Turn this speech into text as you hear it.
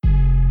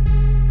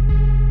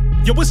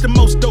Yo, what's the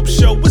most dope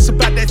show? It's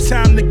about that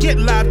time to get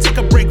live. Take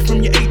a break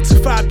from your 8 to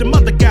 5. Them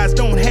other guys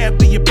don't have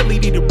the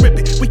ability to rip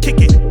it. We kick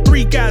it.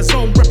 3 guys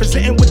on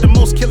representing with the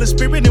most killer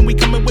spirit. And we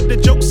coming with the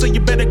jokes, so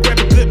you better grab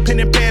a good pen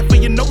and pad for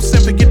your notes.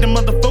 And forget them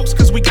other folks,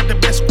 cause we got the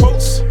best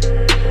quotes.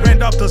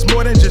 Randolph does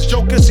more than just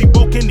jokers. He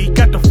woke and he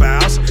got the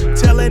files.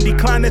 Tell Andy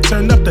Klein to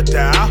turn up the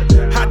dial.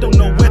 I don't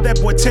know where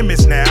that boy Tim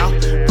is now.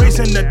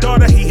 Raising the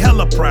daughter, he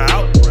hella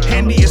proud.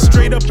 Andy is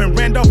straight up and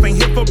Randolph ain't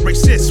here for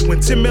racist. When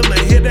Tim Miller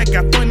hit, that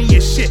got funny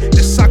as shit.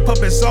 The sock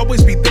puppets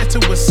always be there to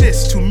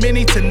assist. Too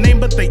many to name,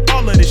 but they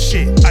all of this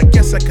shit. I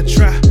guess I could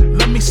try.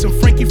 Love me some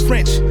Frankie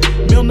French.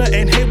 Milner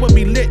and Hayward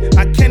be lit.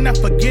 I cannot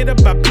forget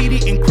about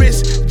Petey and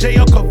Chris.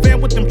 JL Covan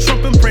with them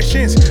Trump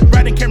impressions.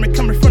 Riding Cameron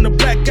coming from the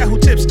black guy who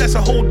tips. That's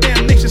a whole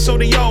damn nation, so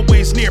they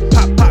always near.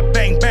 Pop, pop,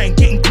 bang, bang.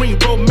 Getting green,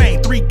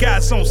 romaine. 3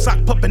 guys on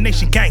sock puppet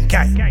nation, gang,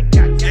 gang.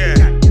 Yeah.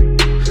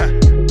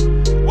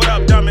 What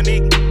up,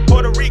 Dominique?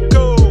 Puerto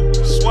Rico,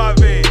 Suave.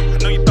 I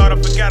know you thought I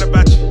forgot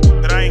about you,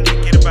 but I ain't gonna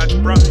forget about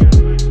you, bro.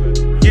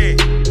 Yeah.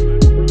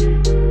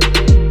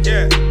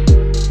 Yeah.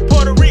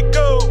 Puerto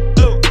Rico,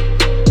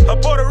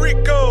 Puerto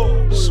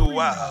Rico,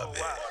 Suave.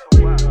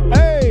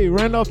 Hey,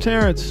 Randolph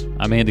Terrence.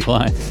 I'm Andy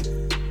Klein.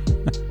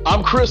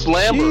 I'm Chris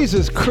Lambert.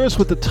 Jesus, Chris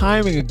with the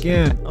timing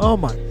again. Oh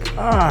my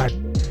God.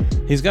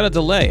 He's got a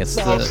delay. It's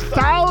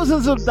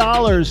Thousands of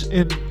dollars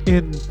in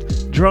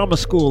drama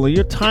school, and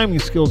your timing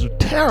skills are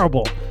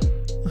terrible.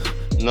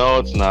 No,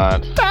 it's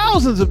not.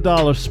 Thousands of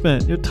dollars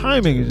spent. Your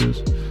timing is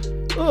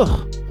just,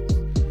 ugh.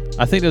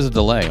 I think there's a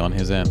delay on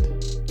his end.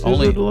 There's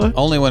a delay?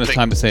 Only when it's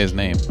time to say his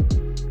name.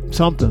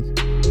 Something.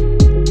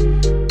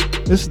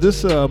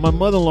 My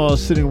mother-in-law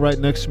is sitting right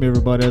next to me,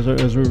 everybody,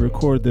 as we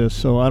record this,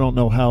 so I don't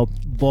know how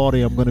bawdy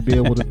I'm going to be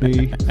able to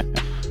be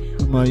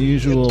with my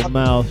usual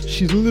mouth.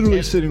 She's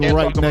literally sitting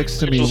right next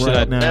to me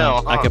right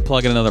now. I could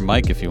plug in another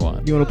mic if you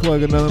want. You want to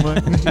plug another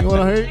mic? You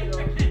want to hurry?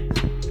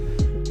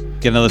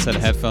 Get another set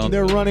of headphones.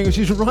 They're running.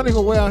 She's running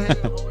away.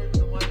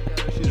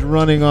 She's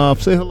running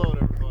off. Say hello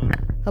to everybody.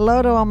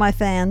 Hello to all my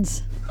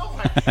fans.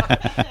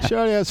 She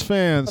already has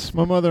fans.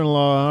 My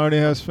mother-in-law already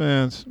has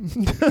fans.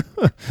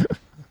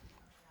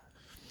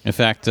 In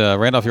fact,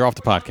 Randolph, you're off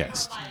the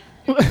podcast.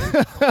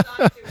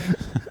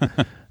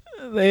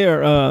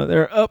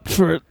 They're up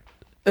for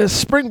a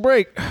spring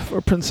break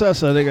for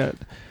Princessa. They got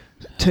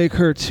to take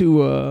her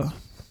to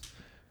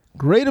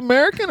Great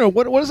American, or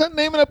what is that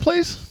name of that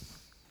place?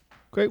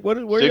 Great, where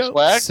Six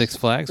Flags? Six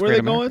Flags. Where are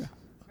they going?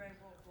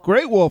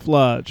 Great Wolf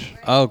Lodge.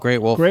 Oh, Great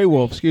Wolf. Great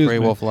Wolf, excuse me.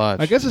 Great Wolf Lodge.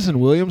 I guess it's in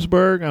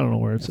Williamsburg. I don't know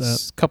where it's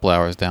It's at. a couple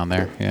hours down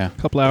there, yeah.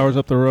 A couple hours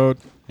up the road.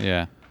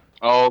 Yeah.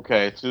 Oh,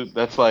 okay. So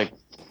that's like.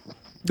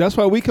 That's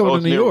why we coming to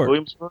it's New near York.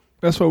 Williamsburg?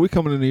 That's why we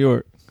coming to New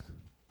York.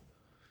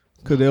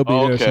 Because they'll be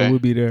there, so okay. we'll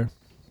be there.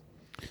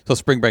 So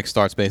spring break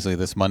starts basically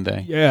this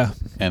Monday. Yeah.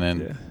 And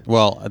then,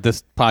 well,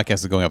 this podcast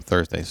is going up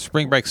Thursday.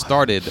 Spring break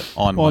started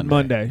on Monday. On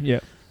Monday,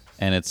 yeah.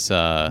 And it's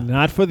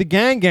Not for the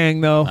gang,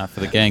 though. not for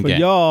the gang For gang.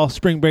 y'all,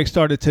 spring break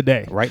started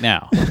today. Right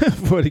now.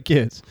 For the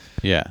kids.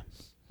 Yeah.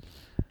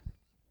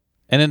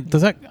 And then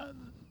does that,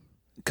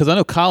 because I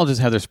know colleges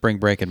have their spring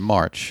break in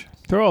March.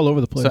 They're all over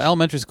the place. So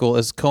elementary school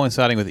is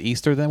coinciding with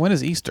Easter then? When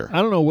is Easter?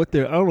 I don't know what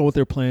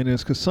their plan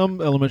is, because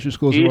some elementary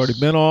schools have already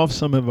been off,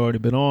 some have already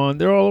been on.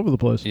 They're all over the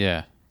place.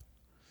 Yeah.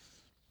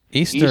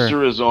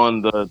 Easter is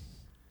on the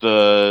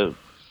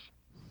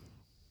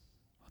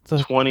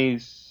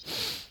 20s.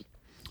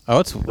 Oh,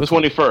 it's The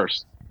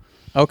 21st.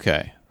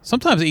 okay.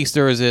 Sometimes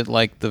Easter is at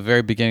like the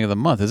very beginning of the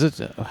month. Is it?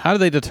 How do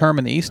they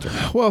determine Easter?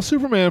 Well,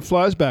 Superman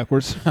flies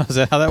backwards. Is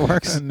that how that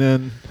works? And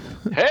then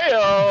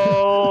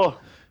Hey-o!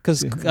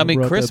 Because I mean,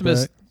 brought that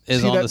Christmas back.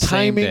 is See on that the same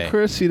timing, day.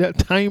 Chris? See that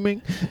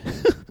timing?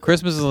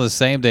 Christmas is on the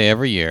same day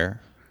every year,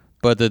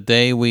 but the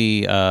day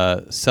we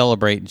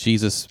celebrate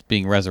Jesus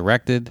being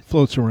resurrected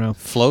Floats around.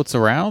 floats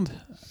around.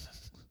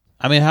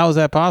 I mean, how is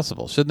that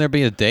possible? Shouldn't there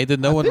be a day? Did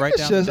no one write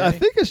down the day? I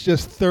think it's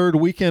just third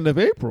weekend of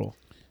April.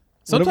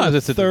 Sometimes Whatever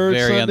it's at the third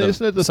very Sunday, end of.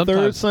 isn't it the third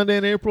sometimes- Sunday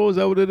in April? Is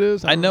that what it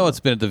is? I know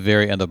it's been at the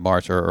very end of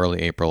March or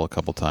early April a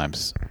couple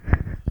times.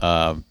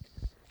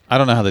 I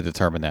don't know how they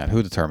determine that.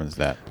 Who determines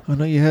that? I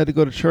know you had to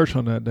go to church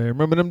on that day.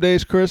 Remember them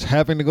days, Chris?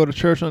 Having to go to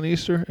church on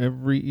Easter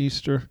every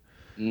Easter.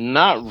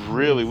 Not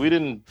really. We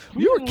didn't.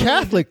 You were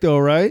Catholic though,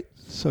 right?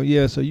 So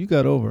you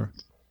got over.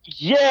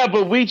 Yeah,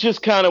 but we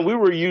just we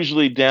were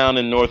usually down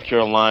in North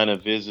Carolina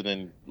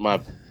visiting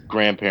my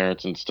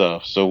grandparents and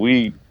stuff. So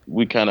we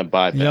kind of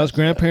bypassed Y'all's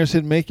grandparents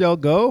didn't make y'all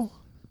go?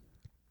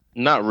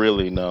 that. Not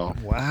really, no.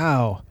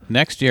 Wow.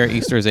 Next year,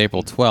 Easter is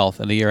April 12th,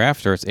 and the year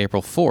after, it's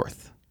April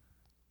 4th.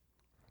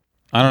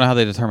 I don't know how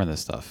they determine this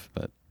stuff,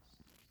 but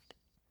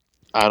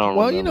I don't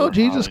Well, remember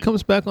Jesus how.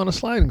 comes back on a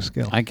sliding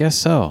scale. I guess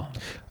so.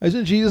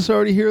 Isn't Jesus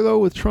already here, though,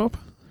 with Trump?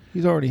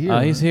 He's already here.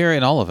 He's right? here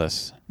in all of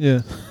us. Yeah.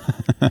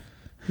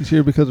 He's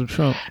here because of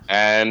Trump.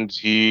 And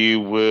he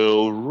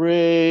will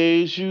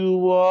raise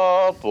you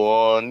up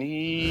on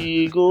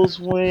eagle's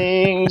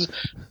wings,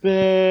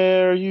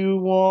 bear you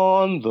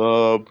on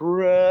the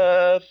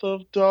breath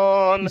of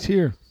dawn. He's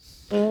here.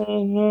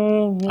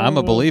 I'm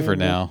a believer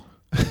now.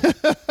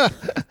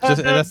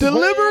 That's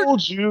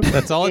Delivered.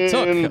 That's all it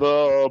took. In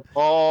the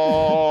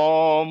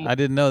palm I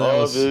didn't know that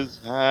of was his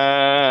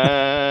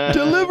hand.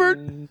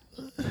 Delivered.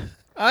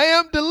 I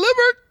am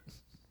delivered.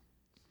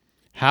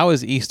 How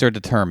is Easter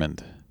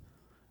determined?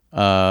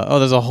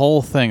 There's a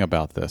whole thing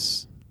about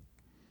this.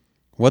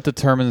 What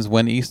determines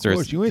when Easter Of is?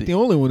 course, you ain't the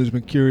only one who's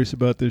been curious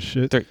about this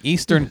shit. The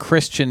Eastern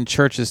Christian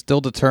churches still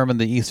determine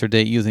the Easter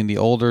date using the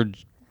older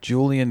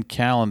Julian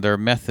calendar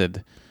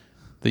method.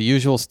 The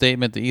usual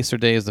statement, the Easter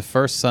day is the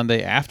first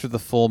Sunday after the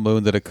full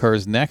moon that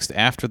occurs next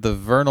after the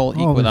vernal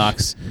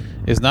equinox,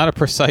 is not a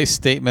precise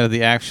statement of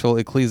the actual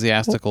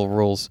ecclesiastical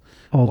rules.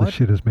 All this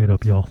shit is made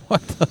up, y'all.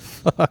 What the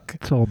fuck?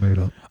 It's all made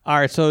up. All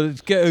right, so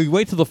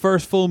wait till the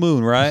first full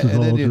moon, right? This is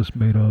all just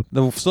made up.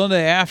 The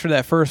Sunday after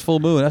that first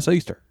full moon, that's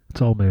Easter.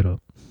 It's all made up.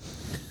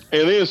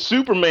 And then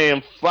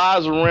Superman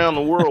flies around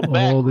the world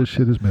back. All this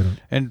shit is made up.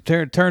 And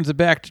turns it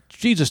back to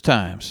Jesus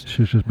times.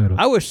 Shit's just made up.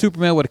 I wish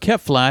Superman would have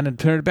kept flying and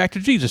turned it back to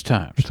Jesus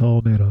times. It's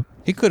all made up.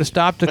 He could have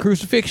stopped the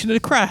crucifixion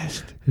of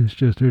Christ. It's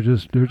just they're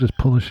just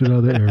pulling shit out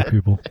of the air,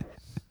 people.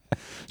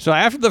 So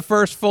after the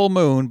first full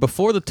moon,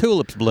 before the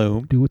tulips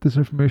bloom, Do with this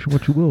information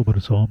what you will, but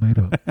it's all made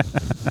up.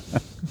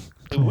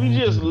 If we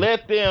just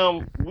let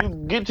them, we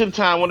get to the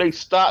time when they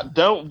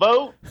don't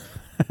vote,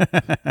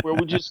 where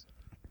we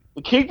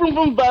keep them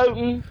from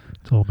voting.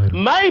 It's all made up.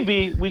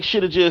 Maybe we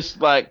should have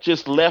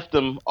just left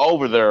them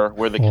over there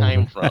where they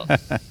came from.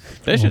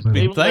 they should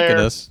be Even thanking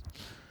there. us.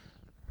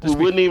 We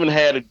wouldn't even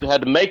had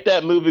to make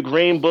that movie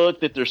Green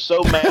Book that they're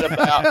so mad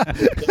about.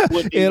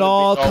 It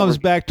all comes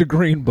back to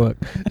Green Book.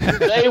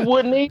 They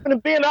wouldn't even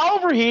have been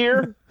over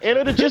here, and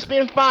it'd have just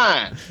been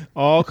fine.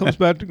 All comes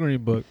back to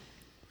Green Book.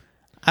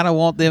 I don't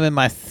want them in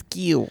my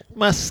skew.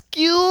 My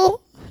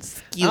skill?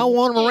 I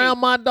want them around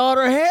my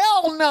daughter.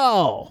 Hell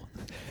no.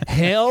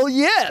 Hell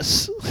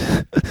yes.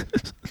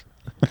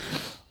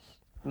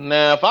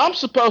 Now, if I'm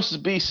supposed to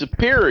be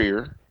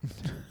superior,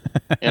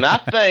 and I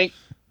think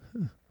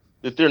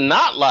that they're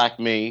not like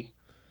me,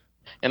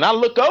 and I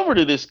look over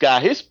to this guy,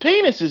 his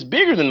penis is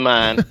bigger than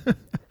mine,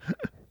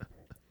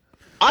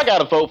 I got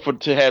to vote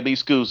to have these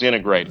schools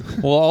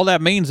integrated. Well, all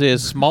that means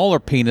is smaller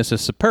penis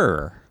is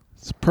superior.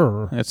 It's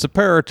purr. It's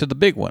superior to the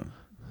big one.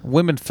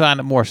 Women find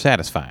it more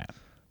satisfying.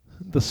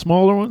 The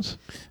smaller ones?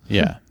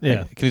 Yeah.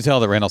 Yeah. Can you tell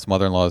that Randall's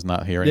mother-in-law is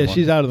not here Yeah, anymore?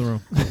 she's out of the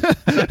room.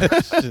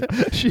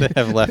 They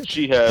have left.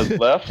 She has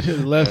left.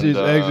 She's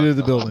exited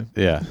the building.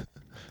 Yeah.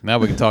 Now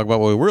we can talk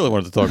about what we really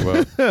wanted to talk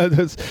about.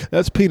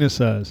 That's penis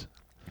size.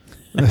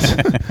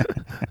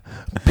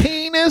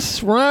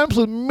 Penis rhymes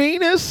with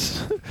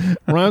meanest.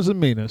 Rhymes with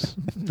meanest.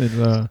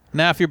 And,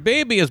 Now, if your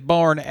baby is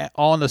born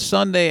on the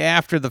Sunday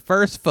after the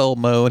first full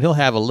moon, he'll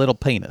have a little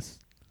penis.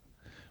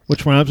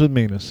 which rhymes with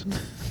meanest.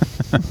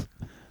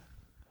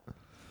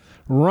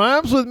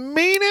 Rhymes with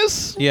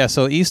meanest? Yeah,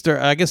 so Easter,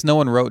 I guess no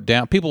one wrote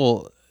down.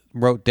 People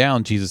wrote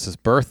down Jesus'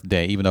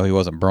 birthday, even though he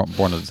wasn't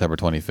born on December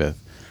 25th.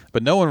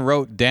 But no one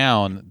wrote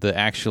down the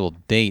actual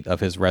date of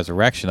his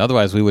resurrection.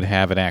 Otherwise, we would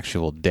have an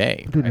actual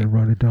day. I didn't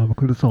write it down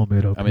because it's all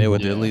made up. I mean, they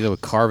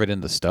would carve it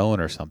into stone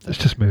or something. It's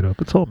just made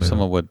up. It's all made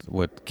Someone up.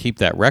 would keep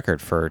that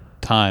record for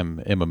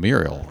time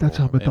immemorial. That's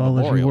how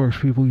mythology immemorial. works,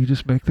 people. You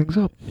just make things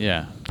up.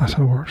 Yeah. That's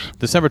how it works.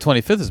 December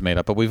 25th is made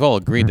up, but we've all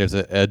agreed there's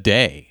a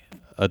day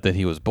that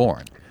he was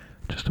born.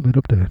 Just a made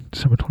up day,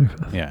 December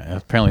 25th. Yeah,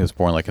 apparently he was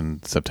born like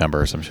in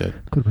September or some shit.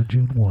 Could have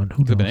been June 1.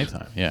 Who Could have been knows? any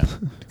time. Yeah,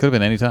 could have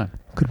been any time.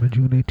 Could have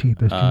been June 18th.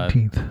 That's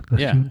Juneteenth.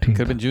 That's Yeah, Juneteenth.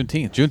 could have been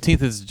Juneteenth.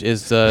 Juneteenth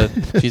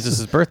is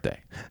Jesus' birthday.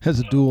 Has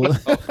a dual.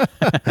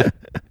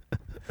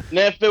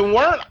 Now, if it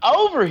weren't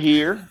over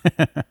here,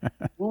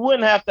 we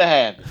wouldn't have to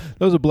have it.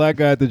 There was a black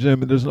guy at the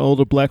gym, and there's an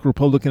older black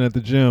Republican at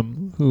the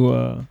gym who,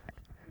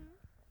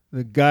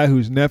 the guy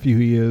whose nephew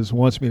he is,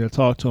 wants me to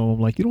talk to him. I'm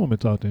like, you don't want me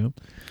to talk to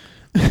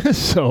him.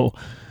 So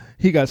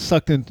he got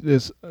sucked into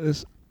this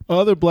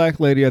other black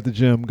lady at the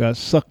gym got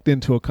sucked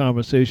into a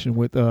conversation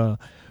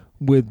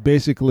with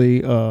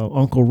basically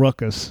Uncle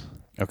Ruckus.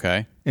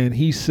 Okay. And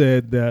he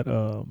said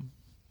that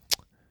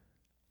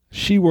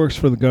she works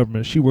for the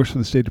government. She works for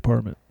the State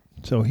Department.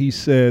 So he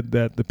said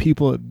that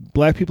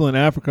black people in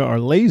Africa are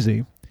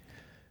lazy,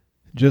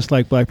 just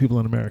like black people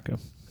in America.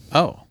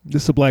 Oh.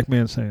 This is a black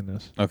man saying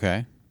this.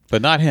 Okay.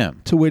 But not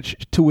him. To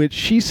which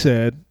she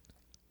said,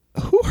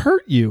 "Who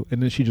hurt you?"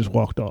 And then she just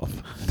walked off.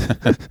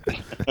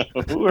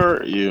 Who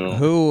hurt you?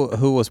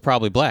 Who was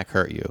probably black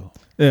hurt you?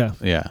 Yeah.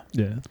 Yeah.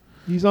 Yeah.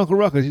 He's Uncle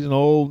Ruckus. He's an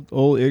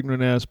old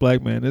ignorant ass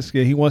black man. This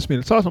guy, he wants me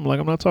to talk to him. I'm like,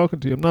 I'm not talking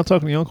to you. I'm not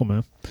talking to your uncle,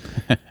 man.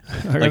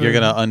 Like you're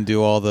gonna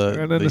undo all I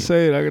got nothing to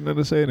say. I got nothing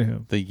to say to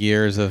him. The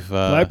years of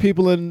black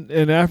people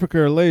in Africa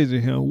are lazy.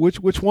 You know,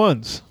 which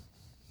ones?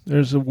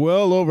 There's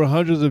well over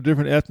hundreds of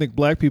different ethnic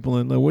black people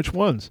in there. Which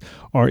ones?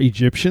 Are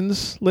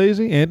Egyptians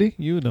lazy? Andy,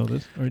 you know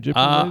this. Are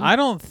Egyptians lazy? I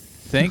don't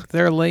think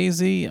they're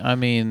lazy. I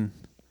mean,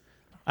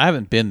 I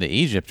haven't been to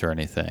Egypt or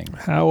anything.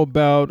 How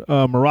about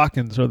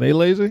Moroccans? Are they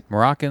lazy?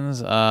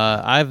 Moroccans?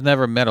 I've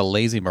never met a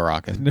lazy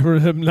Moroccan.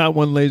 Not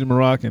one lazy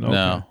Moroccan. Okay.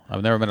 No,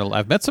 I've never met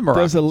I've met some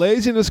Moroccans. Does the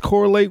laziness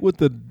correlate with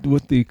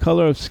the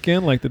color of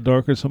skin? Like the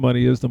darker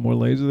somebody is, the more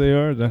lazy they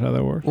are? Is that how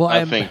that works? Well,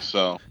 I think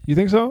so. You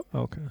think so?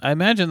 Okay. I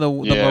imagine the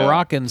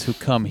Moroccans who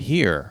come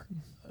here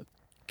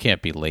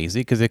can't be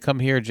lazy because they come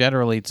here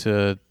generally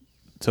to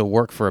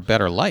work for a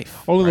better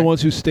life. Only the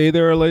ones who stay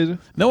there are lazy?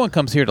 No one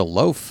comes here to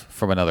loaf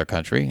from another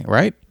country,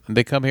 right?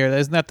 They come here.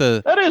 Isn't that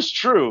the? That is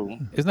true.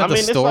 Isn't that the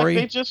story?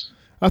 It's like they just.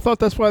 I thought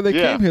that's why they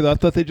came here. I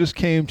thought they just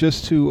came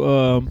just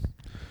to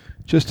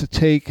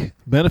take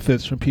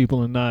benefits from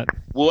people and not.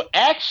 Well,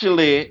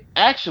 actually,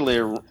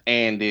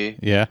 Andy.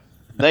 Yeah.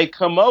 They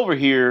come over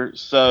here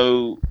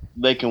so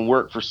they can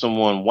work for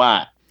someone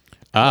white.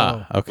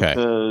 Ah, okay.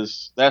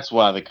 Because that's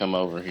why they come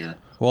over here.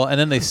 Well, and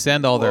then they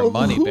send all their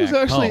money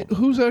back home.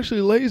 Who's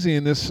actually lazy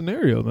in this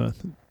scenario then?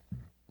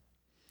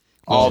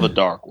 All the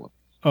dark ones.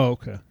 Oh,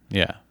 okay.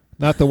 Yeah.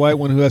 Not the white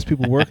one who has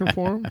people working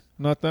for him?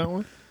 Not that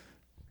one?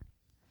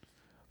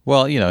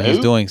 Well, he's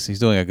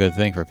doing a good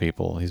thing for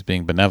people. He's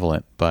being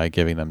benevolent by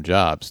giving them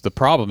jobs. The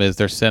problem is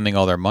they're sending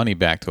all their money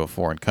back to a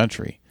foreign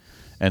country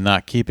and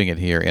not keeping it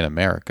here in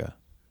America.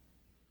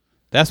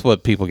 That's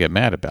what people get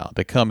mad about.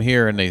 They come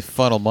here and they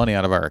funnel money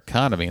out of our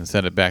economy and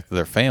send it back to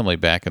their family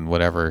back in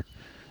whatever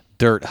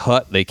dirt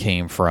hut they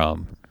came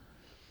from.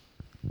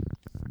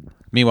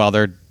 Meanwhile,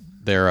 they're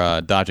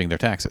dodging their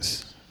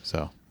taxes.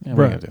 So, what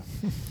are you gonna do?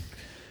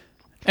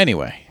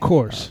 Anyway. Of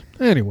course.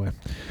 Anyway.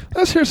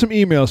 Let's hear some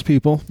emails,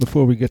 people,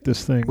 before we get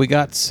this thing. We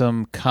got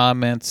some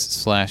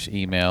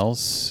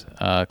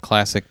comments/emails,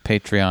 classic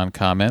Patreon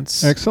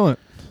comments. Excellent.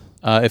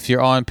 If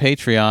you're on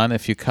Patreon,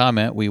 if you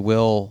comment, we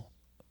will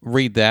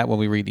read that when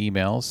we read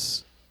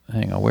emails.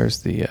 Hang on, where's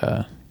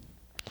the...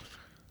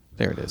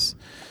 there it is.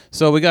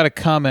 So we got a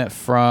comment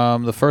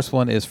from... The first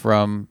one is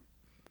from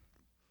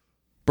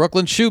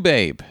Brooklyn Shoe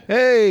Babe.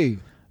 Hey!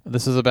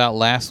 This is about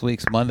last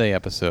week's Monday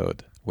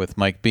episode with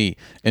Mike B.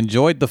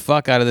 Enjoyed the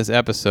fuck out of this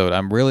episode.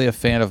 I'm really a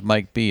fan of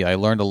Mike B. I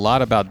learned a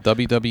lot about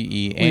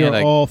WWE. We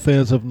are all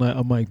fans of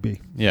Mike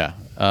B. Yeah.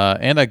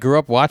 And I grew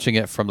up watching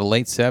it from the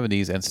late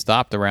 70s and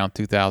stopped around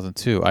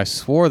 2002. I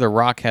swore The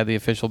Rock had the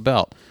official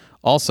belt.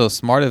 Also,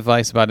 smart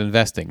advice about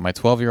investing. My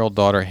 12-year-old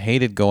daughter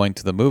hated going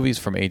to the movies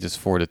from ages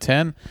 4 to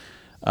 10.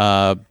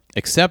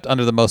 Except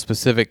under the most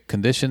specific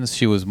conditions,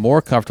 she was more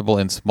comfortable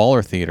in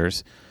smaller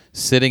theaters,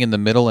 sitting in the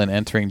middle and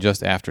entering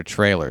just after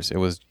trailers. It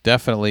was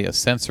definitely a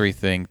sensory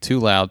thing,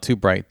 too loud, too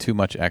bright, too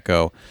much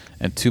echo,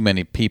 and too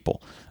many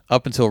people.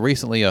 Up until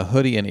recently, a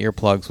hoodie and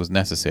earplugs was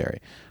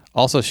necessary.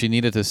 Also, she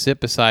needed to sit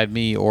beside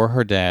me or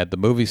her dad. The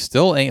movie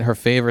still ain't her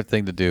favorite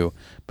thing to do,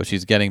 but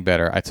she's getting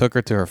better. I took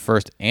her to her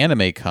first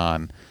anime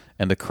con,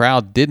 and the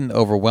crowd didn't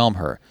overwhelm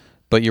her.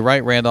 But you're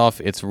right, Randolph,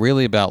 it's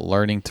really about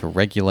learning to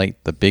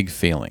regulate the big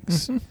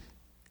feelings. Mm-hmm.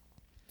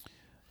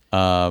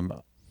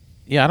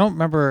 Yeah, I don't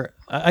remember...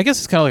 I guess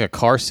it's kind of like a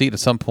car seat. At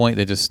some point,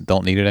 they just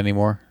don't need it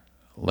anymore,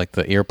 like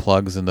the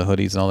earplugs and the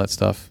hoodies and all that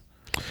stuff.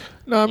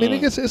 No, I mean, I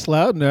guess it's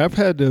loud in there. I've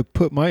had to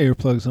put my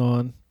earplugs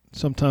on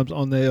sometimes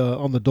on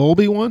the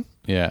Dolby one.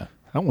 Yeah,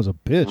 that was a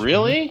bitch.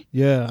 Really? Man.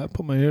 Yeah, I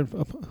put my ear.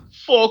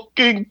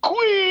 Fucking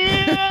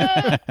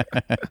queer.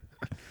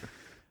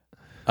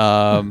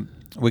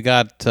 We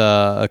got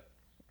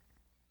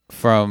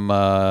from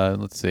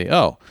let's see.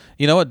 Oh,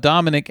 you know what?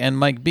 Dominic and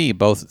Mike B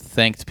both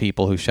thanked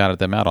people who shouted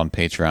them out on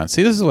Patreon.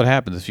 See, this is what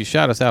happens if you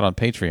shout us out on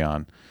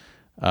Patreon.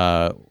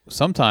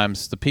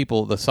 Sometimes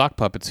the sock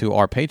puppets who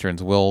are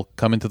patrons will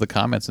come into the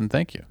comments and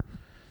thank you.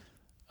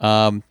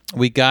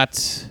 We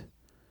got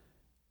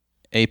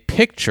a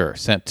picture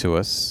sent to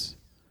us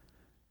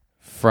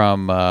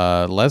from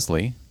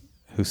Leslie,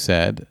 who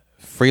said,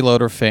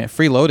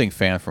 freeloading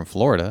fan from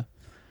Florida.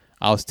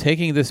 I was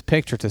taking this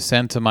picture to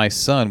send to my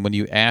son when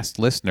you asked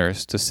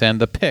listeners to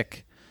send a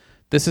pic.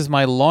 This is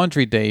my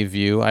laundry day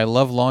view. I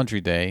love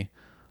laundry day.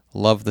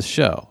 Love the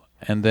show.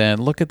 And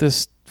then look at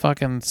this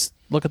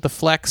look at the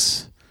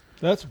flex.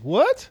 That's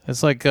what?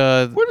 It's like...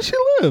 where does she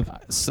live?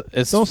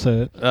 Don't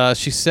say it.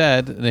 She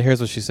said,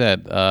 here's what she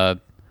said,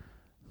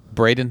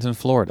 Bradenton,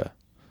 Florida.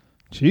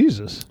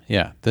 Jesus.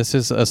 Yeah, this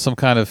is some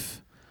kind of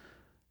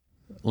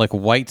like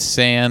white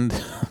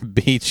sand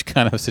beach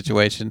kind of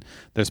situation.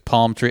 There's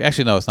palm tree.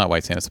 Actually, no, it's not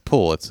white sand. It's a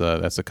pool. That's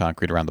the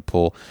concrete around the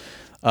pool.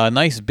 A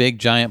nice big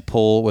giant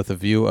pool with a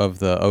view of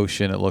the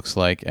ocean, it looks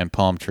like, and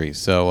palm trees.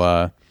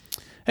 So,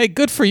 hey,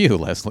 good for you,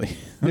 Leslie.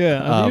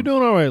 Yeah, you're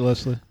doing all right,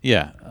 Leslie.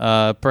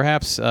 Yeah.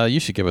 Perhaps you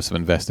should give us some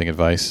investing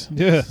advice.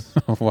 Yeah.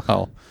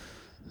 while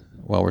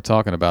we're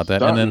talking about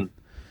that. And then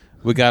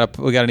we got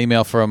an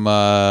email from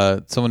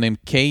someone named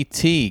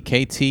KT.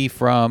 KT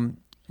from...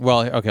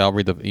 Well, okay, I'll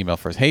read the email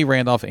first. Hey,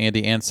 Randolph,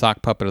 Andy, and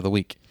Sock Puppet of the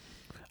Week.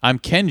 I'm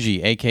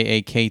Kenji,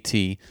 a.k.a.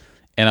 KT,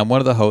 and I'm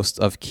one of the hosts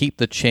of Keep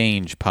the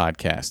Change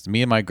podcast.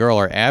 Me and my girl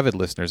are avid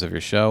listeners of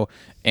your show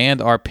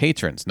and are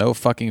patrons. No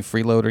fucking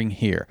freeloading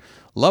here.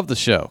 Love the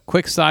show.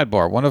 Quick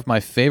sidebar. One of my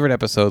favorite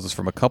episodes was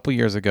from a couple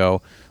years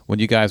ago when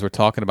you guys were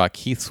talking about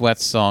Keith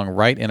Sweat's song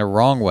Right in a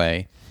Wrong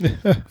Way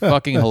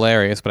Fucking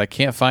hilarious, but I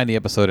can't find the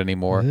episode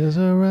anymore.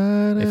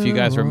 If you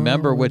guys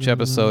remember which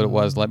episode it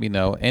was, let me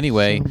know.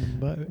 Anyway,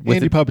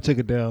 Andy probably took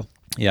it down.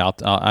 Yeah,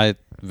 I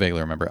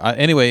vaguely remember.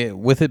 Anyway,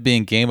 with it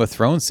being Game of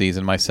Thrones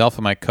season, myself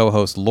and my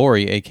co-host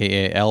Lori,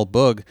 a.k.a. L.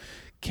 Boog,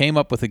 came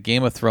up with a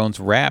Game of Thrones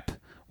rap.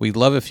 We'd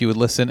love if you would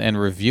listen and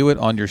review it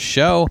on your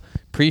show.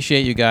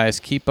 Appreciate you guys.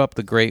 Keep up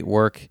the great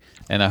work,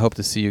 and I hope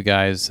to see you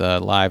guys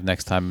live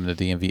next time in the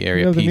DMV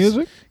area. You have the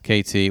music?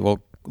 KT. Well,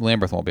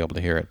 Lambert won't be able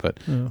to hear it, but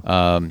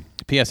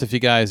P.S. If you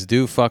guys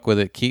do fuck with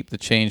it, Keep the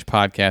Change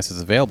podcast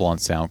is available on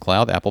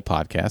SoundCloud, Apple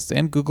Podcasts,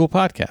 and Google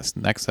Podcasts.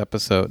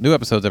 New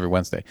episodes every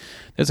Wednesday.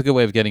 There's a good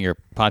way of getting your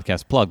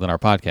podcast plugged on our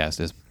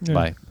podcast is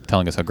by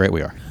telling us how great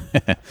we are.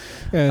 Yeah,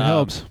 it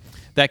helps.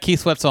 That Keith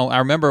Sweat song, I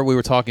remember we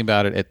were talking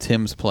about it at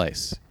Tim's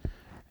place.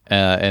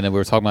 And then we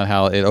were talking about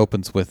how it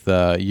opens with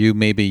 "You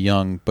may be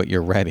young, but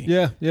you're ready."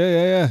 Yeah.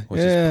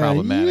 Which is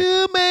problematic.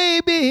 You may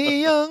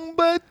be young,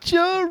 but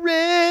you're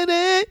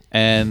ready.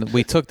 And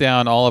we took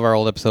down all of our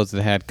old episodes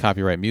that had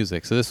copyright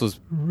music. So this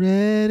was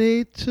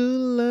ready to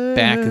learn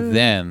back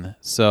then.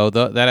 So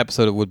that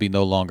episode would be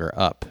no longer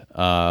up.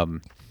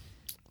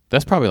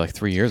 That's probably like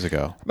 3 years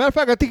ago. Matter of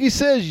fact, I think he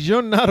says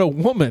you're not a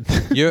woman.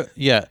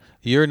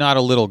 You're not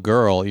a little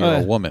girl. You're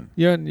a woman.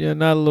 You're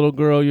not a little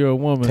girl. You're a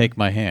woman. Take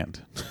my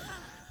hand.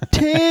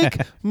 Take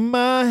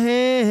my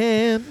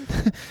hand.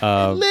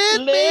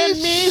 Let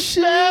me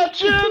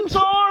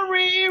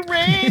statutory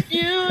rape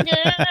you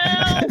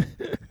down.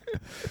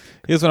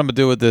 Here's what I'm gonna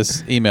do with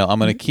this email. I'm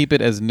gonna keep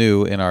it as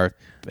new in our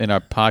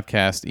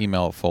podcast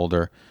email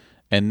folder,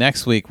 and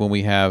next week when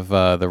we have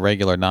the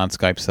regular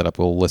non-Skype setup,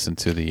 we'll listen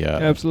to the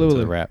absolutely to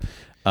the rap.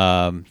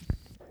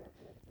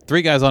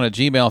 3 guys on at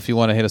Gmail if you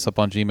want to hit us up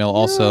on Gmail.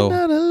 Also, you're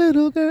not a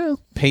little girl.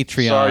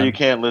 Patreon. Sorry you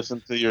can't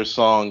listen to your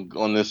song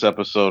on this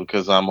episode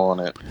because I'm on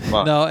it.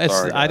 Fuck. No, it's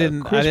Sorry, I guys.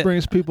 didn't. Chris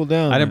brings people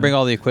down. I didn't man. bring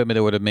all the equipment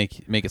that would have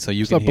make it so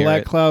you It's can a hear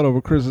black it. cloud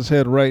over Chris's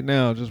head right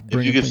now. Just If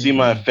bring. you could see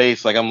my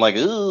face, like I'm like,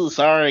 ooh,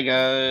 sorry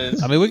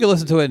guys. I mean, we can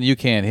listen to it and you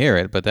can't hear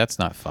it, but that's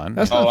not fun.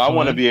 That's Oh, not I fun.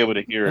 want to be able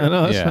to hear I it.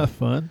 know it's Yeah. not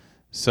fun.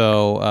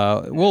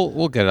 So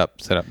we'll get it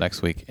set up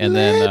next week, and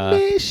Let then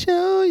me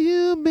show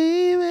you,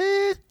 baby.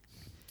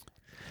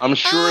 I'm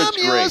sure it's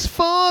I'm yours great.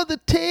 for the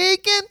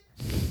taking.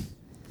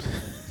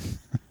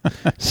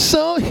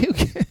 So you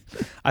can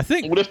I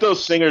think What if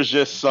those singers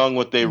just sung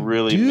what they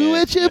really do meant?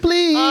 what you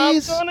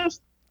please. I'm gonna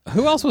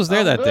who else was there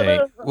I'm that day?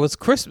 gonna- Was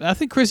Chris? I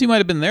think Chris, you might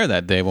have been there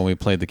that day when we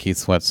played the Keith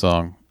Sweat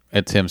song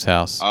at Tim's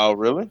house, Oh,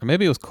 really? or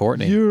maybe it was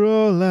Courtney. You're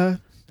all It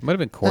might have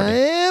been I Courtney.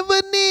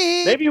 ever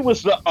need. Maybe it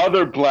was the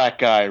other black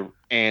guy,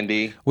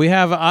 Andy. We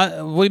have.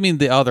 What do you mean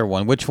the other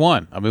one? Which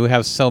one? I mean, we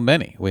have so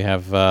many. We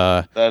have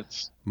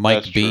That's Mike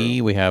that's B.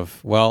 true. We have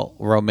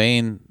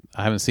Romaine.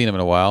 I haven't seen him in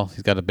a while.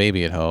 He's got a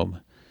baby at home.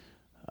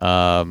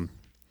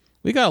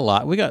 We got a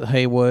lot. We got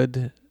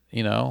Haywood.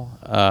 You know,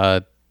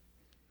 I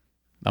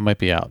might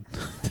be out.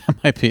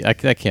 That might be.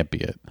 That can't be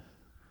it.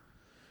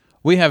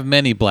 We have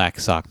many black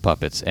sock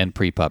puppets and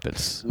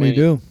pre-puppets. We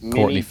do.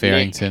 Courtney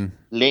Farrington.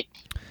 Blick.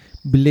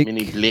 Blick.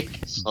 Mini Blick.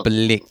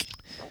 Blick.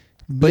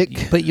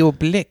 Blick. But you're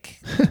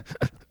Blick.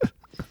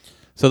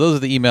 So those are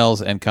the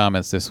emails and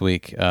comments this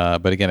week.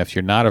 But again, if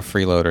you're not a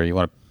freeloader, you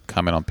want to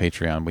comment on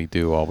Patreon, we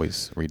do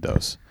always read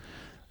those.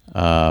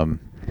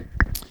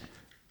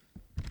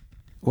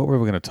 What were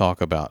we going to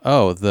talk about?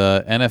 Oh,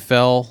 the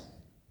NFL.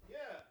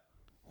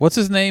 What's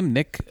his name?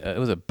 Nick?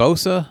 Was it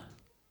Bosa?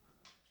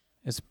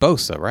 It's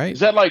Bosa, right? Is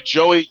that like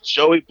Joey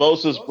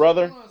Bosa's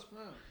brother?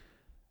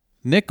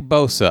 Nick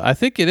Bosa. I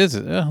think it is.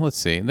 Let's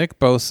see. Nick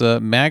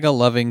Bosa,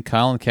 MAGA-loving,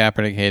 Colin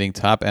Kaepernick-hating,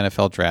 top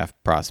NFL draft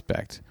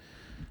prospect.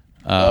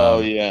 Oh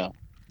yeah.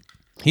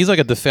 He's like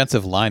a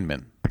defensive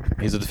lineman.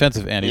 He's a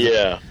defensive end. He's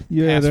Yeah.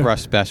 Yeah, a pass they're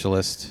rush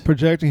specialist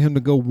projecting him to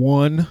go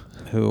 1,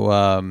 who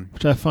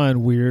which I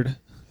find weird.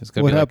 is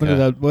going What to be happened like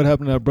to that? What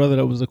happened to that brother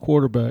that was the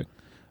quarterback?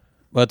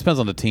 Well, it depends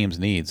on the team's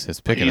needs. His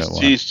picking at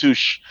one. He's too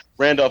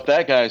Randolph.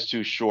 That guy's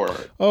too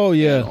short. Oh And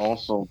yeah.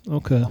 also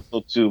Okay.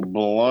 too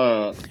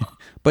blonde.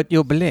 But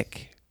you're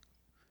Blick.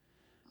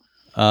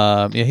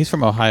 Yeah, he's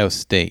from Ohio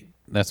State.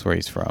 That's where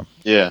he's from.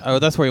 Yeah. Oh,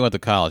 that's where he went to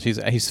college.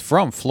 He's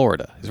from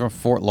Florida. He's from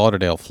Fort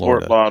Lauderdale,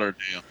 Fort Florida.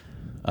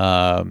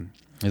 Lauderdale.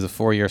 He's a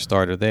 4-year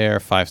starter there,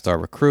 5-star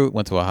recruit,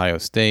 went to Ohio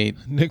State,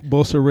 Nick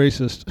Bosa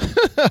racist.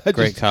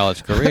 great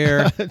college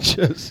career.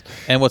 Just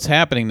And what's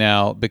happening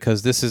now,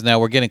 because this is now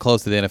we're getting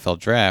close to the NFL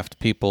draft,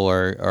 people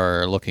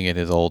are looking at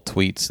his old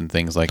tweets and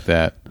things like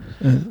that.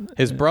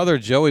 His brother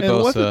Joey and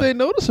Bosa. what did they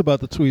notice about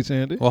the tweets,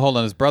 Andy? Well, hold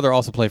on. His brother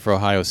also played for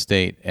Ohio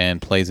State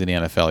and plays in the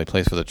NFL. He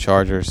plays for the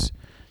Chargers.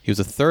 He was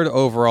a 3rd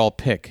overall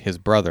pick, his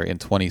brother, in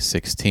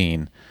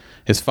 2016.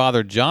 His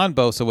father, John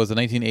Bosa, was a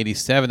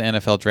 1987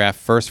 NFL draft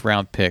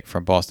first-round pick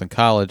from Boston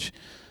College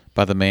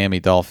by the Miami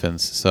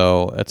Dolphins.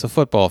 So it's a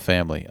football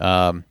family.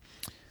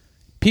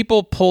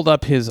 People pulled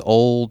up his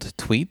old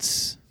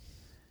tweets,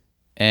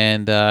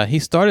 and he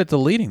started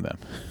deleting them.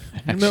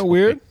 Isn't that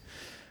weird?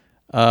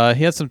 He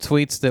had some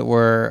tweets that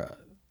were,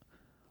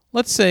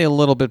 let's say, a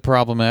little bit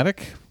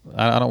problematic.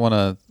 I don't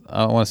want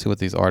to see what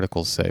these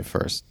articles say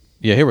first.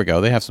 Yeah, here we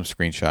go. They have some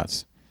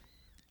screenshots.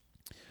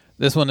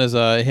 This one is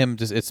him.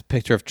 It's a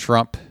picture of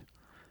Trump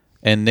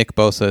and Nick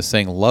Bosa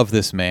saying "Love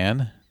this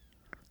man,"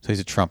 so he's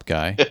a Trump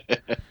guy.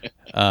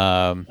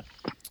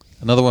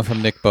 Another one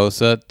from Nick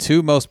Bosa.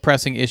 2 most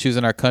pressing issues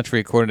in our country,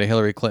 according to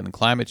Hillary Clinton: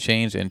 climate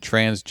change and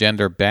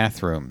transgender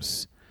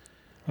bathrooms.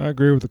 I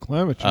agree with the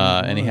climate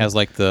change. And he has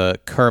like the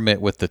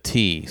Kermit with the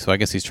T, so I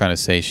guess he's trying to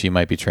say she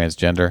might be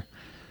transgender.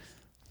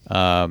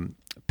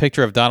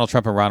 Picture of Donald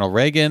Trump and Ronald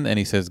Reagan, and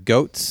he says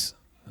goats,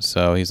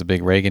 so he's a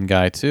big Reagan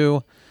guy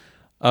too.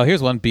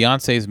 Here's one: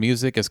 Beyonce's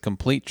music is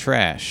complete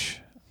trash.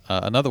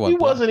 Another one. He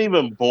wasn't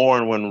even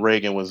born when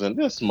Reagan was in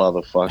this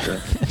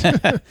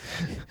motherfucker.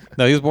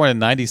 No, he was born in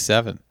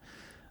 97.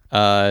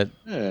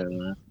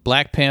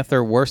 Black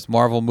Panther, worst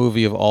Marvel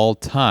movie of all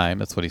time.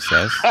 That's what he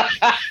says.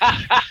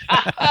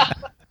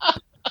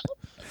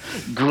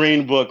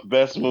 Green Book,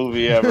 best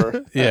movie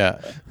ever. Yeah.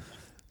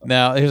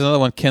 Now, here's another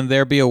one. Can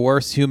there be a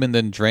worse human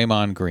than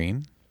Draymond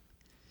Green?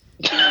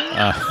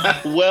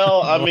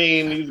 Well, I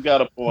mean, he's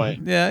got a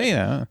point.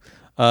 Yeah,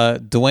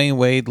 Dwayne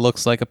Wade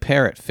looks like a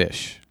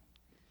parrotfish.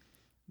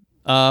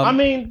 I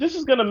mean, this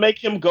is going to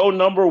make him go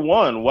number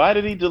 1. Why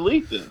did he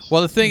delete this?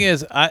 Well, the thing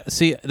is, I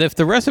see if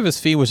the rest of his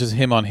feed was just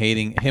him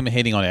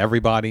hating on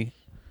everybody,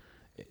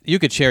 you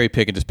could cherry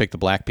pick and just pick the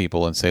black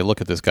people and say, look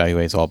at this guy who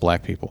hates all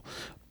black people.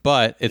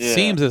 But it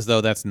seems as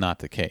though that's not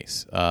the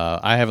case.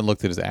 I haven't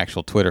looked at his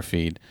actual Twitter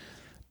feed,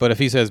 but if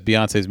he says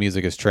Beyonce's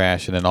music is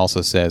trash and then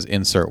also says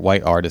insert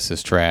white artist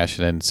is trash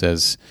and then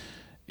says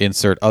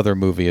insert other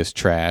movie is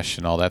trash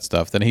and all that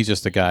stuff, then he's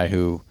just a guy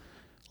who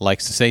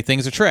likes to say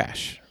things are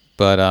trash.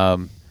 But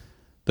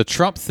the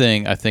Trump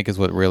thing, I think, is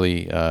what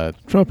really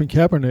Trump and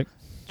Kaepernick.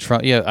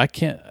 Trump, yeah, I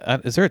can't.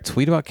 Is there a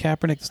tweet about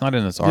Kaepernick? It's not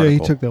in this article. Yeah,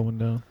 he took that one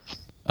down.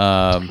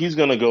 He's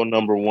going to go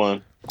number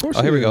 1. Of course.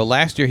 Oh, here we go.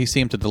 Last year, he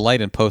seemed to delight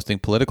in posting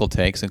political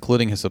takes,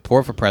 including his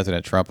support for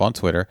President Trump on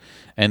Twitter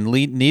and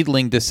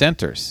needling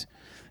dissenters.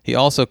 He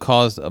also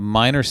caused a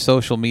minor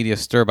social media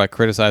stir by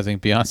criticizing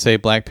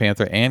Beyonce, Black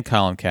Panther, and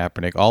Colin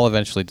Kaepernick, all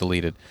eventually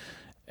deleted.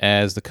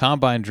 As the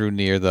combine drew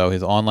near, though,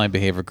 his online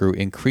behavior grew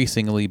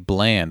increasingly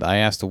bland. I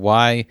asked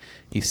why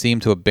he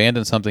seemed to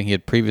abandon something he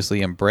had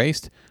previously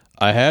embraced.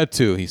 I had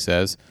to, he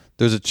says.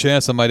 There's a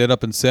chance I might end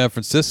up in San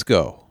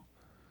Francisco.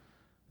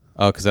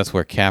 Oh, because that's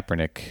where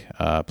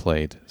Kaepernick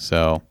played.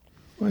 So,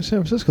 why San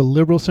Francisco?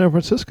 Liberal San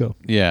Francisco.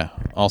 Yeah,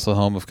 also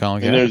home of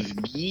Colin And Kaepernick.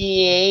 there's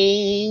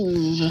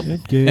gays. Yeah,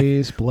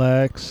 gays,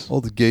 blacks, All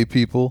the gay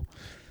people.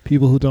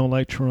 people who don't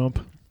like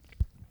Trump.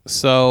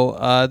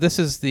 So this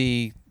is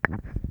the...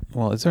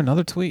 Well, is there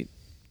another tweet?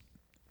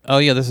 Oh,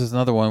 yeah, this is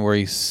another one where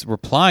he's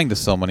replying to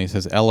someone. He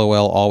says,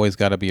 LOL, always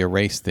got to be a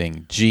race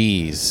thing.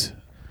 Jeez.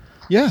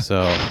 Yeah.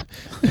 So,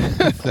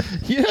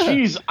 Yeah.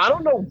 Jeez, I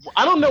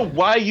don't know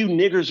why you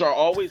niggers are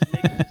always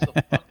making this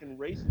a fucking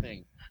race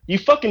thing. You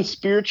fucking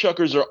spear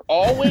chuckers are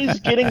always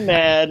getting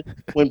mad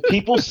when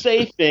people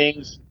say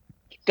things.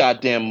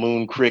 Goddamn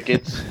moon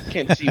crickets.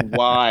 Can't see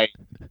why.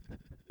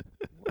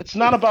 It's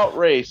not about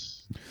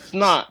race. It's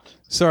not.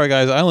 sorry,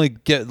 guys. I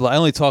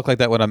only talk like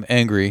that when I'm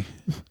angry.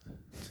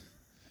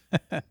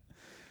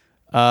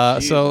 So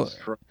Jesus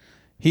Christ.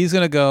 he's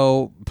going to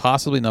go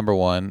possibly number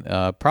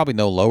 1, probably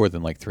no lower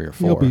than like 3 or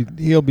 4.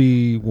 He'll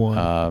be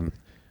one.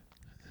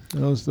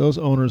 Those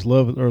owners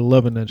are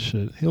loving that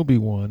shit. He'll be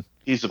one.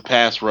 He's a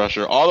pass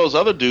rusher. All those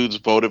other dudes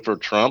voted for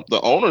Trump. The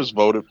owners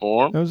voted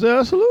for him.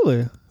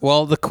 Absolutely.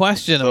 Well, the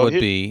question So would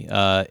be,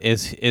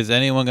 is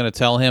anyone going to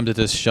tell him to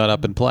just shut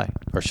up and play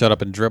or shut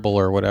up and dribble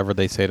or whatever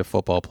they say to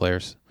football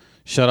players?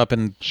 Shut up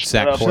and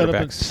sack up. Shut up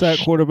and quarterbacks. sack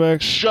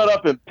quarterbacks. Shut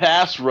up and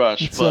pass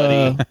rush,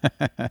 buddy.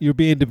 You're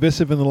being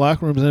divisive in the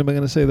locker room. Is anybody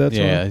going to say that?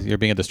 Yeah, Song? you're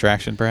being a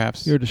distraction,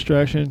 perhaps. You're a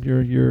distraction.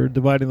 You're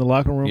dividing the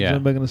locker room. Yeah. Is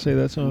anybody going to say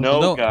that? Song? No,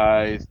 No.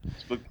 guys.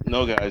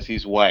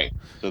 He's white,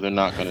 so they're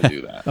not going to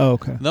do that. Oh,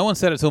 okay. No one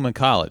said it to him in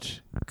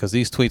college because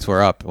these tweets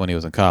were up when he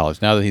was in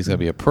college. Now that he's going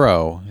to be a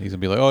pro, he's going to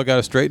be like, "Oh, I got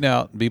to straighten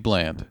out and be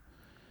bland."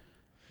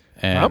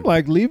 And I'm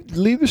like, leave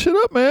the shit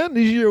up, man.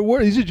 These are your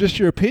words. These are just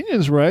your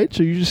opinions, right?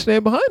 So you just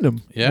stand behind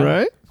them, Yeah.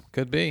 right?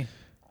 could be.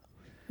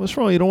 What's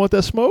wrong? You don't want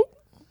that smoke?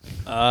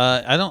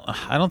 I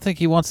don't think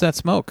he wants that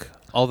smoke.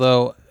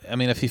 Although, I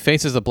mean, if he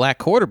faces a black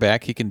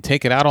quarterback, he can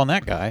take it out on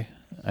that guy,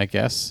 I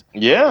guess.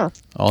 Yeah.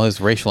 All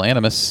his racial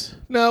animus.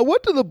 Now,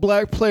 what do the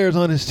black players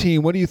on his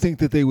team? What do you think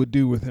that they would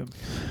do with him?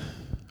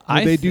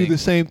 Would they do the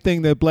same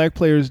thing that black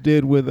players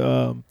did with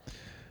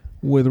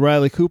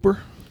Riley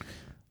Cooper?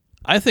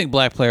 I think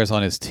black players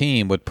on his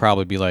team would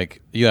probably be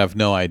like, "You have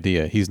no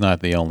idea. He's not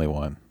the only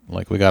one.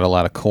 Like, we got a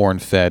lot of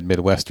corn-fed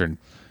Midwestern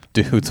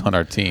dudes on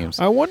our teams."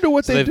 I wonder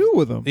what So they they've- do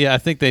with him. Yeah, I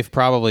think they've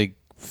probably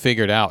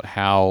figured out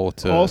how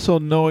to. Also,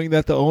 knowing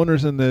that the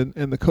owners and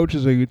the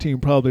coaches of your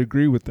team probably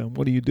agree with them,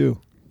 what do you do?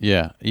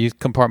 Yeah, you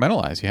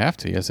compartmentalize. You have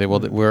to. You say,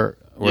 "Well, we're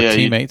Yeah,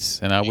 teammates,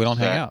 and we don't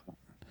hang out."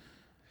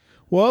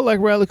 Well,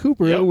 like Riley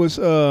Cooper, Yep. it was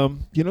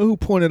you know who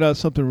pointed out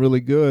something really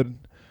good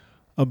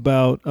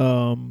about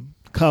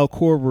Kyle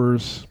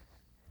Korver's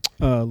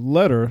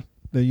letter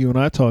that you and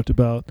I talked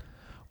about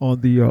on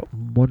the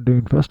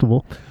Mundane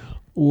Festival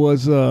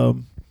was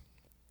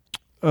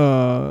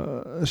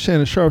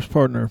Shannon Sharp's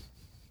partner,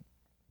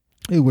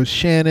 It was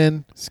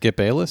Shannon. Skip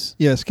Bayless?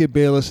 Yeah, Skip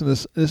Bayless and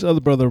this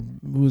other brother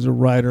who was a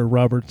writer,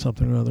 Robert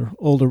something or other,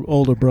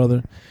 older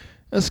brother.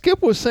 And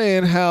Skip was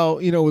saying how,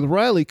 with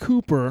Riley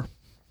Cooper,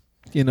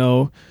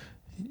 you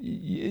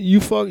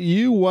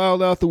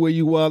wild out the way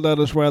you wild out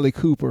as Riley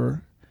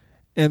Cooper,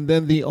 and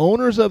then the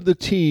owners of the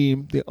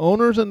team, the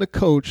owners and the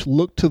coach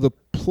look to the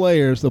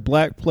players, the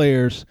black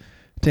players,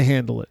 to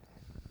handle it.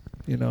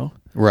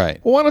 Right.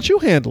 Well, why don't you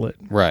handle it?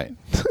 Right.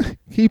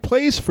 He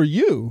plays for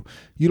you.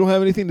 You don't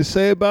have anything to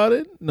say about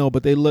it? No,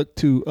 but they look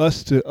to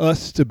us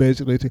to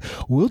basically say,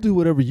 we'll do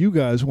whatever you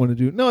guys want to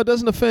do. No, it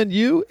doesn't offend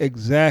you.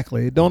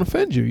 Exactly. It don't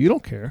offend you. You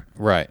don't care.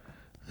 Right.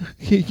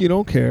 You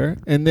don't care.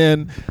 And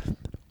then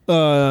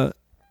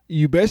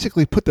you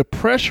basically put the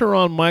pressure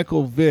on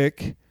Michael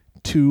Vick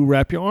to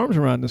wrap your arms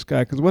around this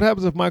guy. Because what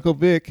happens if Michael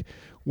Vick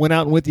went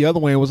out and went the other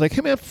way and was like,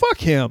 hey, man, fuck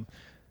him?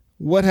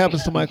 What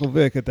happens to Michael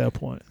Vick at that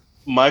point?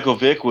 Michael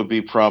Vick would be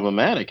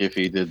problematic if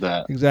he did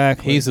that.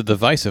 Exactly. He's a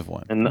divisive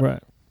one.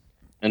 Right.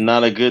 And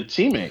not a good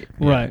teammate.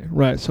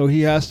 Right. So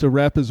he has to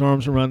wrap his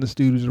arms around this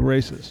dude who's a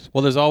racist.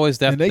 Well, there's always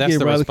that. And they that's gave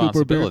the Riley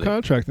Cooper a bigger responsibility.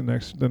 contract the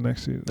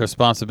next season. The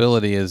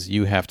responsibility is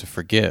you have to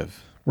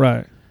forgive.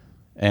 Right.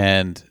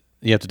 And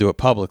you have to do it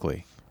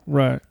publicly.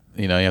 Right.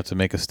 You have to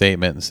make a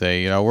statement and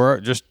say,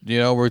 internally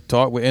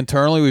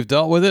we've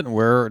dealt with it and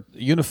we're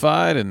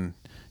unified and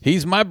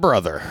he's my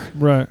brother.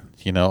 Right.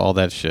 All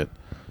that shit.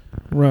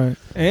 Right.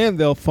 And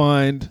they'll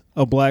find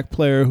a black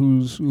player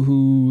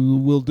who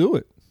will do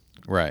it.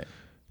 Right.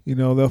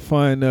 They'll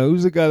find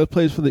who's the guy that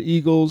plays for the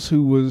Eagles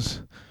who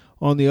was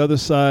on the other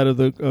side of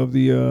the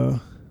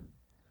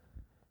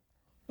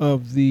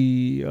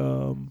Kaepernick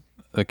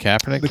thing?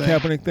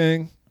 Kaepernick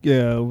thing.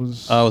 Yeah, it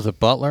was. Was it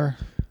Butler?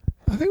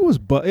 I think it was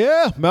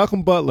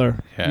Malcolm Butler.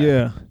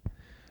 Yeah. It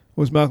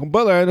was Malcolm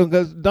Butler. I know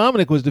because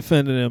Dominic was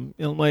defending him,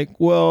 and I'm like,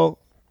 well.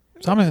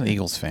 So I'm an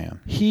Eagles fan.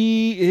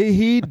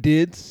 He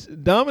did.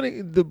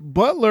 Dominic, the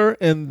Butler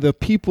and the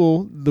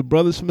people, the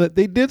brothers from that,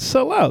 they did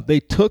sell out.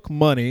 They took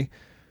money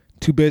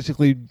to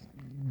basically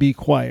be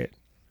quiet.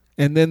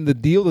 And then the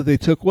deal that they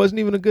took wasn't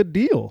even a good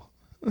deal.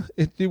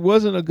 It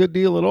wasn't a good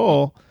deal at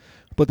all.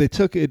 But they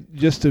took it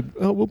just to,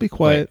 we'll be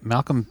quiet. Wait,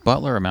 Malcolm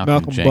Butler or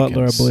Malcolm Jenkins?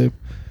 Butler, I believe.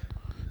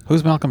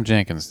 Who's Malcolm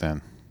Jenkins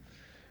then?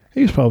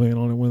 He was probably in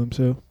on it with him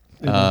too.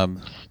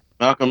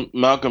 Malcolm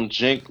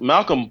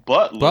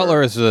Butler.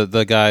 Butler is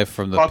the guy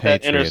from the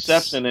Patriots. That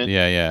interception with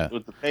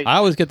the Patriots. I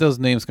always get those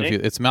names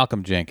confused. It's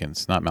Malcolm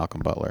Jenkins, not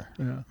Malcolm Butler.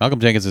 Yeah. Malcolm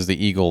Jenkins is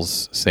the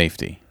Eagles'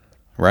 safety,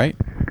 right?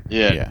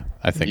 Yeah,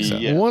 I think so.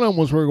 Yeah. One of them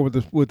was working with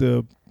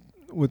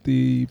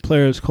the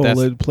Players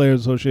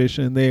Players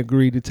Association, and they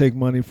agreed to take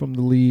money from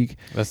the league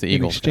That's the in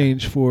Eagles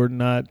exchange for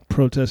not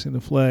protesting the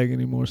flag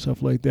anymore,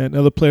 stuff like that. And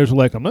other players were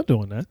like, "I'm not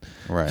doing that.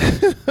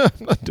 Right.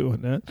 I'm not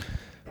doing that."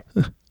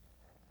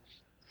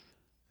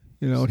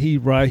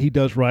 He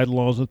does ride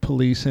alongs with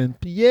police, and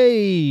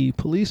yay,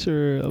 police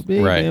are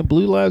big, man.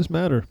 Blue Lives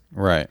Matter.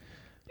 Right.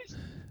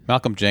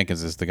 Malcolm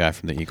Jenkins is the guy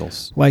from the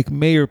Eagles. Like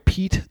Mayor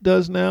Pete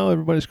does now.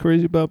 Everybody's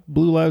crazy about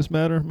Blue Lives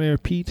Matter. Mayor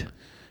Pete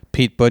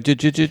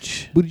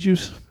Buttigieg.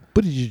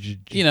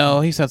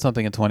 He said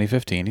something in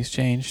 2015. He's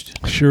changed.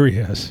 Sure he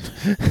has.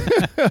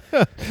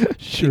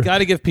 Sure. You got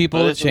to give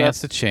people a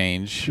chance to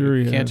change. Sure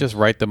he You can't has. just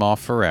write them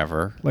off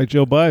forever. Like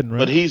Joe Biden, right?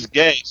 But he's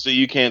gay, so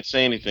you can't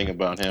say anything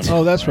about him.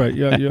 Oh, that's right.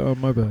 Yeah. Oh,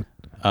 my bad.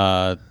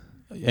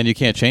 And you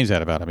can't change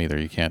that about him either.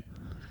 You can't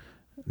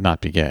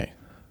not be gay.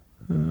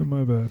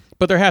 My bad.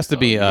 But there has to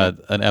be an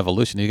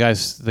evolution. The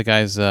guy's,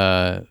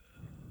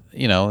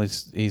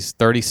 he's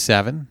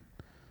 37.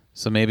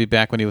 So maybe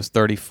back when he was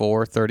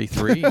 34,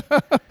 33,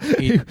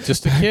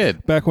 just a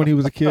kid. Back when he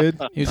was a kid?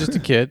 He was just a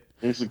kid.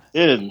 He's a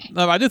kid.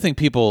 No, I do think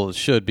people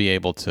should be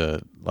able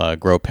to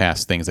grow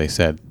past things they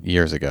said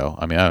years ago.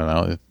 I mean, I don't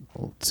know.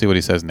 We'll see what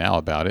he says now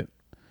about it.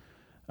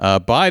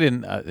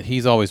 Biden,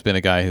 he's always been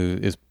a guy who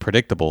is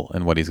predictable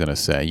in what he's going to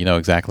say. You know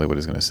exactly what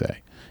he's going to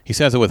say. He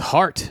says it with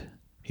heart.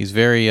 He's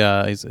very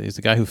he's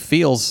a guy who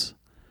feels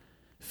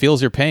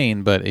your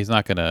pain, but he's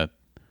not going to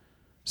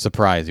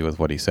surprise you with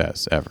what he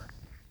says ever.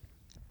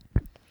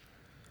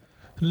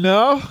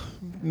 No,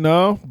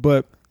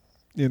 but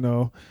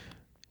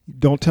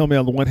don't tell me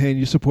on the one hand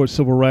you support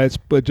civil rights,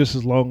 but just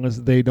as long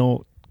as they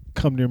don't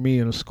come near me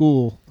in a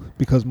school,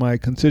 because my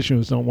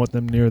constituents don't want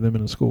them near them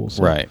in a school.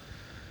 So. Right.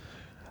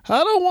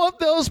 I don't want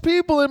those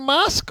people in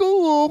my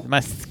school.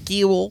 My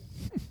school.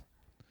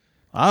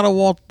 I don't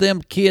want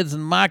them kids in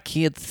my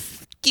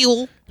kids'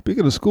 school.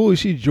 Speaking of school, you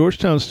see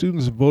Georgetown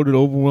students voted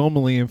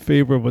overwhelmingly in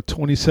favor of a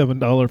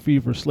 $27 fee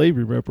for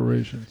slavery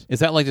reparations.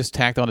 Is that like just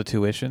tacked onto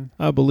tuition?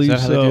 I believe so.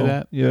 Is that how they do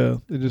that? Yeah,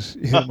 they just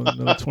hit them with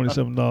another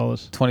 $27.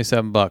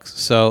 $27.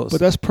 So,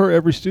 but that's per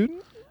every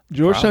student?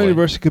 Georgetown Probably.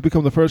 University could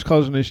become the first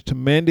college in the nation to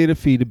mandate a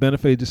fee to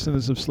benefit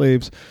descendants of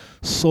slaves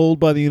sold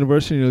by the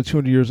university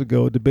 200 years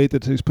ago, a debate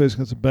that takes place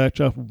against a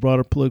backdrop of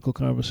broader political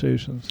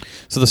conversations.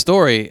 So the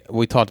story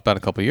we talked about a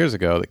couple of years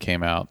ago that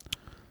came out,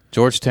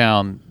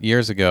 Georgetown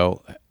years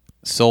ago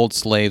sold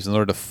slaves in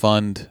order to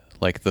fund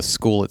like the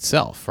school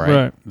itself,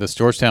 right? This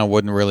Georgetown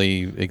wouldn't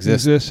really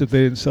exist if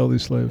they didn't sell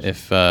these slaves.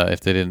 If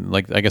they didn't,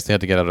 like, I guess they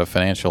had to get out of a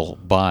financial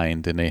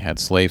bind, and they had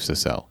slaves to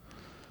sell.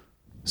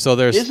 So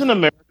isn't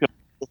America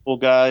beautiful,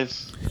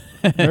 guys?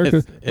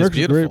 It's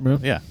beautiful, great, man.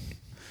 Yeah.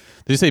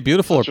 Did you say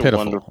beautiful Such or a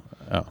pitiful? wonderful.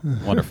 Oh,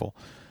 wonderful.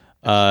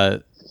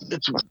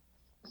 It's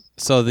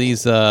So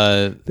these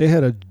they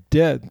had a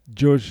debt,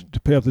 to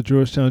pay off the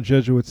Georgetown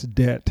Jesuits'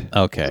 debt.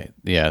 okay,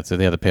 yeah. So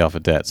they had to pay off a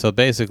debt. So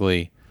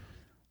basically,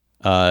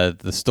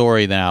 the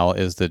story now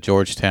is that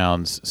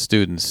Georgetown's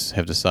students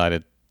have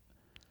decided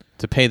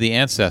to pay the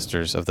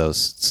ancestors of those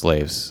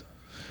slaves.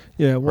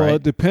 Yeah, well, Right.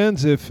 it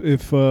depends if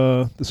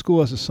the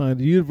school has to sign.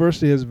 The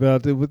university has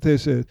vowed that what they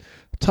said.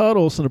 Todd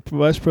Olson, the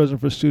vice president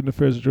for student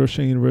affairs at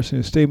Georgetown University, in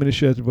a statement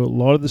issued to vote, a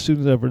lot of the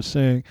students' efforts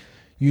saying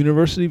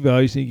university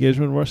values the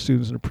engagement of our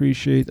students and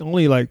appreciate.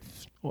 Only like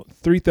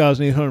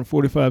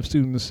 3,845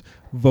 students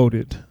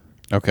voted.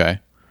 Okay.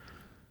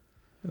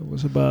 It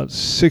was about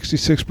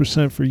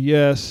 66% for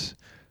yes,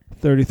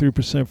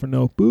 33% for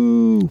no.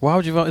 Boo. Why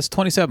would you vote? It's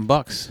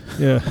 $27.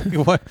 Yeah.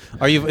 What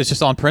are you? It's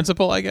just on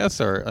principle, I guess,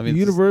 or I mean, The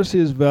university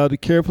has vowed to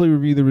carefully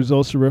review the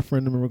results of the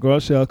referendum and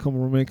regardless of the outcome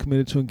will remain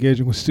committed to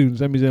engaging with students.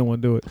 That means they don't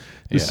want to do it.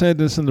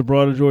 Descendants in the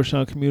broader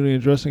Georgetown community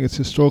addressing its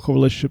historical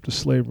relationship to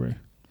slavery.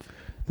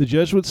 The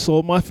Jesuits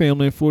sold my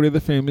family and 40 other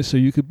families so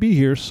you could be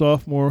here,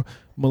 sophomore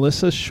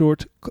Melissa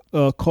Short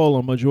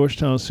Colum, a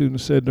Georgetown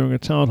student, said during a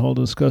town hall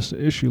to discuss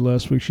the issue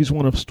last week. She's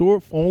one of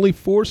only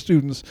 4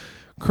 students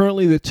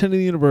currently attending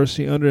the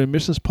university under an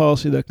admissions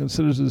policy that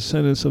considers the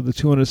descendants of the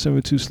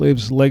 272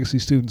 slaves as legacy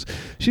students.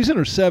 She's in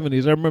her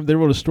 70s. I remember they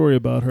wrote a story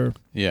about her.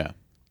 yeah.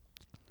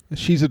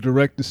 She's a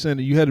direct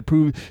descendant. You had to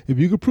prove, if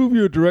you could prove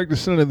you're a direct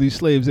descendant of these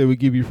slaves, they would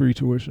give you free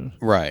tuition.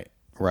 Right.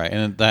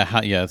 And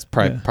it's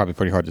probably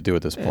pretty hard to do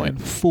at this point.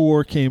 And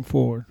 4 came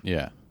forward.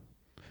 Yeah.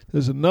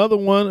 There's another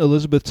one,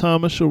 Elizabeth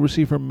Thomas. She'll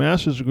receive her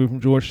master's degree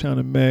from Georgetown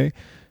in May.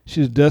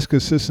 She's a desk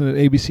assistant at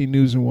ABC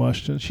News in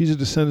Washington. She's a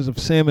descendant of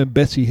Sam and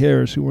Betsy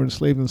Harris, who were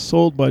enslaved and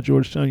sold by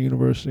Georgetown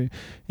University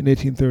in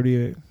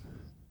 1838.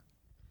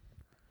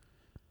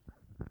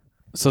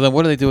 So then,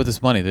 what do they do with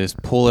this money? They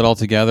just pull it all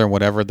together, and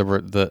whatever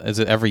is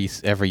it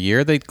every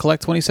year they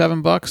collect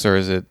 $27, or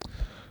is it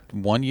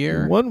 1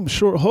 year? One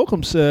short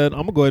Holcomb said,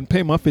 "I'm gonna go ahead and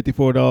pay my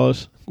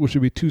 $54, which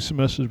would be 2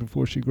 semesters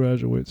before she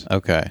graduates."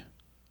 Okay.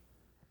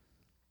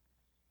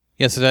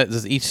 Yeah. So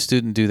does each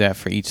student do that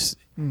for each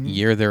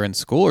year they're in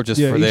school, or just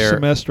for each their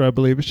semester? I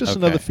believe it's just Okay.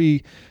 another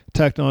fee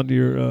tacked onto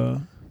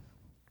your.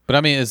 But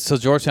I mean, so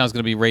Georgetown's going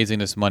to be raising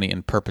this money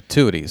in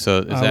perpetuity. So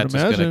is I that would just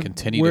going to imagine.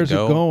 continue Where's to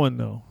go it going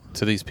though?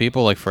 to these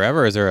people like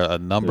forever? Is there a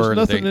number? There's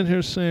nothing they- in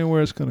here saying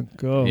where it's going to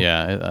go.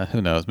 Yeah, who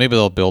knows? Maybe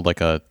they'll build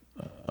like a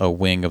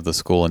wing of the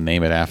school and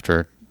name it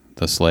after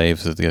the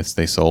slaves that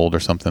they sold or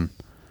something.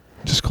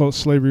 Just call it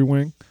Slavery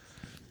Wing.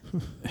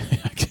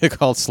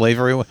 Called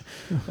Slavery Wing.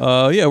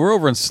 Yeah, we're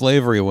over in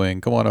Slavery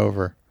Wing. Come on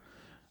over.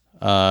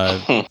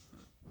 I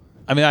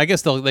mean, I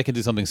guess they can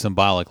do something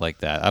symbolic like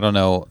that. I don't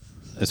know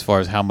as far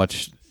as how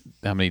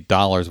many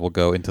dollars will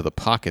go into the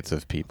pockets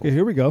of people. Okay,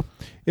 here we go.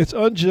 It's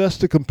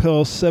unjust to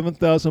compel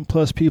 7,000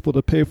 plus people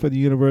to pay for the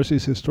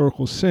university's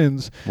historical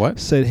sins, What?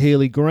 said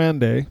Haley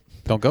Grande,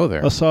 Don't go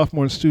there. a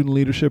sophomore in student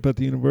leadership at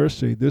the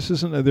university.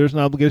 There's an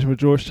obligation for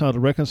Georgetown to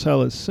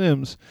reconcile its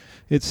sins,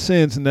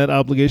 and that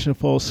obligation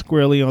falls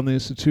squarely on the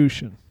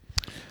institution.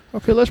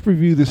 Okay, let's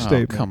review this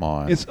statement. Come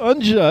on. It's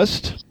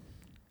unjust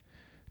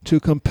to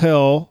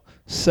compel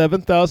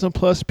 7,000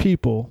 plus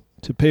people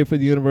to pay for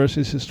the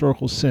university's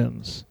historical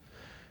sins.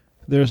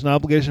 There's an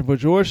obligation for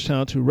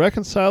Georgetown to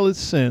reconcile its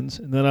sins,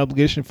 and that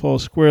obligation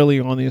falls squarely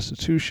on the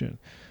institution.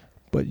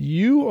 But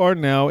you are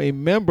now a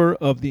member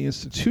of the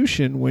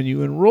institution when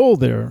you enroll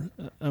there.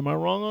 Am I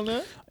wrong on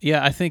that?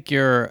 Yeah, I think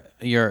you're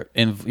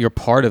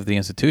part of the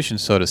institution,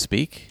 so to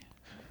speak.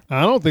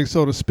 I don't think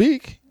so to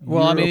speak.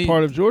 Well, You're I mean, a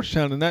part of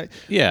Georgetown, and that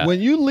Yeah.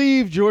 when you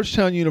leave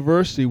Georgetown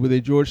University with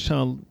a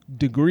Georgetown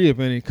degree of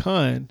any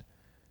kind,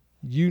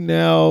 you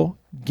now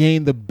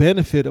gain the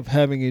benefit of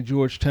having a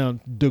Georgetown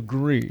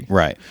degree.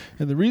 Right.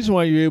 And the reason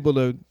why you're able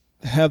to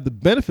have the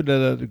benefit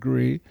of that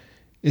degree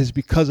is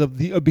because of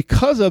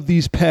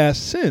these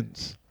past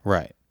sins.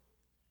 Right.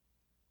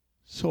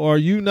 So are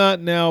you not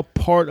now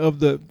part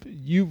of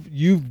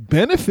you've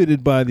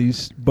benefited by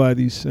these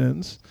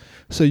sins,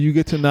 so you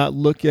get to not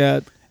look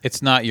at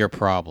It's not your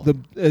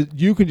problem.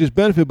 you can just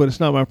benefit, but it's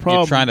not my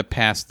problem. You're trying to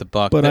pass the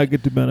buck. but I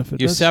get to benefit.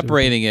 You're That's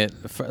separating it.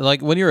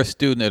 Like when you're a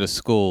student at a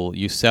school,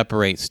 you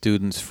separate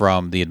students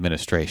from the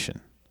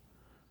administration.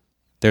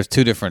 There's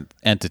 2 different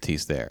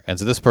entities there. And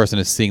so this person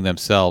is seeing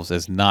themselves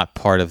as not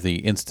part of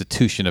the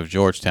institution of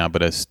Georgetown,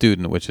 but as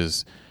student, which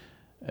is,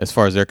 as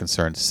far as they're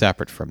concerned,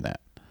 separate from that.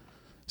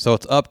 So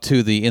it's up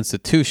to the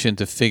institution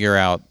to figure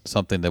out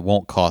something that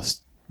won't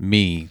cost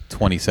me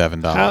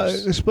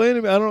 $27. Explain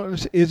to me. I don't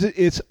understand. Is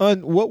it?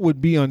 What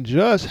would be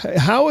unjust?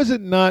 How is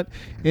it not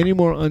any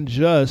more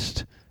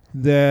unjust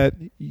that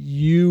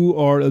you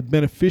are a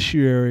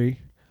beneficiary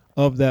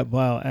of that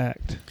vile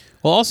act?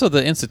 Well, also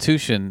the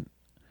institution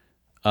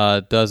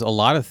does a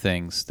lot of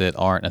things that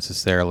aren't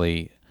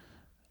necessarily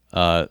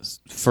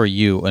for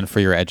you and for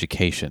your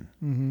education.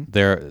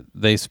 Mm-hmm.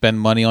 They spend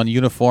money on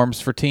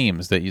uniforms for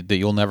teams that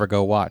you'll never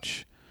go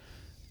watch,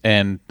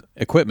 and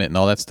equipment and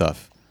all that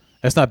stuff.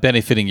 That's not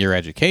benefiting your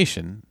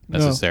education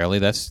necessarily.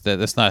 No.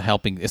 That's not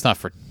helping. It's not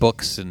for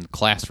books and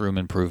classroom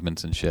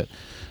improvements and shit.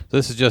 So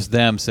this is just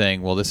them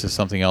saying, well, this is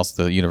something else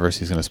the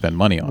university is going to spend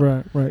money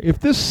on. Right. If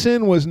this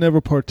sin was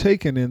never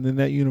partaken in, then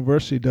that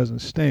university doesn't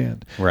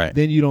stand. Right.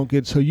 Then you don't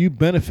get, so you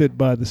benefit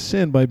by the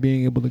sin by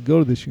being able to go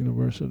to this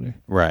university.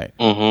 Right.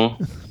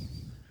 Mm-hmm.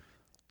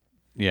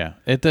 Yeah.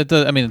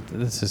 I mean,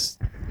 this is,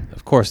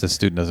 of course, the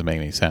student doesn't make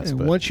any sense. And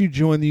But once you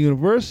join the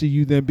university,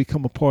 you then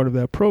become a part of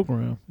that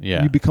program.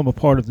 Yeah. You become a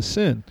part of the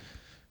sin.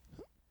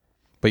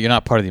 But you're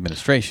not part of the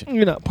administration.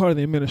 You're not part of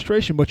the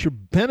administration, but you're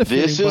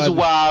benefiting. This is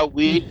why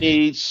we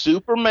need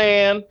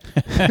Superman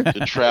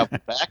to travel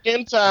back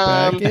in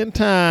time. Back in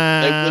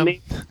time. They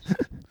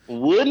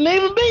wouldn't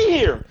even be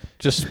here.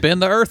 Just spin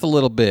the earth a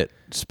little bit.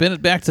 Spin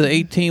it back to the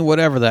 18,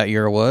 whatever that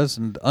year was,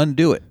 and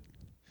undo it.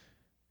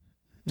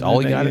 That's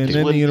all you got to And do.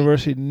 then the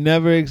university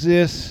never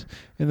exists,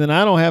 and then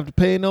I don't have to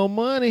pay no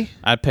money.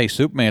 I'd pay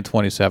Superman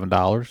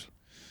 $27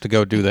 to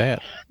go do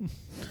that.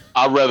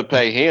 I'd rather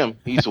pay him.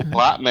 He's a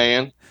black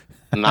man,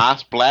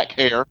 nice black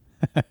hair.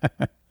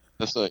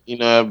 That's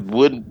I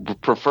would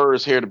prefer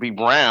his hair to be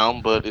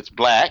brown, but it's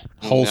black.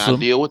 Wholesome. I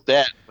deal with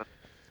that.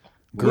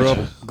 Grew up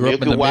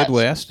in the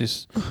Midwest.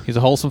 He's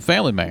a wholesome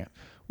family man.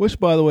 Which,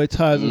 by the way,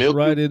 ties us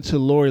right into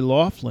Lori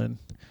Loughlin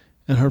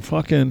and her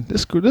fucking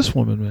this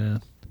woman,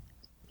 man.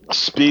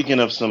 Speaking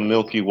of some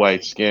milky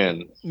white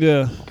skin,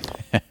 Yeah,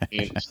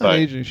 it's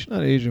she's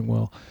not aging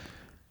well.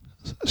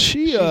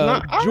 She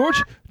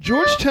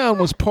Georgetown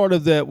was part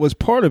of that. Was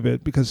part of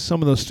it because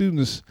some of those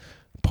students,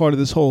 part of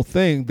this whole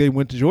thing, they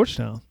went to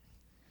Georgetown.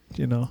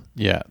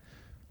 Yeah.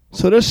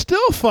 So they're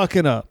still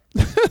fucking up.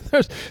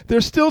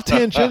 they're still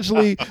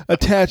tangentially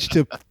attached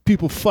to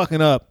people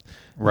fucking up,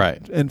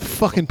 Right. and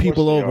fucking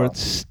people they over. are. It's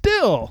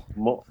still,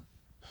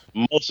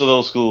 most of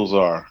those schools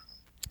are.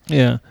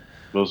 yeah.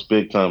 Those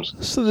big time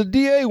schools. So the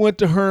DA went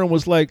to her and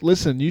was like,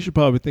 "Listen, you should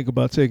probably think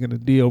about taking a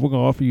deal. We're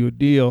going to offer you a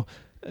deal."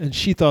 And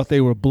she thought they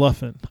were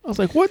bluffing. I was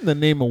like, "What in the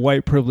name of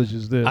white privilege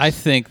is this?" I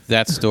think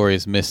that story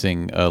is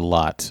missing a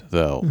lot,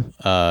 though.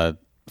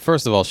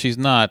 First of all, she's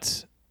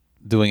not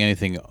doing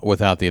anything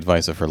without the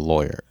advice of her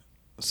lawyer.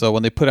 So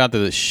when they put out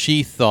that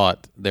she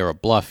thought they were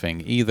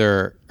bluffing,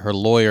 either her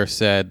lawyer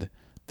said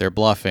they're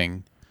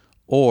bluffing,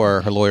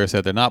 or her lawyer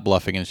said they're not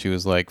bluffing, and she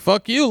was like,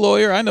 "Fuck you,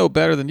 lawyer! I know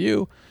better than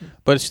you."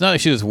 But it's not like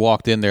she just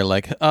walked in there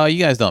like, "Oh,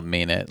 you guys don't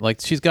mean it." Like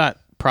she's got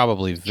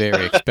probably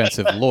very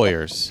expensive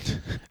lawyers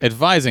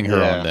advising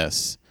her on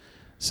this.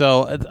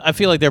 So I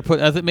feel like they're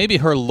putting. Maybe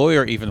her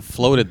lawyer even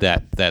floated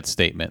that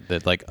statement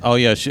that like, "Oh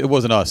yeah, it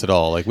wasn't us at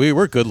all. Like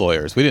we're good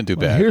lawyers. We didn't do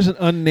bad." Here's an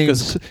unnamed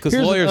because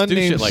lawyers do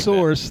shit like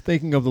source.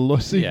 Thinking of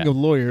speaking of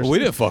lawyers, well, we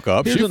didn't fuck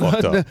up. Here's She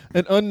fucked up.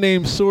 An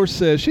unnamed source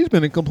says she's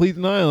been in complete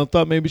denial and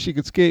thought maybe she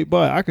could skate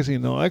by. I could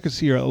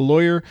see a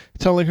lawyer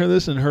telling her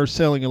this and her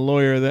selling a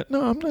lawyer that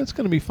no, it's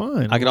going to be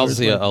fine. I can also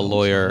see Lawyer's a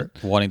lawyer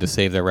wanting to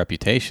save their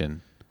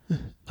reputation.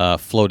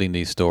 Floating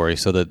these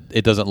stories so that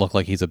it doesn't look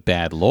like he's a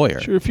bad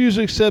lawyer. She refused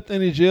to accept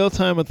any jail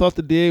time and thought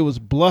the DA was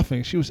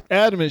bluffing. She was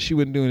adamant she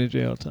wouldn't do any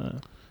jail time.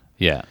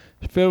 Yeah.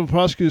 Federal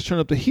prosecutors turned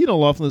up the heat on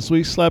Loughlin this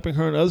week, slapping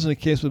her and others in the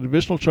case with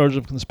additional charges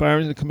of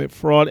conspiring to commit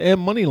fraud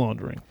and money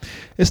laundering.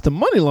 It's the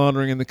money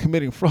laundering and the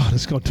committing fraud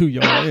that's going to do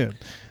y'all in.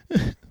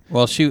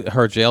 Well,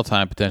 her jail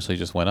time potentially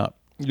just went up.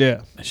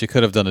 Yeah. She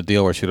could have done a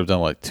deal where she would have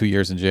done 2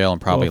 years in jail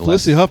and probably less.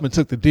 Felicity Huffman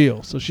took the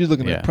deal, so she's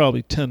looking at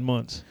probably 10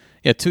 months.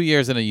 Yeah, 2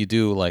 years in it you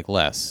do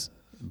less,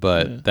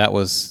 but that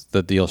was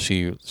the deal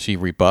she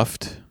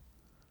rebuffed,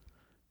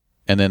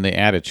 and then they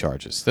added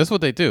charges. That's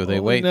what they do. They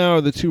wait. Now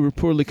are the two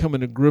reportedly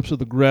coming to grips with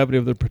the gravity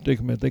of their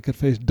predicament. They could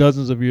face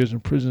dozens of years in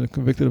prison if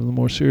convicted of the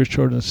more serious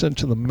charge and sent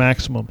to the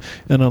maximum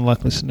in an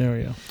unlikely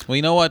scenario. Well,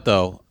 you know what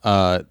though?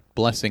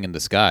 Blessing in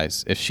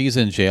disguise. If she's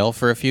in jail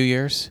for a few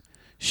years,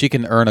 she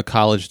can earn a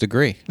college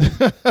degree.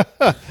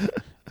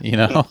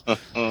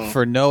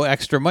 For no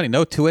extra money,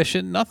 no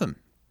tuition, nothing.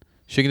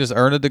 She can just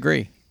earn a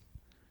degree.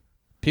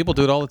 People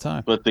do it all the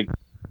time. But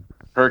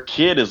her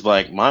kid is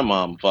like, my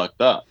mom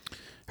fucked up.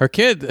 Her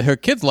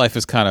kid's life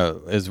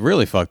is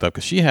really fucked up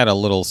because she had a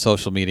little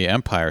social media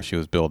empire she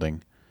was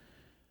building,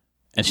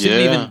 and she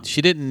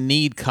didn't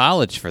need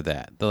college for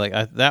that.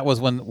 That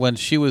was when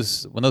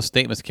those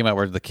statements came out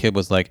where the kid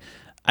was like,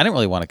 I didn't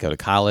really want to go to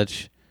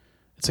college.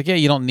 It's like, yeah,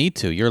 you don't need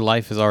to. Your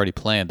life is already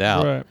planned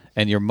out. Right.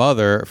 And your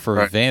mother,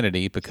 for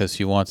vanity, because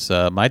she wants,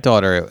 my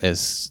daughter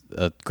is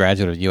a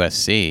graduate of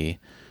USC,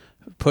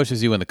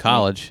 pushes you into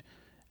college,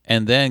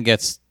 and then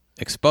gets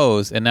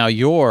exposed. And now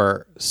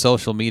your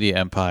social media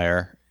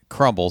empire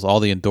crumbles. All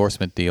the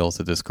endorsement deals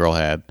that this girl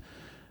had.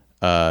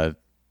 I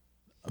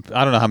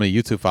don't know how many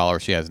YouTube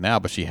followers she has now,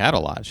 but she had a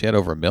lot. She had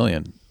over 1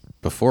 million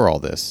before all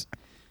this.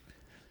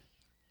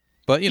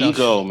 But,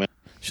 man.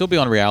 She'll be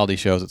on reality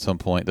shows at some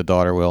point. The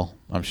daughter will,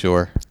 I'm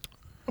sure.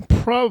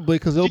 Probably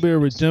because there'll be a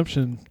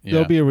redemption. Yeah.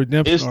 There'll be a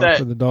redemption arc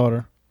for the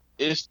daughter.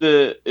 It's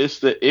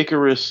the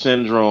Icarus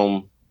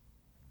syndrome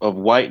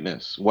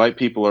whiteness. White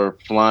people are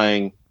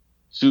flying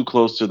too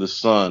close to the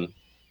sun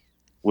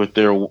with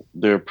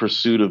their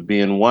pursuit of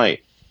being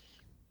white.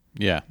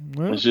 Yeah.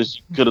 Well, It's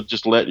just, you could have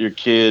just let your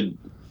kid,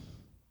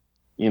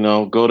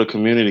 go to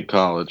community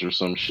college or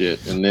some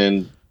shit, and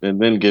then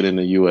get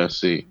into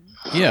USC.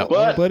 Yeah.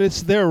 but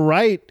it's their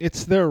right.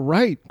 It's their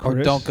right, Chris.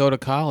 Or don't go to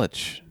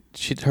college.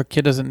 Her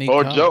kid doesn't need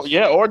Or college. don't.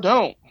 Yeah, or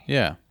don't.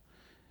 Yeah.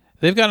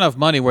 They've got enough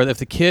money where if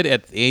the kid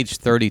at age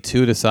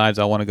 32 decides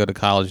I want to go to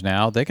college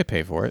now, they could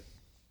pay for it.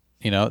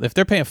 If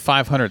they're paying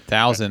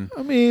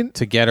 $500,000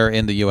 to get her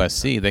into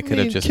USC, they could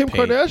have just Kim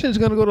paid. Kardashian's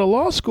going to go to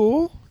law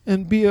school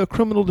and be a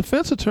criminal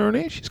defense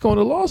attorney. She's going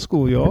to law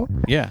school, y'all.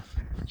 Yeah.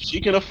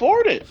 She can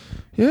afford it.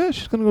 Yeah,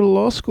 she's going to go to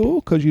law school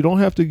because you don't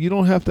have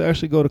to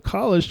actually go to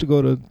college to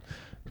go to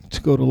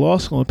law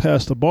school and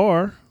pass the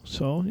bar.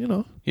 So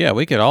Yeah,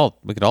 we could all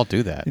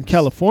do that. in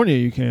California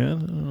you can.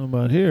 I don't know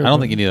about here. I don't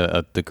but think you need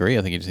a degree.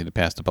 I think you just need to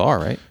pass the bar,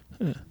 right?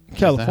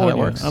 California.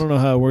 works? I don't know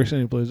how it works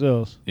anyplace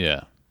else.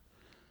 Yeah.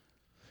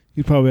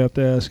 You'd probably have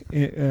to ask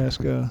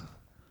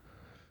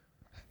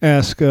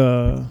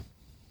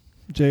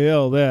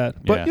JL that.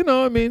 But Yeah.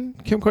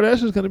 Kim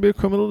Kardashian's going to be a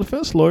criminal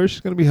defense lawyer.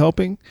 She's going to be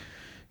helping,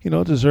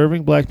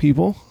 deserving black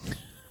people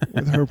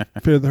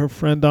with her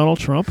friend Donald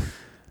Trump,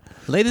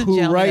 Ladies and who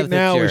gentlemen right of the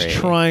now is jury.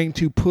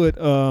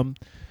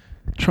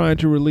 trying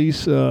to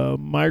release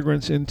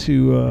migrants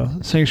into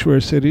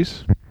sanctuary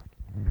cities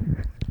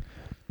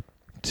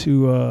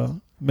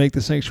to make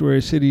the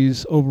sanctuary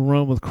cities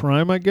overrun with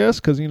crime, I guess,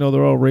 because they're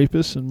all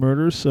rapists and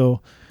murderers.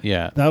 So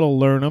Yeah. that'll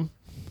learn them.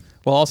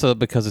 Well, also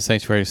because the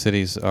sanctuary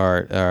cities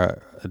are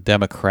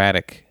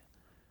democratic,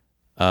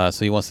 so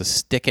he wants to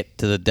stick it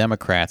to the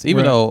Democrats,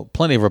 even Right. though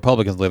plenty of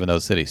Republicans live in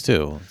those cities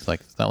too. It's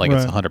not like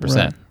it's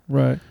 100%.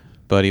 Right.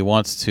 But he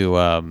wants to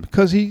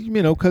Because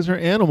because they're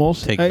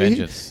animals. take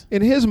vengeance.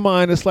 In his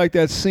mind, it's like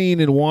that scene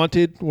in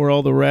Wanted where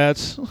all the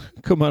rats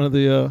come out of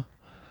the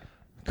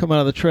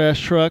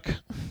trash truck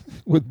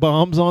with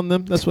bombs on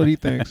them. That's what he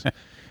thinks.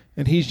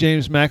 And he's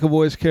James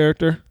McAvoy's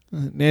character.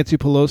 Nancy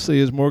Pelosi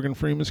is Morgan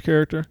Freeman's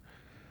character.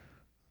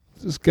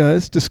 This guy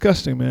is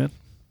disgusting, man.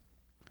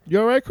 You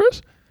all right,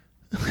 Chris?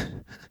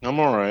 I'm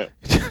all right.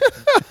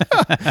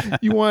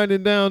 You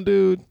winding down,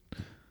 dude?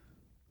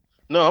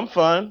 No, I'm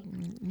fine.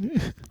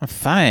 I'm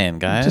fine,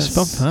 guys.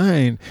 I'm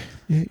fine.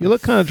 You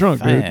look kind of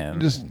drunk, dude. Fine.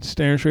 Just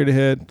staring straight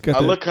ahead. I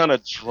look kind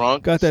of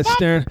drunk. Got that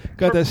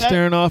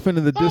staring off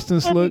into the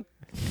distance look.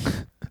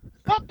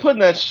 Stop putting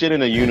that shit in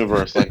the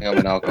universe like I'm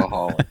an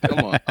alcoholic. Come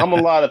on. I'm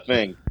a lot of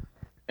things.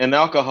 An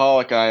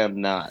alcoholic I am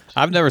not.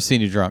 I've never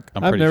seen you drunk.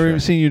 I've pretty never sure. even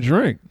seen you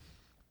drink.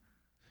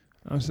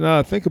 Now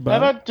I think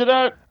about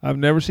it. I've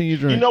never seen you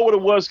drink. You know what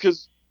it was?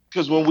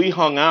 Because when we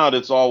hung out,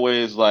 it's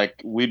always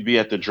like we'd be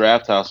at the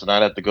draft house and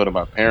I'd have to go to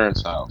my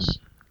parents' house.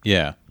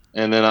 Yeah.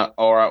 And then I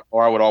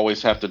would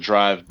always have to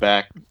drive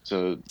back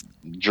to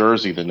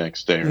Jersey the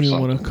next day or You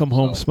something. want to come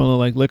home smelling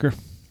like liquor?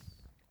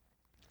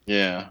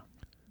 Yeah.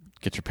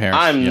 Get your parents.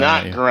 I'm yelling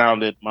not at you.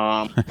 grounded,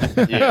 Mom.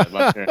 Yeah,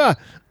 my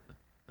parents.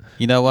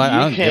 You know what? I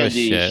don't You give a can't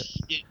do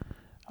shit.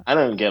 I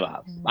don't give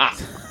a fuck.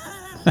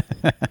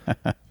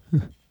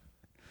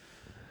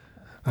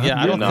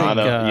 Yeah, I don't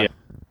think.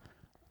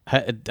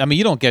 I mean,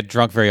 you don't get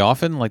drunk very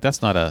often. Like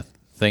that's not a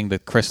thing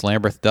that Chris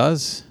Lambert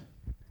does.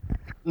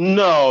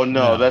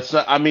 No, that's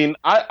not. I mean,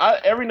 I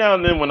every now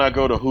and then when I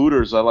go to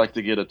Hooters, I like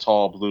to get a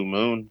tall blue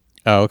moon.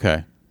 Oh,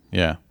 okay.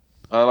 Yeah.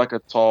 I like a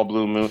tall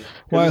blue moon.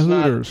 Why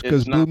Hooters?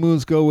 Because blue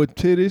moons go with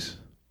titties.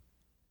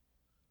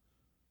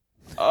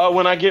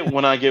 When I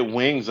get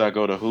wings, I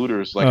go to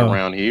Hooters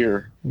around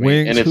here.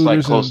 Wings, and it's Hooters,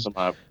 like close to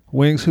my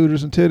wings,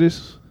 Hooters, and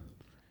titties.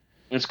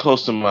 It's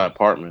close to my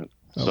apartment.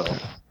 So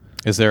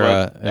Is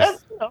there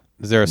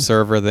is there a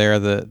server there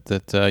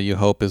that you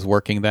hope is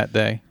working that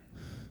day?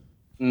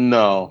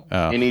 No.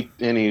 Oh.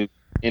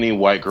 Any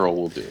white girl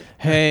will do.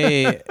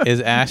 Hey,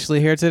 is Ashley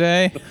here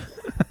today?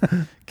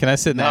 Can I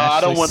sit in No, Ashley's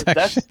I don't want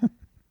section?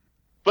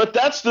 But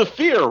that's the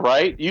fear,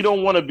 right? You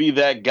don't want to be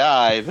that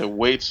guy that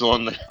waits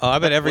on the. Oh, I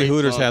bet every waits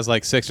Hooters on- has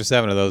like 6 or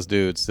 7 of those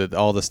dudes that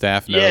all the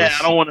staff knows. Yeah,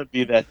 I don't want to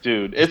be that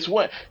dude. It's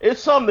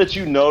something that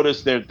you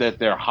notice that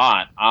they're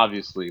hot,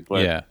 obviously,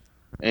 but Yeah.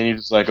 and you're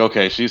just like,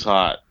 okay, she's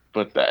hot,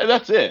 but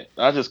that's it.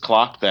 I just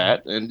clock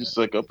that and just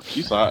like, oh,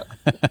 she's hot,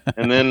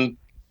 and then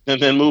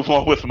move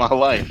on with my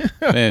life.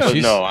 Man, But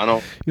she's, no, I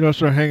don't. You don't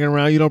start hanging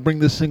around. You don't bring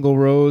the single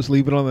rose.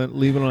 Leave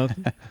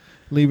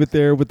it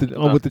there with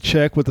the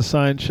check, with the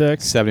signed check.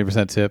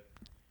 70% tip.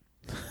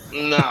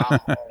 No.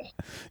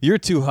 You're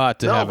too hot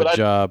to No, have a but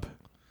job.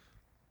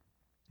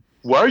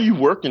 Why are you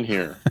working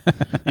here?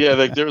 Yeah,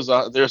 like there's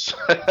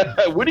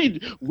what are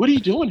you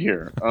doing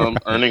here?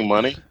 Earning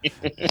money.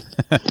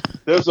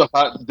 There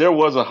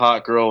was a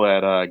hot girl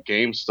at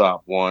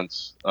GameStop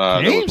once.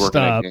 That was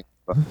working at GameStop.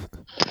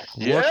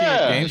 Working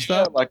at GameStop?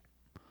 Yeah, like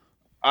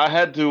I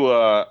had to.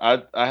 I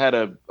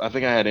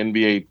think I had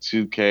NBA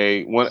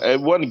 2K.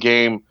 One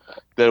game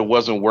that it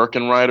wasn't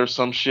working right or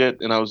some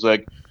shit, and I was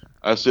like,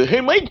 I said, "Hey,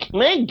 my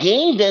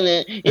game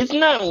it's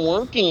not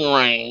working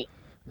right."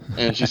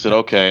 And she said,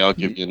 "Okay, I'll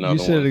give you another You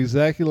said one." it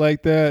exactly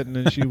like that, and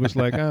then she was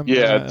like, "I'm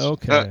Yeah,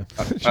 okay."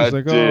 She I was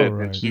like, did. "All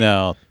right."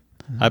 No,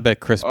 I bet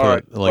Chris All put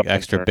right, like fucking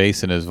extra her.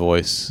 bass in his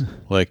voice,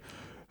 like,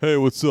 "Hey,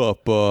 what's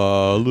up?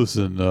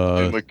 Listen,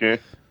 Okay.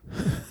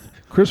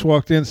 Chris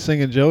walked in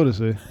singing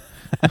Jodeci.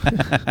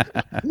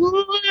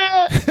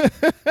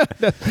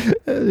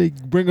 They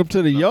bring him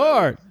to the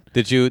yard.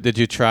 did you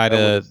try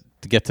to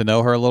get to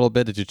know her a little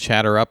bit? Did you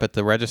chat her up at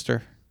the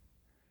register?"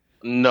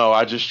 No,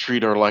 I just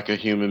treat her like a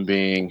human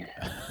being,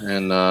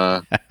 and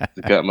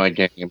got my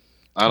game.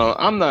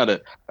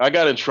 I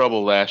got in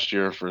trouble last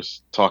year for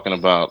talking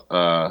about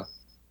a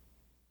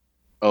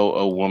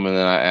woman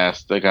that I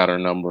asked. They got her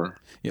number.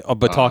 Yeah,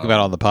 but talk about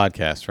it on the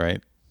podcast, right?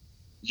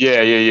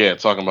 Yeah.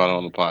 Talking about it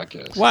on the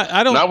podcast. Why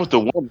I don't Not with the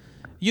woman.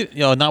 you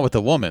know not with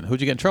the woman. Who'd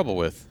you get in trouble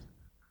with?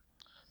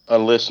 A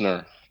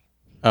listener.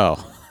 Oh,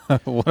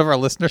 one of our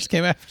listeners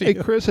came after Hey,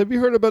 you. Chris, have you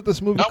heard about this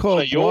movie Not one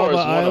called of yours. Guava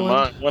One of Island?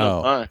 mine. One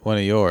of mine. One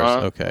of yours. Huh?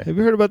 Okay. Have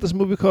you heard about this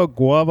movie called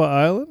Guava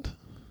Island?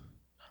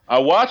 I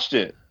watched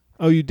it.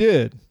 Oh, you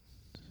did?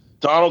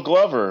 Donald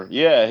Glover.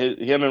 Yeah,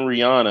 him and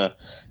Rihanna.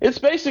 It's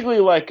basically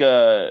like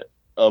a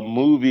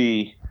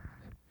movie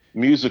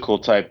musical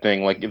type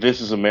thing. Like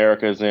This Is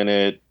America's in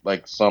it.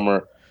 Like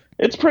Summer.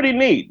 It's pretty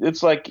neat.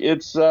 It's like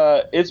it's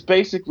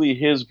basically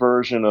his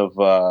version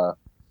of.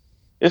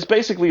 It's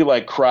basically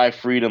like Cry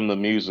Freedom the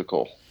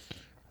musical.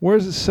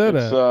 Where's it set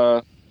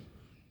at?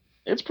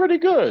 It's pretty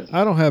good.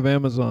 I don't have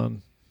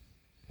Amazon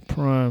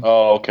Prime.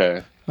 Oh,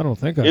 okay. I don't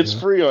think I It's do.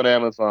 free on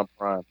Amazon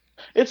Prime.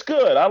 It's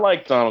good. I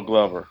like Donald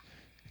Glover.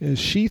 Is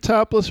she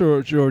topless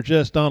or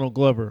just Donald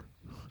Glover?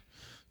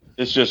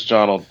 It's just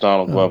Donald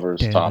Glover is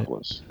damn it.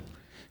 topless.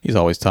 He's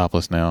always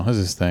topless now. That's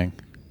his thing.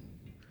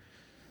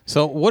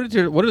 So what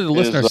did the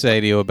listener say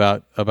to you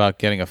about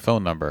getting a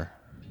phone number?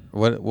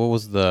 What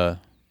was the?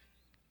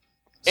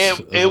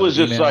 It was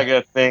just email? like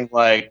a thing,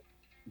 like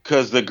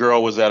because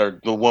the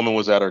woman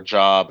was at her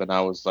job, and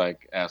I was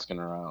like asking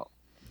her out.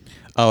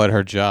 Oh, at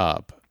her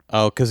job.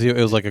 Oh, because it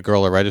was like a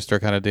girl at register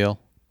kind of deal.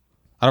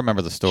 I don't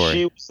remember the story.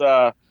 She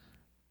was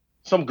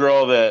some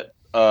girl that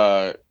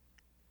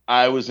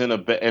I was in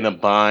a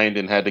bind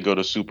and had to go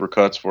to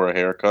Supercuts for a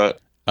haircut.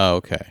 Oh,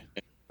 okay.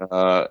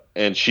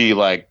 And she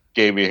like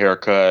gave me a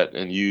haircut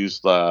and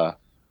used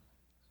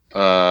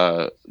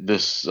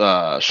this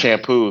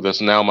shampoo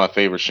that's now my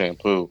favorite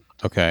shampoo.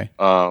 Okay.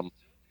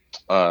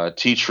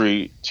 Tea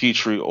tree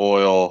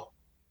oil,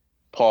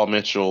 Paul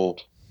Mitchell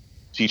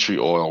tea tree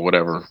oil,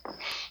 whatever.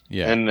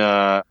 Yeah. And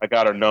I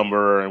got her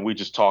number and we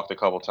just talked a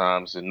couple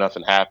times and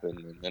nothing happened.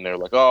 And then they're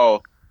like,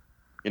 "Oh,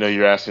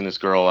 you're asking this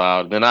girl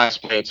out." And then I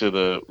explained to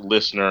the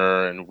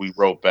listener and we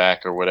wrote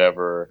back or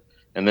whatever.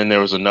 And then there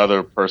was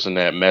another person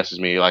that messaged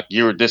me like,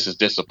 "This is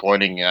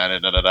disappointing." Da,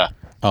 da, da, da.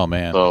 Oh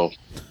man.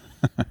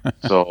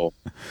 So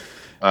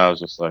I was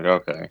just like,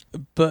 okay.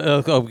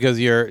 But because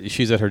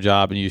she's at her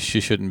job and she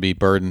shouldn't be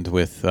burdened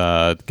with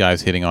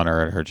guys hitting on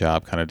her at her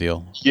job kind of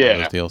deal. Yeah. One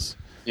of those deals.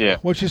 Yeah.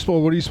 What are you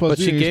supposed But to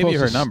do? she gave you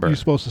her supposed to- number. You're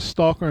supposed to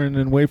stalk her and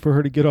then wait for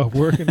her to get off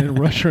work and then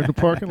rush her in the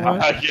parking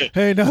lot? Yeah.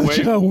 Hey, now that Wait.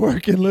 you're not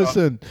working,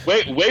 listen.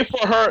 Wait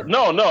for her.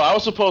 No, I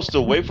was supposed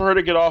to wait for her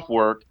to get off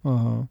work,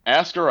 Uh-huh.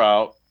 ask her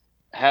out,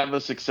 have a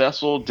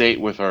successful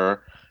date with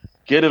her,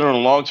 get in a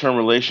long-term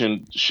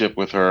relationship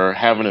with her,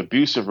 have an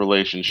abusive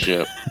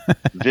relationship,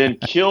 then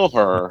kill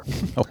her,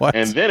 What?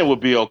 and then it would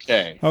be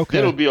okay. Okay.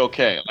 Then it would be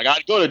okay. Like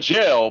I'd go to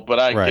jail, but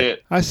I'd Right.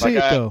 get. I see like,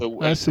 it, I'd though. have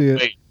to I see it.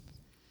 wait.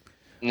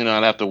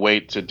 I'd have to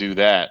wait to do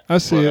that. I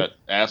see But it.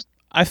 Ask.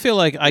 I feel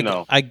like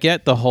know. I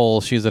get the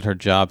whole she's at her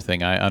job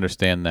thing. I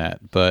understand that,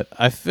 but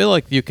I feel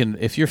like you can,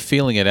 if you're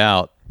feeling it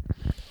out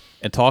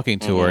and talking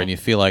to her, and you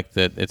feel like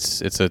that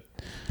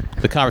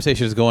the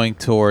conversation is going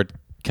toward,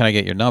 can I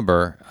get your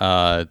number,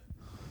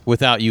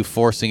 without you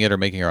forcing it or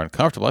making her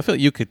uncomfortable. I feel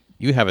like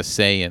you have a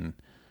say in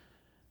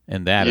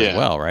that as Yeah.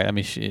 well, right? I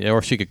mean,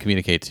 she could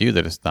communicate to you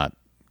that it's not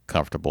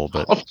comfortable,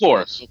 but Of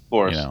course.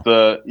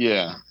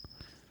 Yeah.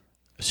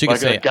 she could Like a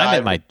say, guy I'm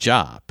at my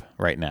job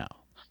right now.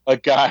 a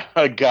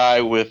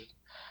guy with.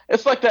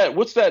 It's like that.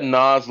 What's that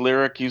Nas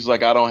lyric? He's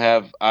like, I don't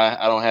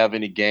have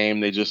any game.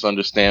 They just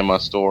understand my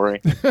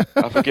story.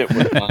 I forget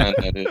what line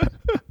that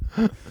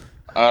is.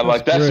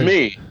 That's great.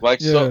 me. Like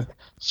Yeah.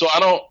 so I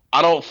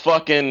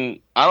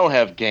don't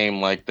have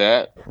game like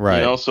that.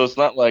 Right. So it's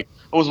not like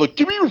I was like,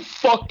 give me your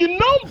fucking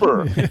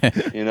number.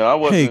 I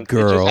wasn't. Hey,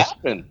 girl. It just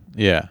happened.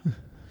 Yeah.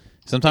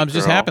 Sometimes it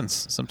just girl.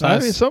 happens. I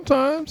Sometimes mean,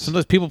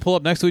 sometimes people pull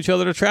up next to each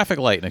other at a traffic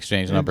light and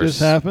exchange numbers. just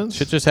happens.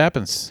 Shit just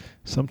happens.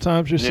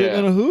 Sometimes you're sitting Yeah.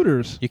 in a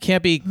Hooters. You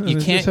can't It get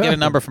just a happened.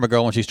 number from a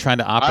girl when she's trying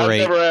to I've operate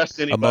never asked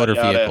a anybody motor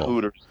out at vehicle.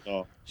 Hooters.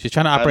 No. She's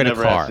trying to I've operate a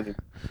never asked car.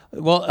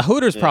 any- Well,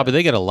 Hooters Yeah. probably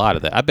they get a lot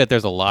of that. I bet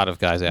there's a lot of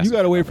guys asking. You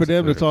got to wait for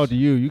them to Hooters. talk to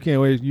you. You can't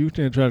wait. You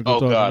can't try to go Oh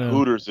talk God, to them.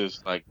 Hooters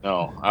is like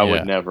no. I Yeah.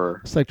 would never.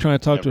 It's like trying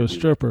to talk to Never a do.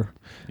 stripper.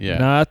 Yeah.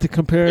 Not to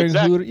compare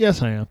Exactly. Hooters.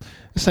 Yes, I am.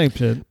 The same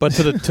shit. But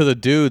to the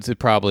dudes,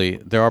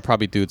 there are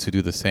probably dudes who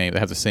do the same. They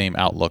have the same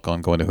outlook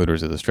on going to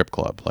Hooters as a strip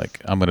club.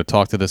 Like, I'm going to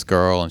talk to this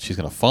girl and she's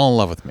going to fall in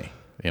love with me.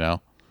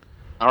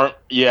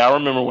 I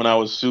remember when I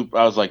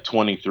was like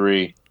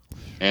 23,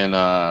 and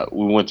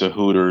we went to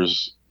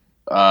Hooters,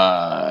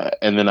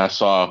 and then I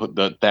saw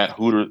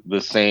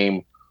the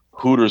same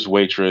Hooters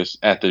waitress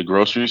at the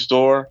grocery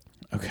store.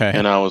 Okay.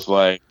 And I was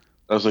like,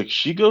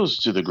 she goes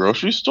to the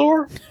grocery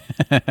store?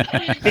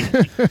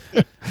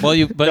 Well,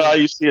 you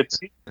see it.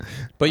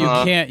 But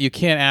you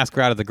can't ask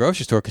her out of the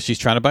grocery store because she's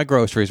trying to buy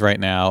groceries right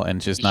now,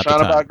 and she's not trying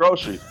the time. to buy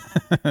groceries.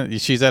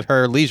 She's at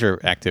her leisure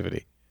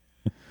activity.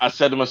 I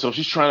said to myself,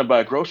 she's trying to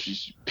buy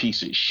groceries,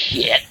 piece of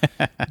shit.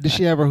 Did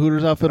she have her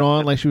Hooters outfit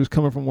on like she was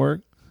coming from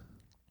work?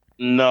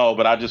 No,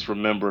 but I just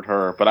remembered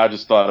her. But I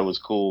just thought it was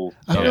cool.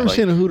 I've never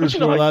seen a Hooters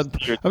girl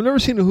I've never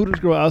seen a Hooters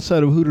girl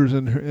outside of Hooters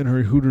in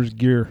her Hooters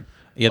gear.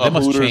 Yeah, that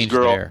must Hooters change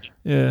girl. there.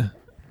 Yeah.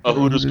 A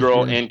Hooters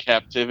girl in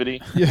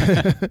captivity.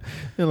 Yeah.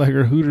 And like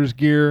her Hooters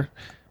gear.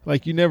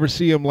 Like you never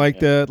see them like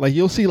that. Like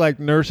you'll see like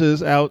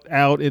nurses out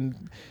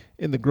in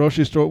the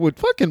grocery store with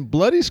fucking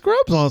bloody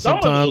scrubs on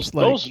sometimes.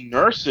 Those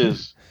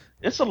nurses,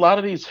 it's a lot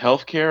of these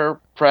healthcare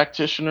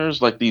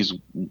practitioners, like these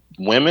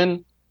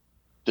women.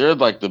 They're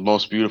like the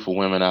most beautiful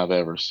women I've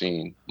ever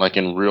seen, like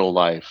in real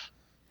life.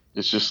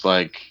 It's just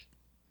like,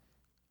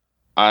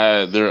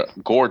 they're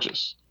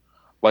gorgeous.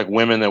 Like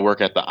women that work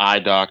at the eye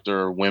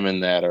doctor, women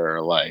that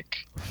are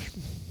like,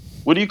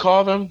 what do you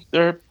call them?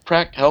 They're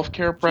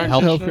healthcare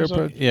practitioners.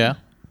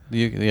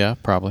 Yeah,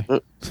 probably.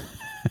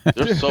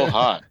 They're so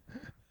hot.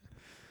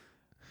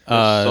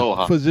 So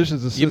hot.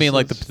 Physicians assistants. You mean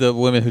like the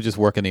women who just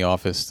work in the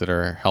office that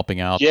are helping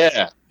out?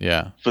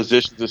 Yeah.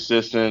 Physicians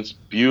assistants,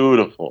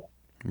 beautiful.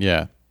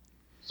 Yeah.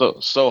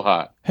 So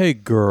hot. Hey,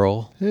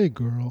 girl.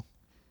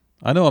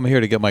 I know I'm here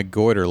to get my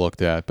goiter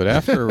looked at, but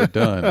after we're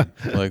done,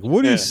 like,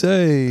 what do you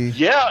say?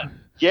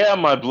 Yeah,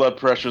 my blood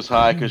pressure's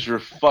high because you're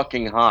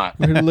fucking hot.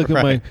 Here to look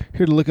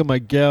at my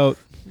gout.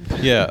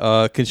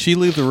 Yeah, can she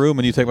leave the room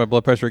and you take my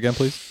blood pressure again,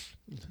 please?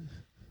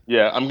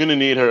 Yeah, I'm gonna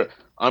need her.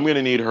 I'm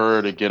gonna need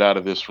her to get out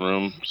of this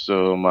room.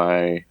 So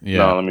no,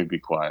 let me be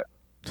quiet.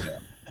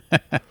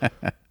 Yeah.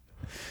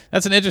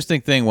 That's an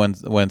interesting thing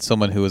when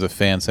someone who is a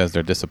fan says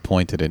they're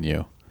disappointed in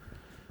you.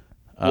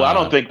 Well, I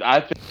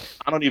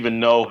don't even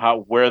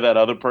know where that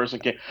other person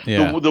came.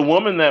 Yeah. The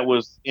woman that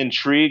was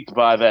intrigued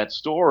by that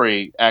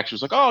story actually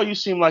was like, "Oh, you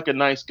seem like a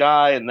nice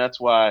guy, and that's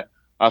why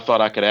I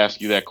thought I could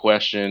ask you that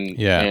question."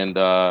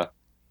 Yeah.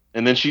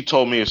 And then she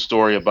told me a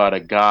story about a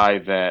guy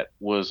that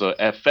was a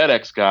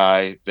FedEx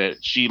guy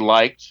that she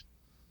liked.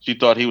 She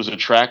thought he was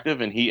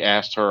attractive, and he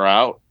asked her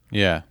out.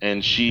 Yeah.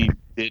 And she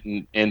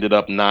ended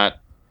up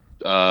not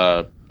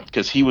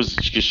because she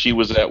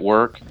was at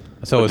work.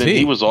 So was he.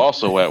 He was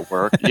also at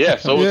work. Yeah,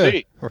 so was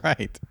he.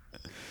 Right.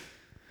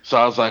 So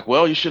I was like,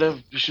 well, you should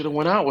have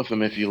went out with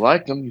him if you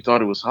liked him. You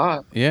thought he was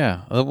hot.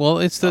 Yeah. Well,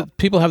 it's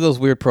people have those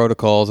weird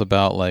protocols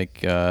about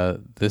like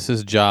this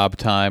is job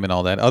time and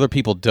all that. Other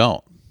people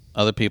don't.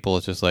 Other people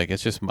it's just like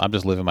I'm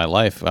just living my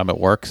life. I'm at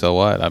work, so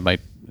what? I might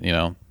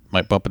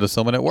bump into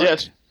someone at work. Yeah,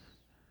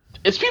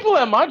 it's people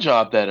at my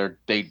job that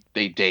they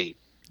date.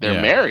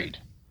 They're married.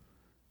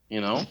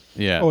 Yeah.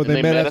 Oh,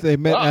 they met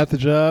at the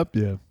job.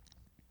 Yeah.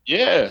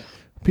 Yeah.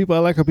 I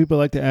like how people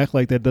like to act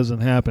like that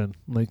doesn't happen.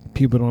 Like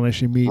people don't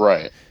actually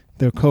meet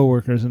their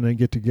coworkers and then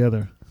get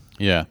together.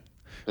 Yeah.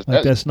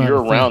 Like that's not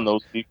you're around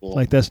those people.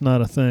 Like that's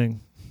not a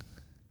thing.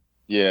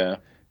 Yeah.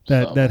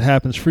 That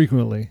happens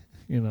frequently,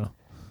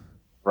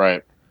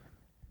 Right.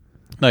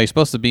 No, you're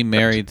supposed to be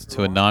married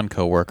to a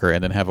non-coworker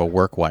and then have a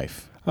work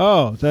wife.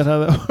 Oh, is that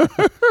how that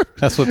works?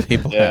 That's what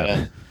people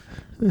have.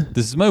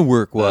 This is my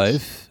work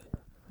wife.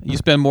 You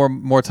spend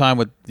more time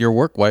with your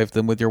work wife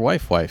than with your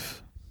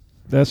wife.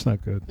 That's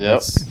not good.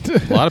 Yep.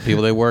 A lot of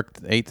people, they work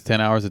 8 to 10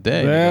 hours a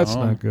day. That's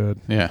not good.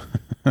 Yeah.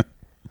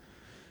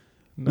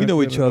 We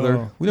know each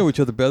other. We know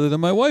each other better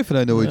than my wife and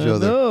I know each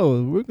other.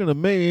 No, we're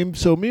going to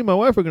so me and my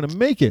wife are going to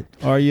make it.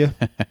 Are you?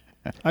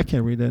 I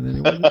can't read that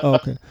anyway. Oh,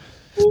 okay.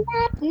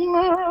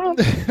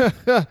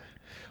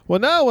 Well,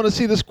 now I want to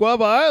see the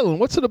Squaba Island.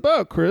 What's it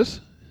about, Chris?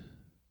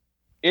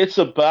 It's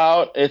an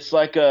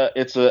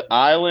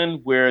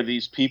island where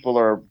these people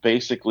are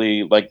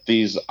basically like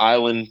these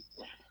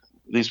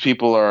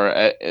people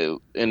are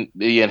in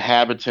the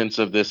inhabitants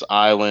of this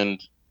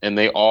island, and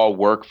they all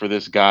work for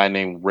this guy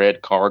named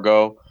Red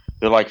Cargo.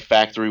 They're like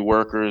factory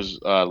workers,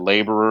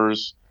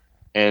 laborers.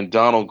 And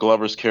Donald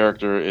Glover's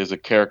character is a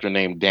character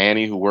named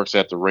Danny who works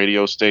at the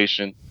radio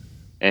station.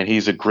 And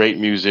he's a great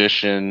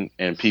musician,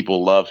 and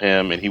people love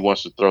him, and he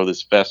wants to throw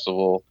this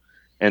festival.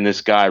 And this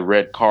guy,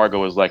 Red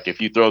Cargo, is like,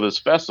 if you throw this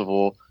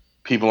festival,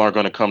 people aren't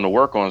going to come to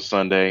work on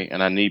Sunday,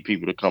 and I need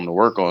people to come to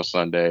work on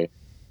Sunday.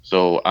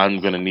 So I'm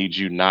going to need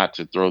you not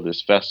to throw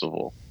this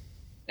festival.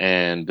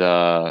 And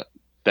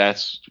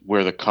that's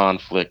where the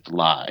conflict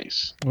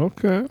lies.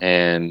 Okay.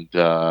 And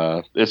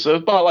it's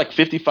about like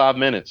 55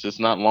 minutes. It's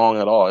not long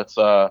at all. It's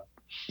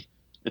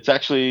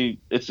actually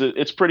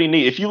pretty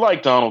neat. If you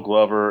like Donald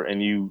Glover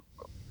and you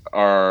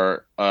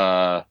are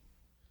a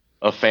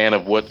fan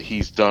of what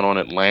he's done on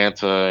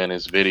Atlanta and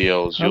his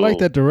videos, I like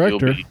that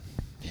director,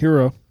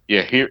 Hiro.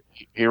 Yeah,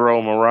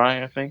 Hiro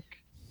Murai, I think.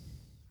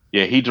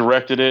 Yeah, he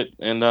directed it,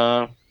 and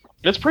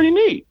it's pretty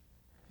neat.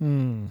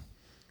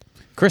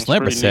 Chris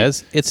Lambert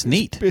says it's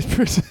neat.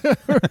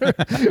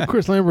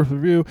 Chris Lambert's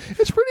review.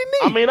 It's pretty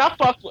neat. I mean, I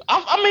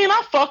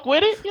fuck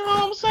with it. You know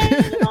what I'm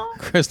saying? You know?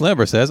 Chris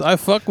Lambert says I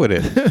fuck with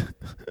it.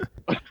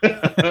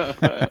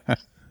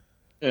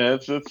 Yeah,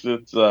 it's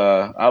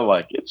I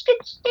like it. It's good.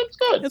 It's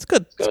good. It's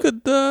good. It's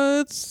good.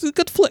 It's a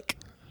good flick.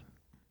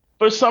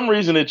 For some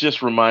reason, it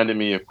just reminded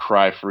me of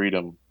Cry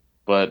Freedom,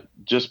 but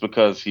just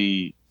because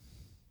he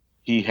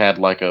had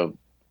like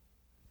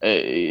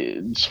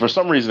for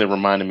some reason it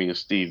reminded me of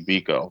Steve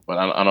Biko, but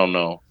I don't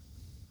know.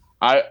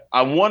 I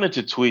wanted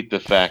to tweet the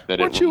fact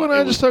that weren't you and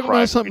I just talking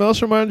about something else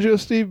reminded you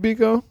of Steve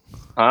Biko?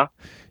 Huh?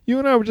 You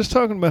and I were just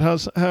talking about how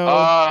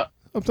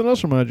something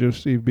else reminded you of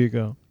Steve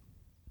Biko.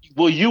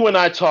 Well, you and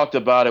I talked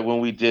about it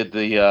when we did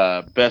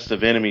the Best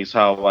of Enemies,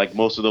 how like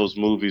most of those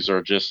movies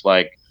are just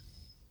like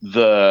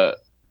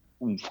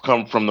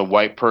come from the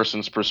white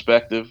person's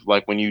perspective.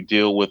 Like when you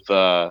deal with,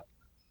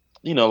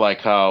 like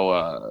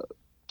how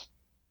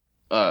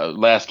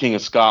Last King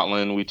of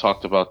Scotland, we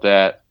talked about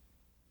that.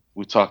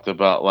 We talked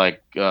about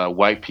like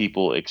white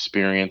people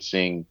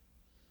experiencing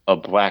a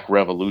black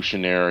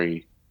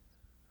revolutionary,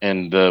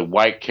 and the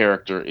white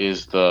character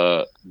is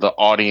the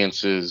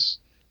audience's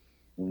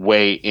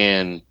way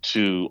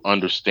into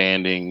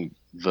understanding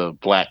the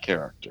black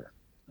character.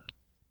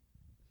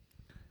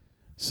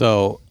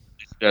 So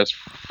you guys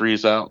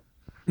freeze out?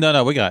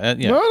 No, we got it.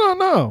 Yeah.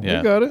 No. Yeah.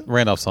 We got it.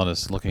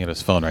 Randolph's looking at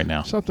his phone right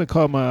now. Something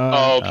caught my eye.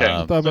 Oh, okay.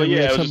 I thought maybe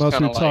something else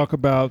we'd talk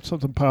about.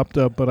 Something popped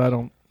up, but I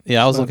don't.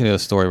 Yeah, I was looking at a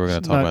story we're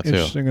going to talk about too.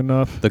 Interesting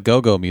enough. The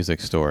Go-Go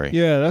music story.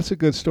 Yeah, that's a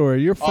good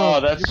story. You're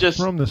from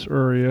from this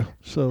area,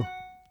 so.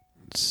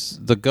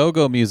 The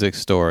Go-Go music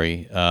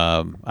story,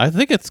 I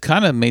think it's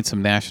kind of made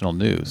some national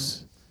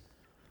news,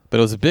 but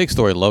it was a big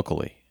story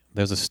locally.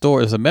 There's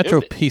a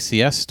Metro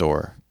PCS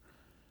store.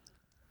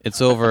 It's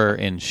over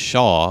in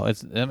Shaw.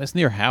 It's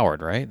near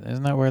Howard, right?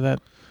 Isn't that where that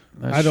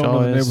I don't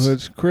know the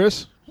neighborhoods.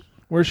 Chris,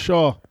 where's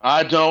Shaw?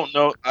 I don't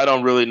know. I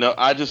don't really know.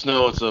 I just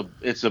know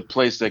it's a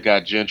place that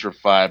got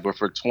gentrified, but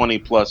for 20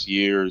 plus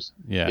years,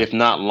 if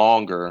not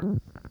longer,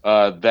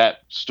 that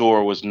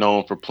store was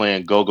known for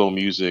playing go-go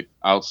music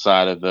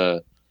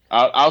outside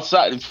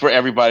for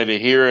everybody to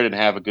hear it and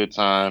have a good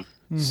time.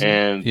 Mm-hmm.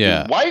 And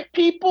the white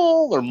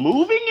people are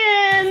moving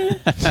in.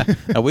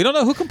 We don't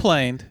know who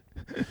complained,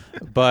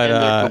 but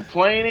they're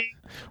complaining.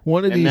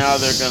 One of these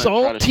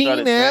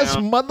saltine-ass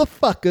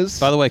motherfuckers.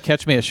 By the way,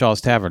 catch me at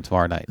Shaw's Tavern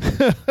tomorrow night.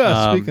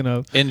 Speaking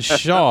of. In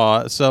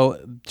Shaw, so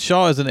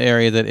Shaw is an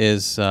area that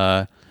is,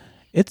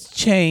 it's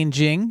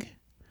changing,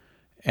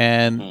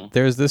 and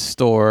there's this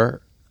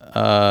store.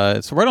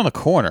 It's right on the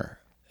corner,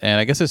 and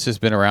I guess it's just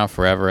been around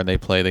forever, and they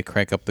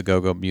crank up the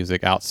go-go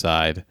music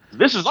outside.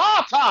 This is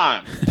our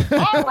time!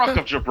 Our Rock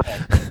of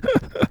Gibraltar!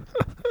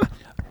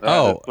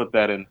 Put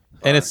that in.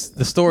 And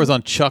the store is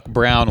on Chuck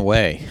Brown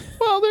Way.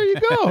 Well, there you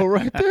go,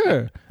 right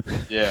there.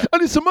 Yeah. I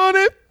need some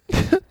money.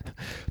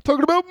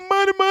 Talking about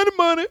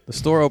money. The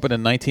store opened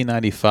in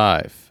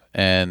 1995,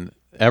 and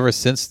ever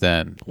since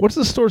then... What does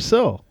the store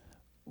sell?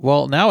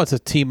 Well, now it's a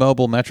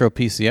T-Mobile Metro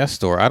PCS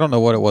store. I don't know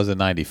what it was in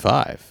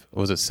 95.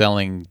 Was it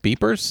selling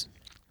beepers?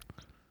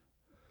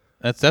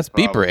 That's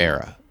beeper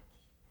era.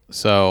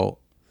 So...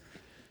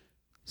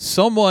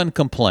 Someone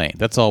complained.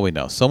 That's all we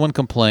know. Someone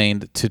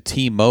complained to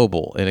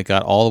T-Mobile, and it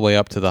got all the way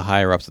up to the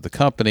higher ups of the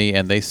company,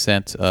 and they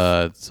sent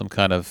some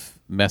kind of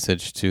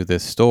message to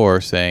this store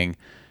saying,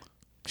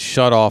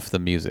 "Shut off the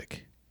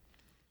music."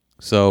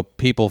 So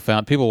people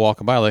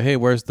walking by like, "Hey,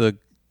 where's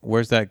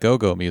that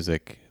go-go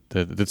music?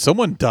 Did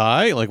someone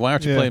die? Like, why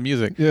aren't you playing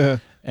music?" Yeah.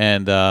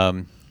 And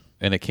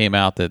it came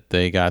out that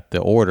they got the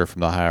order from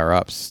the higher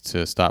ups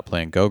to stop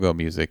playing go-go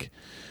music,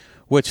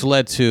 which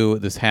led to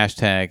this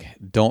hashtag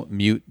 "Don't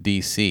Mute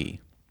DC,"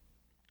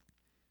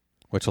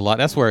 which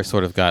that's where it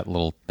sort of got a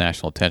little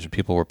national attention.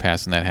 People were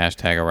passing that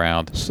hashtag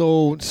around.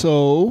 So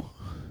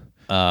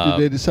did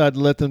they decide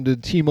to let them to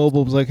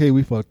T-Mobile? Was like, hey,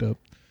 we fucked up.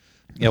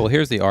 Yeah, well,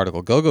 here's the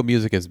article. Go-Go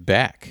music is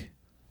back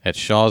at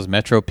Shaw's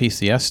Metro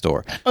PCS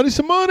store. I need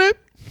some money.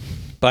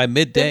 By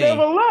midday. They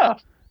never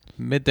left.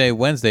 Midday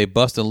Wednesday,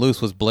 Bustin'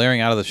 Loose was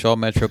blaring out of the Shaw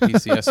Metro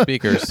PCS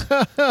speakers,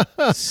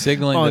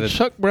 signaling on that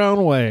Chuck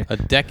Brown Way. A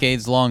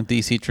decades-long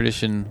DC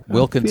tradition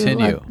will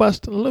continue. Like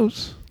Bustin'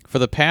 Loose. For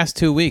the past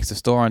 2 weeks, the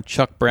store on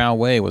Chuck Brown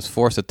Way was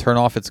forced to turn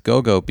off its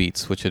go-go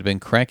beats, which had been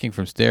cranking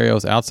from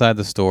stereos outside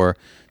the store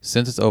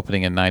since its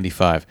opening in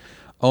 95.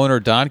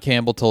 Owner Don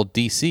Campbell told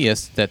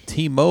DCists that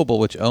T-Mobile,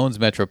 which owns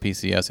Metro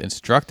PCS,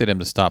 instructed him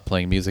to stop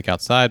playing music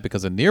outside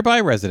because a nearby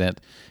resident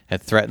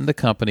had threatened the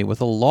company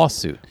with a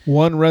lawsuit.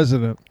 One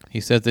resident.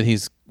 He says that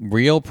he's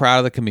real proud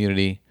of the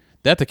community,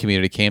 that the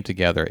community came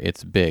together.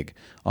 It's big.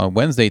 On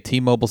Wednesday,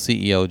 T-Mobile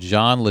CEO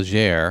John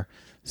Legere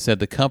said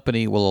the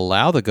company will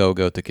allow the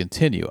go-go to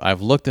continue.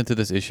 I've looked into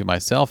this issue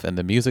myself, and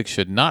the music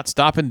should not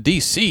stop in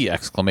D.C., ! Legere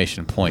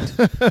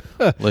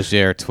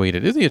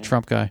tweeted. Is he a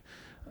Trump guy?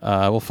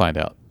 We'll find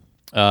out.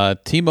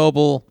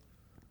 T-Mobile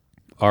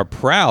are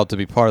proud to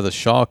be part of the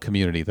Shaw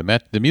community.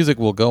 The music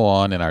will go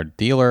on, and our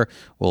dealer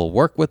will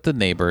work with the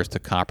neighbors to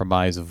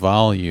compromise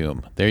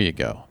volume. There you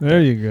go.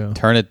 There you go.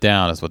 Turn it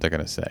down is what they're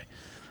going to say.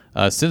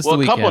 Since Well, the a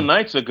weekend. couple of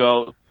nights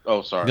ago.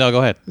 Oh, sorry. No, go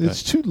ahead.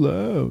 It's too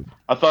loud.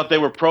 I thought they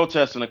were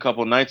protesting a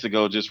couple of nights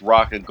ago, just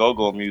rocking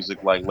go-go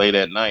music like late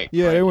at night.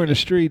 Yeah, they were in the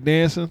street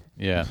dancing.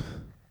 Yeah.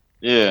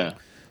 Yeah.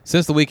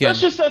 Since the weekend.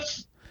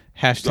 That's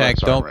Hashtag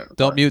Sorry,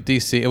 don't mute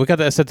DC. We got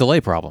that. It's a delay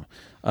problem.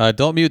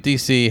 Don't mute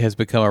DC has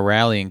become a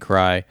rallying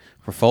cry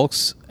for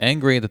folks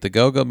angry that the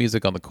go-go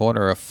music on the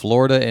corner of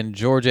Florida and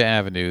Georgia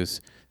Avenues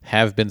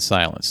have been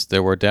silenced.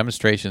 There were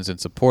demonstrations in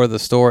support of the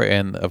store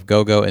and of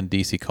go-go and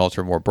DC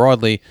culture more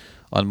broadly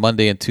on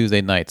Monday and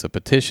Tuesday nights. A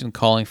petition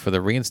calling for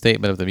the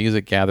reinstatement of the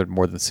music gathered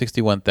more than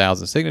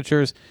 61,000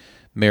 signatures.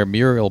 Mayor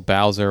Muriel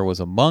Bowser was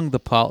among the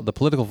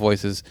political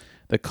voices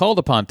that called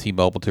upon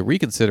T-Mobile to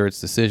reconsider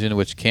its decision,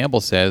 which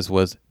Campbell says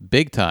was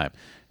big time.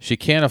 She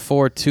can't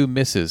afford two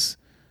missed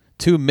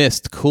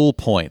cool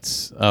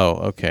points. Oh,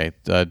 okay.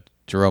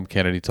 Jerome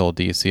Kennedy told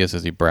DCS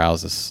as he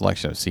browsed a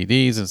selection of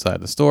CDs inside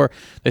the store.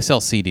 They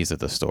sell CDs at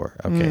the store.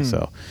 Okay,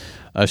 so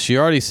she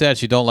already said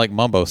she don't like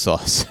mumbo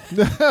sauce.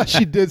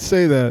 She did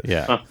say that.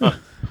 Yeah.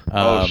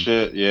 oh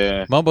shit,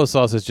 yeah. Mumbo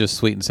sauce is just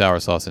sweet and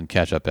sour sauce and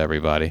ketchup,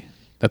 everybody.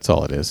 That's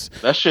all it is.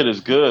 That shit is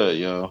good,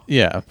 yo.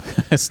 Yeah,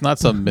 it's not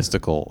some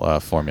mystical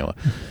formula.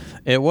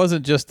 It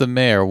wasn't just the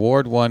mayor.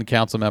 Ward 1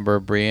 council member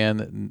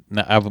Brienne.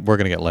 We're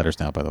going to get letters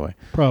now, by the way.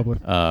 Probably.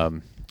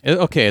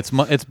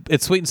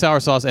 It's sweet and sour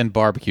sauce and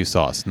barbecue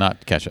sauce,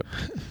 not ketchup.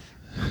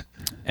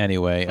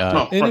 Anyway,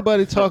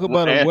 anybody talk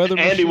about a weather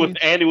machine?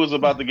 Andy was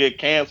about to get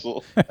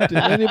canceled. Did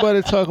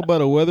anybody talk about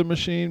a weather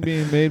machine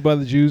being made by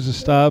the Jews to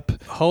stop?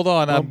 Hold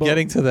on, I'm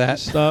getting to that.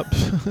 Stop.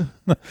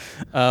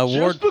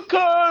 Just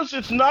because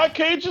it's not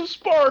Cajun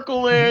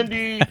Sparkle,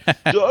 Andy,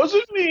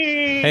 doesn't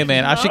mean. Hey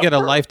man, I should get a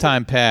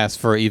lifetime pass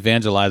for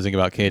evangelizing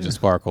about Cajun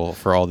Sparkle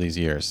for all these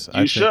years.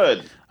 You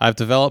should. I've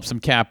developed some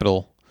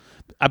capital.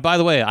 By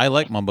the way, I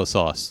like mumbo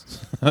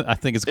sauce. I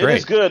think it's great. It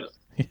is good.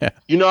 Yeah.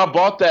 You know, I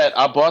bought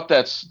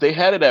that. They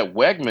had it at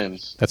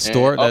Wegmans. That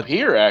store up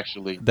here,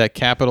 actually. That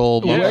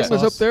Capital mumbo Wegmans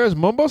sauce? up there is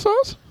mumbo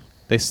sauce?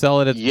 They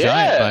sell it at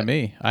Giant by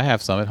me. I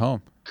have some at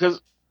home.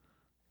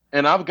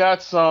 And I've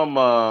got some.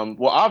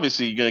 Well,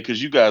 obviously,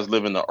 because you guys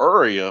live in the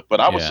area, but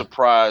I was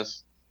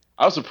surprised.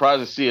 I was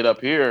surprised to see it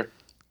up here,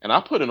 and I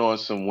put it on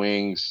some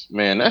wings.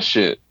 Man, that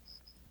shit.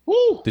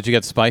 Woo. Did you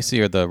get spicy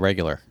or the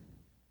regular?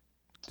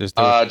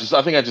 I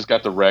think I just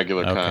got the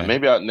regular kind.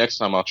 Maybe next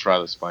time I'll try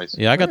the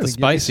spicy. Yeah, I got the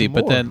spicy,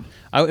 but then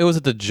it was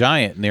at the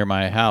Giant near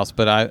my house.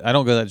 But I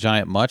don't go to that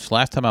Giant much.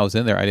 Last time I was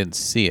in there, I didn't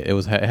see it.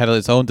 It had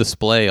its own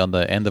display on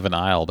the end of an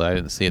aisle, but I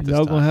didn't see it this time.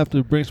 Y'all gonna have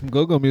to bring some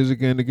go-go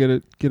music in to get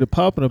it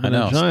popping up in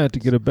the Giant to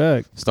get it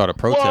back. Start a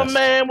protest. One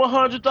man,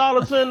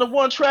 $100 in the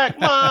one-track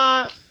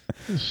mind.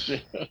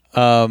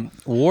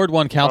 Ward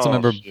 1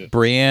 Councilmember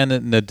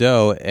Brianne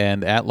Nadeau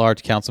and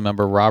at-large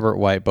Councilmember Robert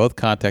White both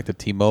contacted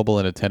T-Mobile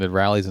and attended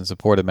rallies in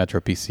support of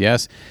Metro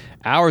PCS.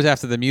 Hours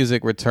after the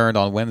music returned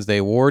on Wednesday,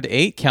 Ward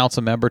 8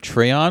 Councilmember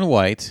Trayon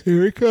White,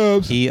 here he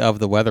comes, he of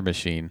the Weather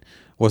Machine,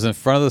 was in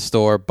front of the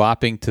store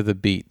bopping to the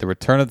beat. The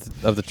return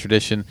of the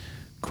tradition,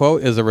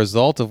 quote, is a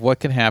result of what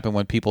can happen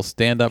when people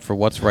stand up for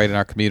what's right in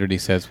our community,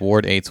 says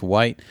Ward 8's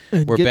White.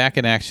 We're back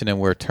in action and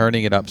we're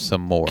turning it up some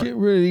more. Get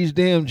rid of these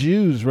damn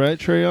Jews, right,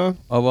 Trayon?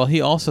 Oh, well,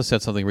 he also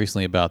said something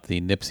recently about the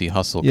Nipsey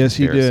Hussle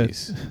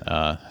conspiracies.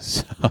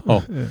 Yes, he did.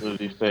 What did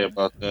he say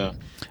about that?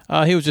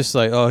 He was just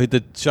like,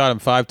 he shot him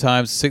 5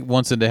 times,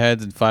 once in the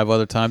head and 5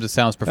 other times. It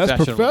sounds professional.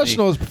 That's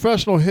professional. It's a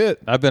professional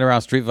hit. I've been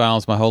around street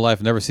violence my whole life.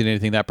 I've never seen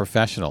anything that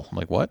professional. I'm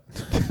like, what?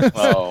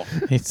 Oh.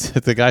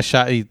 The guy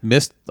he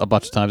missed a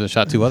bunch of times and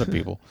shot 2 other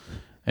people.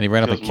 And he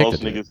ran up and kicked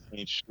most it. Niggas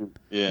can't shoot.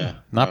 Yeah.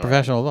 Not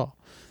professional at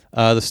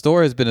all. The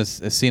store has been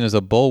seen as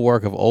a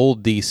bulwark of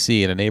old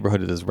D.C. in a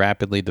neighborhood that has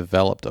rapidly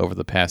developed over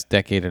the past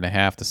decade and a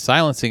half. The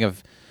silencing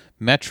of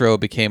Metro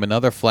became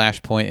another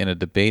flashpoint in a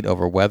debate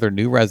over whether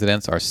new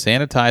residents are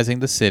sanitizing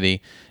the city,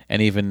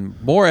 and even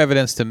more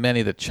evidence to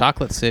many that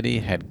Chocolate City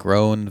had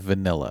grown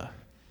vanilla.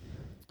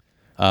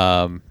 They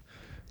ain't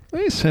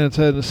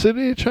sanitizing the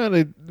city. They're trying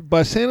to,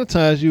 by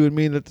sanitize, you would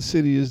mean that the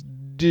city is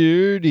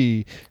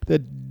dirty.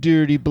 That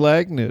dirty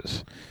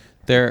blackness.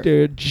 They're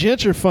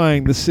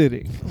gentrifying the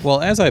city.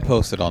 Well, as I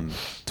posted on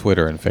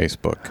Twitter and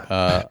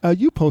Facebook,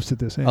 you posted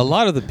this. Andy. A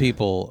lot of the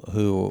people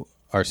who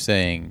are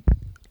saying,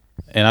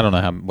 and I don't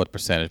know what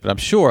percentage, but I'm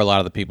sure a lot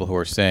of the people who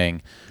are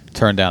saying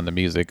turn down the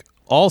music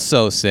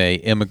also say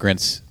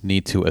immigrants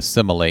need to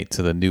assimilate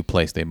to the new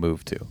place they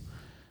move to.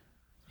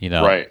 You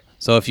know, right?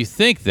 So if you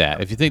think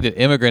that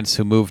immigrants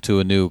who move to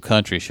a new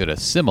country should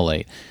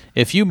assimilate,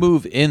 if you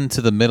move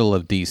into the middle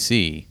of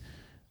D.C.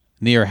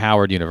 near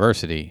Howard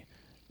University,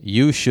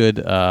 you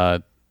shouldn't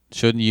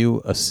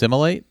you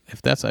assimilate?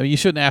 You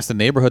shouldn't ask the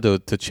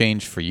neighborhood to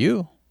change for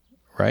you,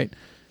 right?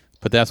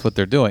 But that's what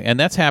they're doing, and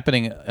that's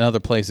happening in other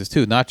places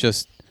too. Not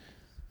just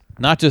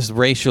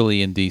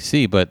racially in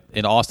D.C., but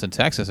in Austin,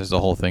 Texas, there's a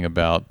whole thing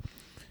about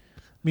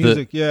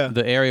music.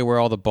 The area where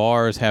all the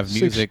bars have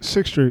music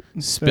 6th Street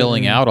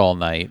spilling out all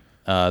night.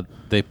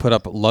 They put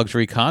up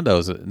luxury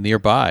condos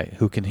nearby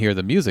who can hear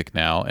the music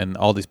now, and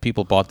all these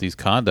people bought these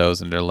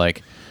condos, and they're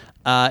like,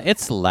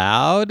 "It's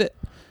loud."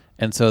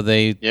 And so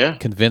they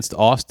convinced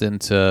Austin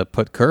to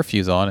put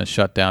curfews on and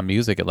shut down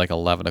music at like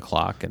 11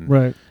 o'clock.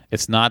 And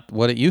it's not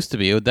what it used to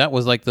be. That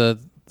was like the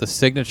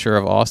signature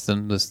of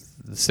Austin, the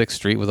 6th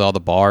Street with all the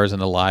bars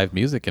and the live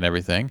music and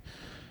everything.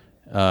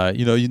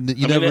 You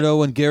never know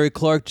when Gary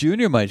Clark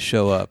Jr. might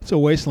show up. It's a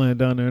wasteland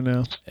down there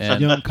now.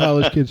 And young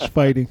college kids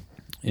fighting.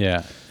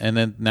 Yeah. And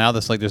then now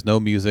there's no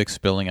music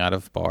spilling out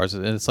of bars.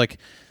 And it's like,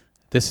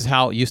 this is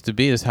how it used to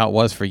be. This is how it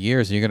was for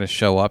years. You're going to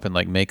show up and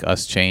like make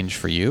us change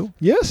for you.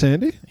 Yes,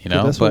 Andy.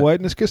 That's what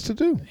whiteness gets to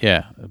do.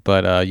 Yeah,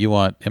 but you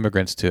want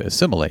immigrants to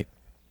assimilate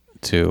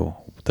to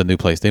the new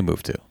place they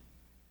moved to.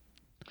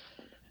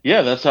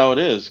 Yeah, that's how it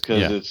is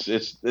because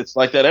it's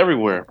like that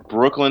everywhere.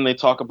 Brooklyn, they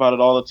talk about it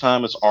all the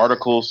time. It's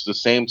articles, the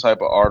same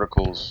type of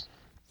articles.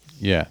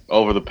 Yeah.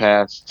 Over the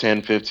past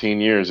 10, 15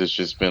 years, it's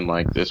just been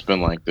like this.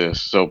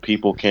 So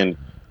people can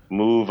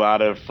move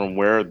out of from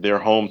where their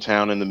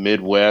hometown in the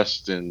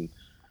Midwest and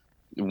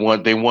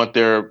they want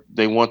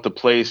the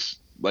place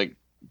like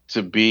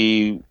to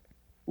be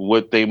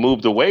what they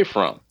moved away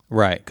from.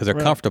 Right, because they're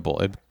comfortable.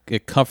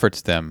 It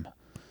comforts them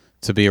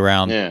to be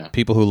around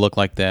people who look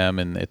like them,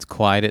 and it's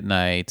quiet at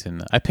night.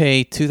 And I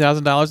pay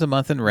 $2,000 a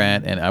month in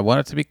rent, and I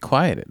want it to be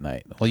quiet at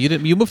night. Well,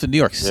 you moved to New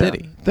York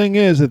City. Thing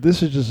is that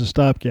this is just a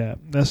stopgap.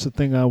 That's the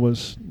thing I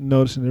was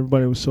noticing.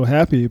 Everybody was so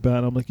happy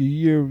about. I'm like,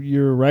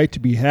 you're right to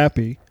be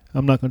happy.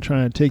 I'm not going to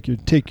try and take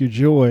your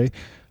joy.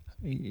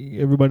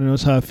 Everybody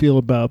knows how I feel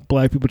about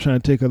black people trying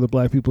to take other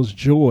black people's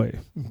joy.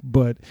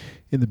 But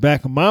in the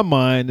back of my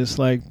mind, it's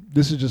like,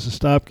 this is just a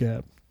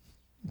stopgap.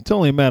 It's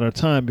only a matter of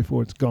time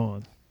before it's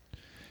gone.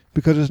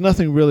 Because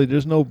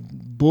there's no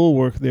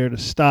bulwark there to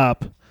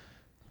stop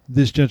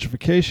this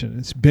gentrification.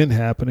 It's been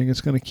happening.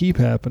 It's going to keep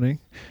happening.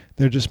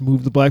 They're just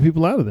moved the black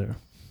people out of there.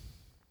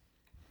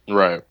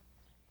 Right.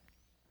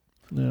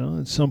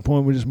 At some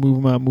point we just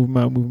move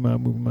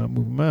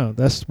them out.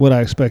 That's what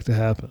I expect to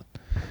happen.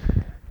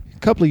 A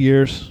couple of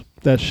years,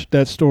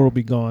 that store will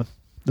be gone.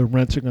 The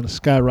rents are going to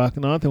skyrocket.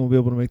 I don't think we'll be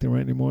able to make the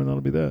rent anymore, and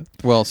that'll be that.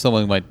 Well,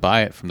 someone might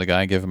buy it from the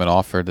guy and give him an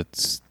offer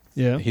that's...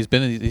 Yeah.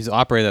 He's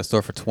operated that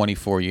store for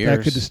 24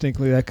 years.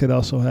 That could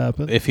also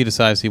happen. If he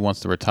decides he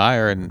wants to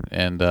retire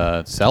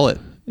and sell it,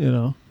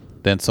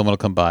 then someone will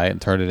come by it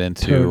and turn it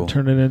into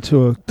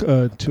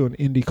an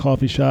indie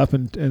coffee shop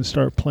and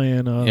start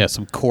playing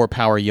some core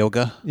power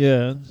yoga.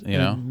 Yeah.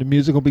 The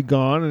music will be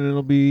gone and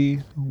it'll be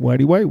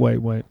whitey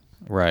white.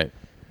 Right.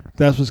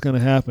 That's what's going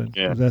to happen.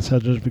 Yeah. That's how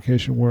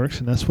gentrification works,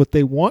 and that's what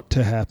they want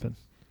to happen.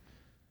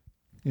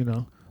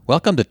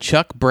 Welcome to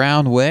Chuck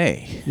Brown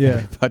Way.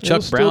 Yeah.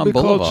 Chuck Brown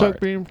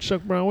Boulevard.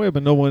 Chuck Brown Way,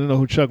 but no one will know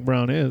who Chuck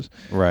Brown is.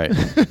 Right.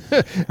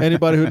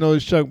 Anybody who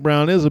knows Chuck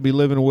Brown is will be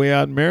living way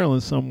out in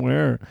Maryland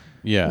somewhere.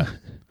 Yeah.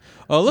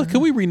 Oh, look,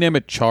 can we rename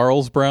it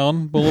Charles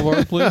Brown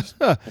Boulevard, please?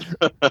 Can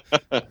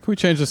we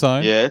change the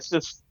sign? Yeah, it's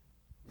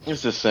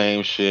the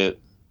same shit.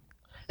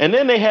 And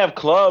then they have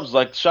clubs,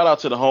 like shout out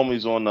to the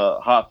homies on the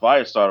Hot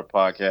Firestarter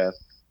podcast.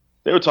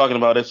 They were talking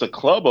about it's a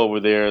club over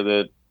there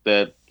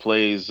that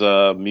plays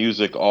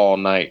music all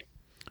night.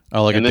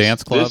 Oh, like a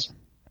dance club?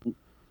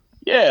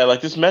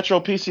 Like this Metro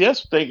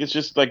PCS thing. It's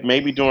just like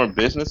maybe during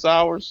business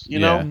hours, you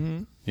know?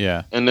 Mm-hmm.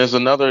 Yeah. And there's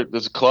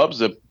clubs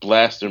that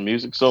blast their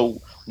music. So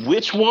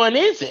which one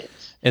is it?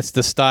 It's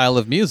the style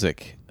of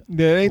music.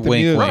 Yeah, it ain't the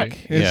Wink, music.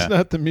 wink. It's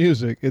not the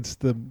music. It's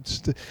the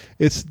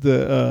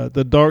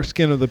dark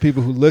skin of the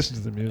people who listen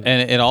to the music.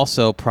 And it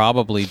also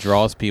probably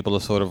draws people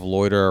to sort of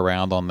loiter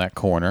around on that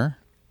corner.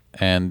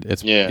 And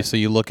so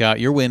you look out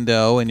your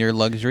window in your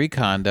luxury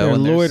condo. They're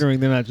and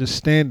loitering. They're not just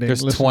standing.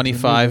 There's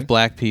 25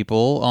 black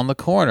people on the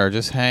corner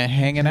just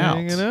hanging out.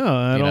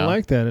 I don't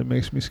like that. It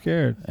makes me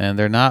scared. And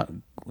they're not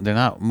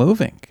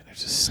moving. They're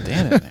just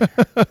standing there.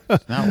 They're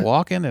not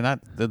walking. They're not.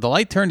 The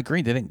light turned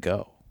green. They didn't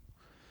go.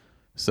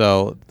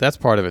 So that's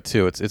part of it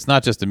too. It's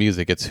not just the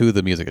music. It's who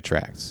the music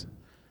attracts.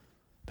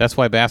 That's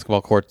why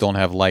basketball courts don't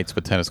have lights,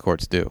 but tennis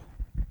courts do.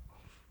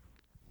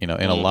 In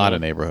a lot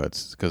of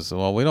neighborhoods, because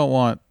we don't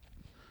want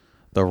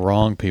the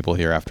wrong people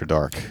here after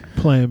dark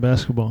playing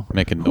basketball,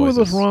 making noises. Who are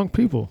those wrong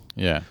people?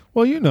 Yeah.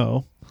 Well,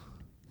 Yeah,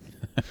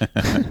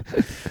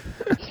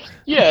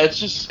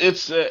 it's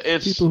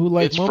people who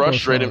like mumbo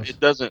frustrating. sauce. It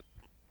doesn't.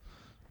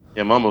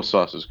 Yeah, mumbo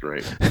sauce is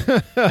great.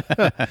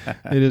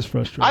 It is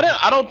frustrating.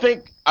 I don't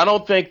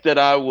think that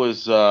I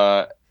was.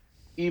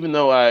 Even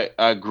though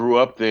I grew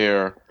up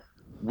there,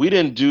 we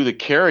didn't do the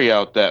carry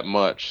out that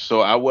much,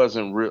 so I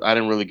didn't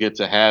really get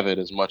to have it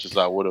as much as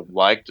I would have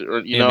liked.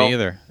 Me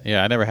either.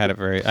 Yeah, I never had it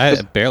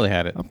I barely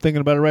had it. I'm thinking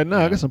about it right now.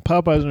 I got some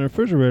Popeyes in the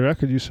refrigerator. I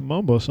could use some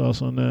mumbo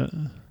sauce on that.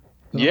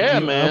 Man,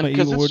 I'm gonna eat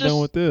when we're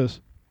done with this.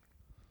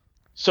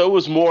 So it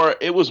was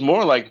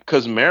more like,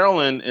 because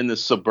Maryland in the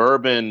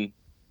suburban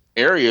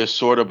areas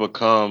sort of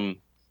become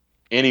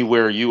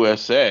anywhere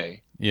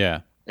USA.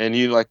 Yeah. And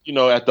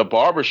at the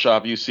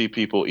barbershop, you see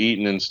people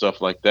eating and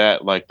stuff like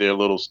that, like their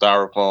little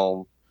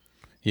styrofoam,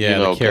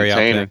 the carry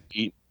container. out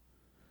thing.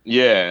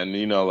 Yeah,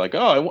 and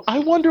I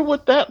wonder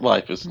what that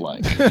life is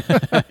like.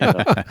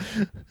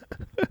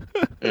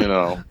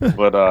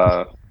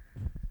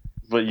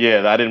 But but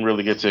yeah, I didn't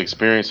really get to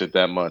experience it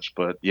that much.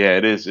 But yeah,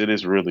 it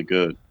is really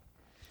good.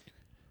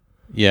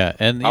 Yeah,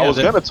 and I was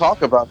going to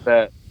talk about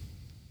that.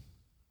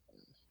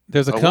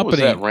 There's a company. What was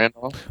that,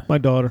 Randolph? My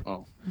daughter.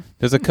 Oh.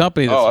 There's a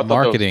company that's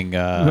marketing.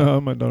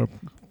 No, my daughter.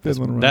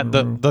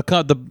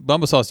 The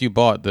Mumbo sauce you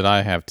bought that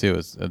I have too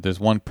is there's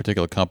one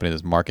particular company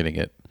that's marketing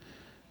it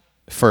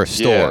for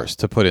stores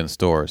to put in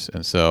stores,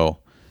 and so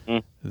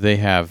they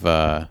have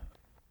I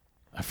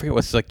forget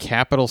what's the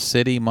Capital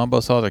City Mumbo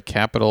sauce or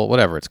Capital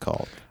whatever it's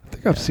called. I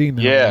think I've seen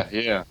that.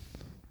 Yeah,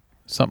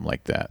 something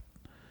like that.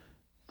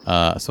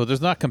 So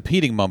there's not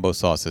competing Mumbo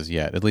sauces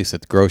yet, at least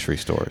at the grocery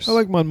stores. I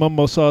like my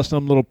Mumbo sauce.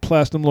 Them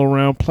little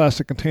round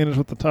plastic containers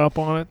with the top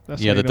on it. That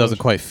doesn't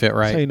quite fit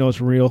right. That's how you know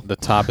it's real. The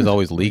top is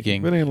always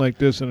leaking. If it ain't like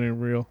this, it ain't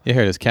real. Yeah,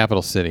 here it is,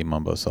 Capital City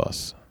Mumbo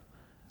sauce.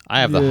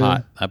 I have the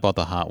hot. I bought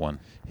the hot one.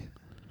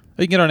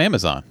 You can get it on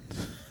Amazon.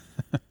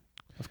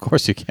 Of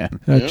course you can.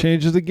 That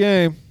changes the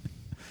game.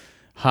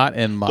 Hot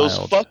and mild. Those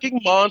fucking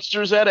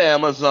monsters at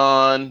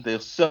Amazon. They'll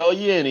sell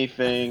you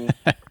anything.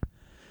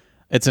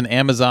 It's an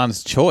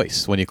Amazon's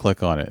choice when you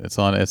click on it. It's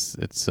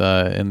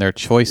in their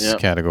choice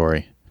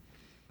category.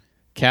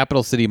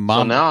 Capital City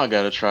Mambo. So now I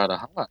got to try the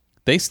hot.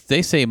 They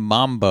say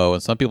Mambo,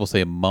 and some people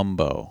say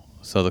Mumbo.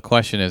 So the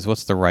question is,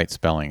 what's the right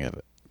spelling of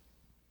it?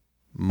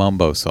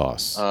 Mumbo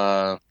sauce.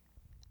 One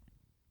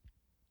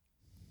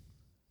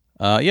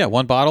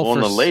bottle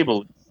on the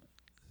label.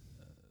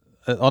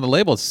 On the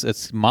label,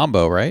 it's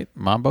Mambo, right?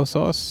 Mambo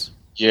sauce.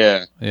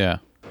 Yeah. Yeah.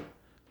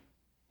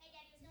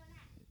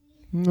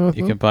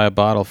 Nothing. You can buy a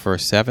bottle for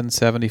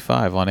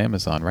 $7.75 on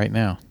Amazon right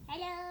now.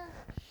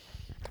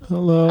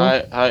 Hello.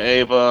 Hi,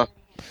 Ava.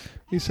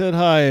 He said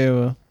hi,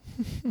 Ava.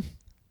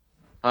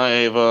 Hi,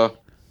 Ava.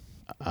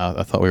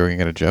 I thought we were going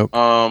to get a joke.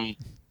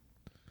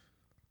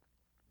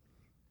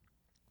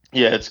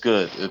 Yeah, it's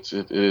good.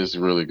 It is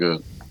really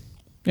good.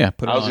 Yeah,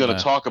 I was going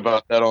to talk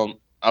about that on.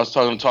 I was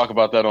going to talk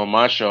about that on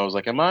my show. I was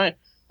like, am I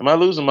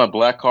losing my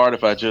black card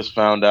if I just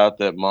found out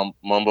that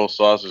Mumbo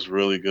sauce is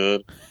really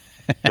good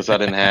because I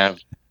didn't have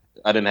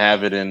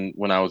it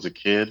when I was a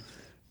kid.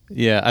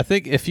 Yeah, I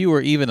think if you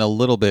were even a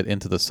little bit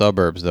into the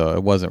suburbs, though,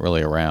 it wasn't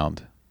really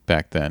around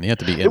back then. You had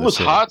to be in It was the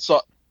city. hot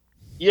sauce.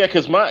 Yeah,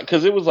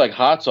 because it was like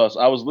hot sauce.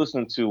 I was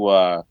listening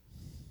to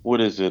what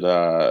is it?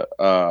 The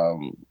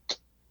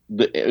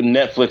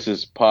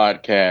Netflix's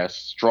podcast,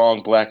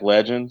 Strong Black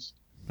Legends.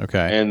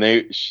 Okay. And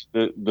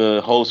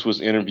the host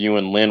was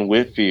interviewing Lynn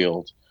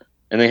Whitfield,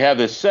 and they have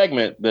this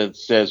segment that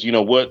says,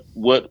 what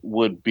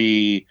would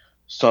be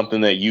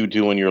something that you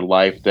do in your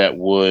life that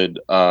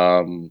would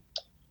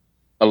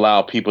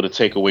allow people to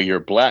take away your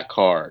black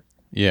card.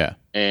 Yeah.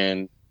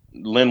 And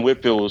Lynn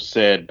Whitfield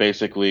said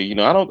basically,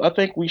 I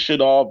think we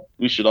should all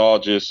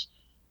just,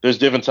 there's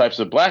different types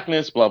of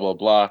blackness, blah, blah,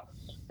 blah.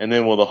 And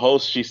then the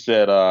host, she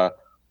said,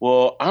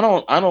 well, I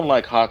don't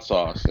like hot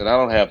sauce, and I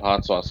don't have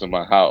hot sauce in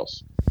my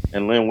house.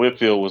 And Lynn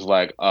Whitfield was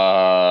like,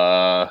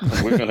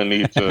 we're gonna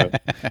need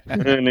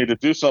to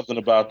do something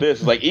about this.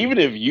 It's like even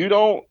if you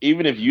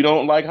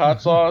don't like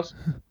hot sauce,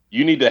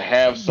 you need to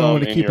have some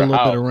in keep your a little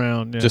house bit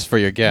around, just for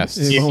your guests.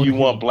 if you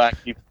want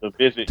black people to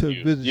visit you.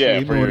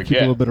 You for want your to keep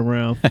a little bit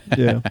around.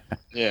 Yeah.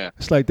 Yeah.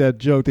 It's like that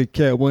joke that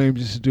Cat Williams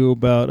used to do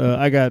about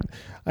I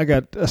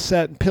got a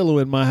satin pillow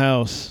in my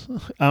house.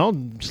 I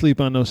don't sleep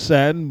on no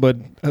satin, but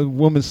a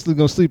woman's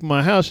gonna sleep in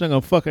my house. She's not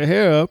gonna fuck her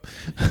hair up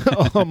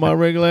on my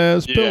regular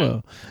ass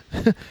pillow.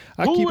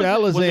 I keep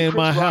Alizé in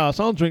my house.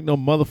 I don't drink no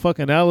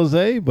motherfucking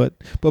Alizé, but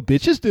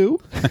bitches do.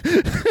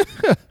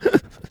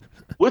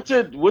 What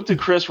did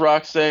Chris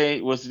Rock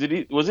say? Was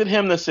it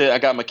him that said, I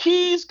got my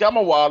keys, got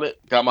my wallet,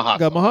 got my hot sauce?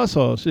 Got my hot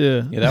sauce,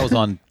 yeah. Yeah, that was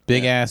on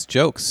Big Ass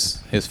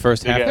Jokes, his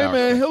first half hour. Hey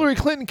man, Hillary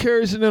Clinton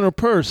carries it in her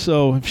purse,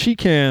 so if she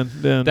can,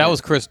 then that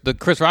was Chris. The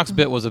Chris Rock's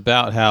bit was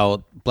about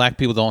how black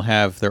people don't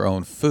have their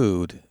own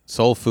food.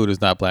 Soul food is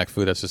not black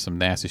food. That's just some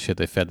nasty shit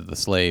they fed to the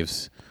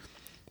slaves.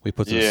 We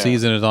put some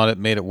seasonings on it,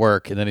 made it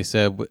work, and then he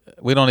said,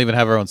 we don't even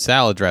have our own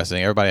salad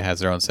dressing. Everybody has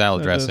their own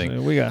salad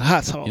dressing. We got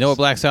hot sauce. You know what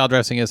black salad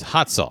dressing is?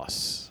 Hot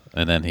sauce.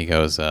 And then he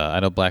goes, I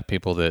know black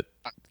people that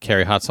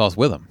carry hot sauce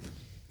with them.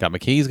 Got my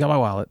keys, got my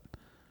wallet,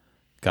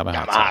 got my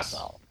hot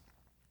sauce.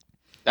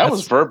 That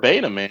was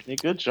verbatim, man.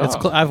 Good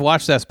job. I've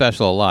watched that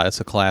special a lot. It's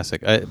a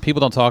classic.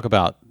 People don't talk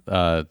about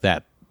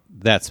that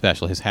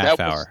special, his half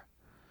hour.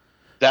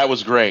 That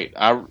was great.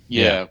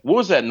 What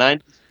was that,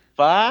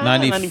 95?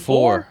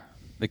 94.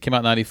 It came out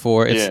in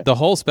 94. It's the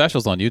whole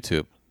special's on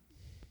YouTube.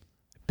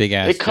 Big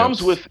ass. It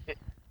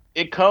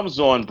comes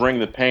on Bring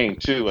the Pain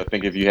too, I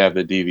think, if you have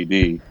the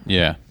DVD.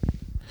 Yeah.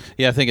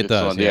 Yeah, I think it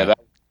does.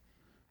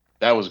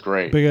 That was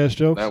great. Big ass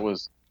jokes? That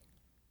was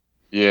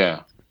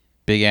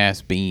big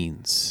ass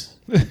beans.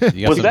 You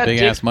got some big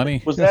ass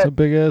money? Was that some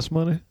big ass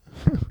money?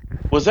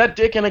 Was that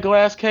Dick in a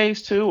Glass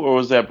Case too, or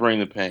was that Bring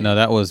the Pain? No,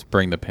 that was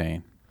Bring the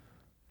Pain.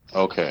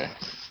 Okay.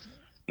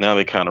 Now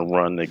they kind of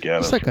run together.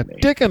 It's like a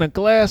dick in a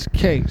glass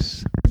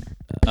case.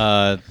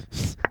 Yeah,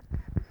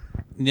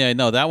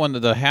 no, that one,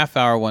 the half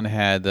hour one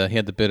had he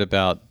had the bit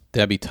about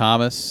Debbie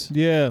Thomas.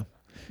 Yeah.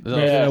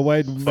 Married to that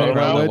white,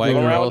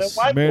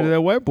 married to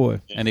that white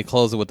boy. And he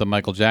closed it with the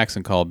Michael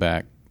Jackson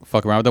callback.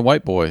 Fuck around with the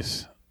white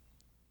boys.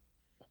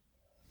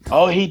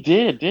 Oh, he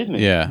did, didn't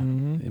he? Yeah.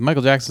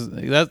 Michael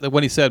Jackson, that's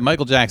when he said,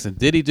 Michael Jackson,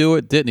 did he do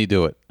it? Didn't he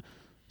do it?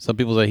 Some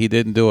people say he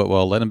didn't do it.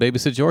 Well, let him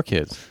babysit your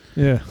kids.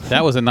 Yeah.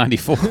 That was in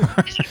 94.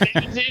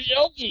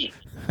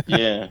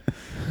 Yeah.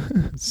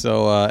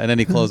 So, and then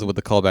he closed it with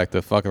the callback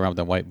to fuck around with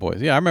the white boys.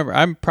 Yeah, I remember.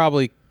 I don't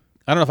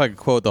know if I could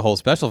quote the whole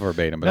special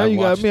verbatim, but now I you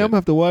got watched me. it. I'm going to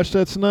have to watch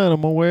that tonight on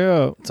my way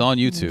out. It's on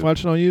YouTube.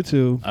 Watch it on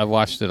YouTube. I've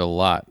watched it a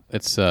lot.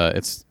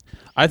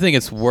 I think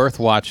it's worth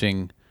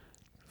watching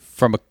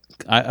from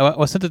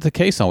I sent it to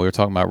Kason. We were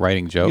talking about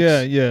writing jokes.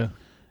 Yeah.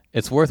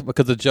 It's worth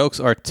because the jokes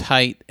are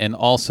tight and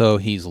also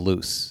he's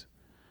loose.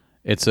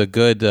 It's a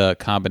good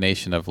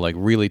combination of like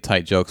really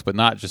tight jokes, but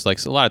not just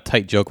like a lot of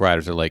tight joke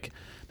writers are like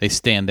they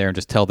stand there and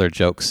just tell their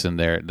jokes and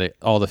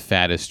all the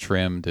fat is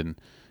trimmed and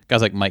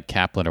guys like Mike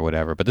Kaplan or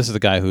whatever. But this is a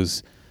guy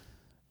who's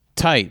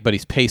tight, but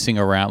he's pacing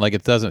around like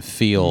it doesn't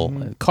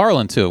feel.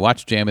 Carlin too.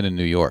 Watch Jammin' in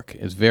New York.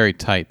 It's very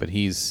tight, but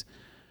he's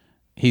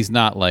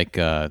not like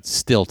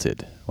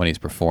stilted when he's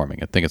performing.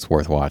 I think it's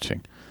worth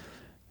watching.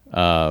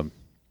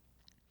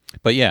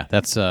 But yeah,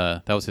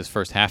 that was his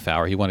first half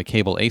hour. He won a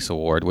Cable Ace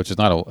Award, which is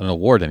not an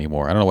award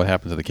anymore. I don't know what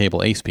happened to the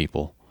Cable Ace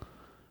people,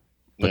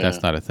 but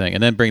that's not a thing.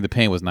 And then Bring the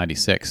Pain was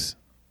 96,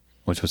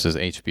 which was his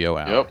HBO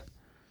hour. Yep.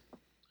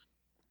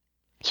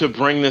 To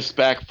bring this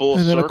back full circle.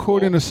 And then circle,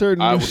 according to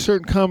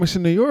certain comics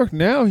in New York,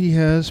 now he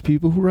has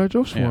people who write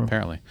jokes for him.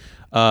 Apparently.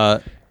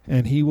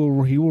 And he will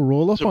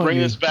roll up on you. To bring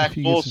this back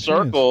full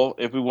circle,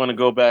 if we want to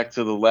go back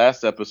to the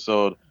last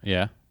episode,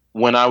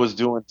 when I was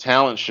doing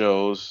talent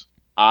shows,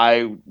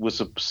 I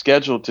was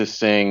scheduled to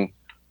sing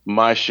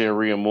My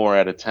Sharia Moore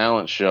at a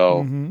talent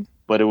show,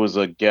 but it was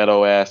a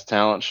ghetto-ass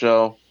talent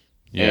show,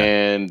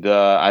 and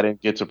I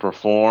didn't get to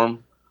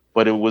perform,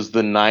 but it was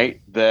the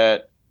night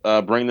that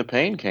Bring the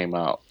Pain came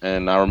out,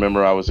 and I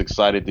remember I was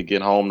excited to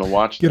get home to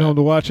watch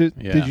it.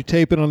 Yeah. Did you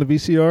tape it on the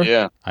VCR?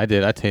 Yeah. I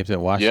did. I taped it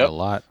and watched it a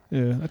lot.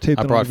 Yeah, I taped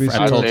it on the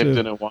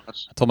VCR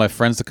I told my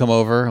friends to come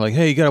over, like,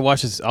 hey, you got to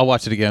watch this. I'll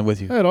watch it again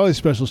with you. I had all these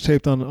specials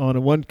taped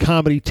on one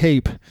comedy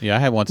tape. Yeah, I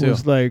had one too. It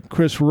was like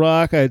Chris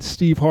Rock. I had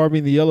Steve Harvey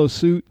in the yellow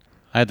suit.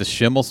 I had the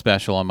Schimmel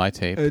special on my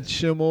tape. I had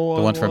Schimmel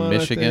the one from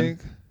Michigan.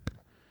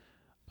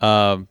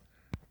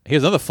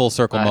 Here's another full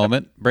circle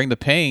moment. Bring the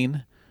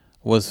Pain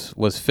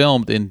was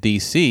filmed in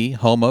D.C.,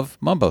 home of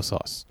Mumbo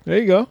Sauce. There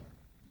you go.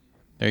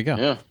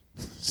 Yeah.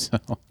 So,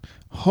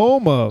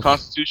 home of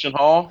Constitution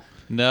Hall?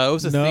 No, it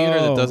was a theater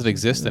that doesn't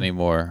exist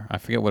anymore. I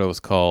forget what it was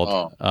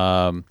called.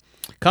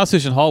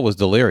 Constitution Hall was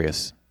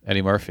Delirious,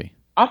 Eddie Murphy.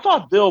 I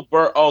thought Bill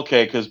Burr.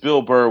 Okay, because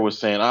Bill Burr was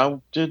saying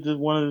wanted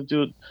to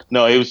do it.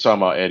 No, he was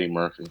talking about Eddie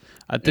Murphy.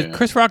 Did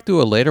Chris Rock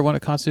do a later one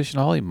at Constitution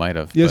Hall? He might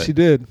have. Yes, he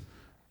did.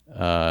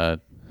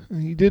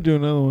 He did do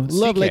another one.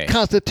 Lovely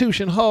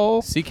Constitution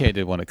Hall. CK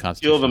did one at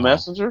Constitution Hall. Kill the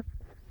Messenger?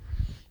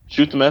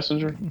 Shoot the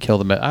Messenger? Kill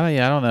the Messenger?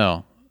 I don't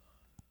know.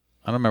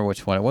 I don't remember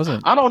which one it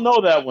wasn't. I don't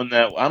know that one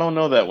that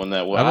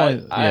well.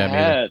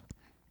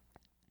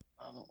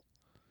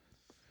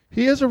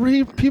 He has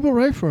people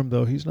write for him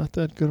though. He's not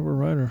that good of a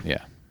writer.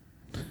 Yeah.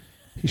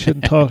 He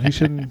shouldn't talk. He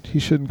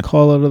shouldn't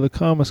call out other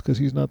comics because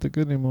he's not that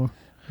good anymore.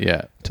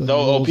 Yeah.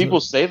 People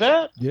say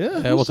that?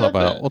 Yeah. We'll talk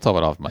about it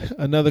off mic.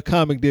 Another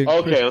comic did.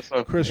 Okay.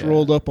 Chris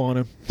rolled up on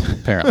him.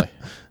 Apparently.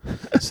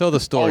 So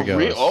the story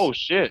goes. Oh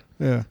shit.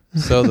 Yeah.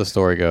 So the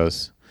story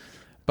goes.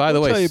 By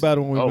the way, I'll tell you about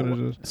it when we're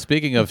going to do.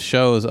 Speaking of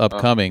shows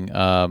upcoming,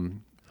 a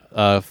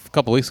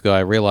couple weeks ago I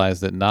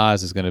realized that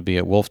Nas is going to be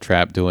at Wolf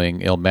Trap doing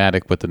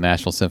Illmatic with the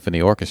National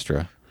Symphony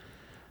Orchestra.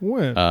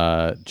 When?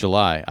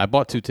 July. I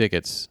bought 2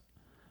 tickets.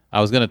 I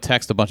was going to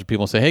text a bunch of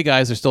people and say, hey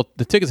guys,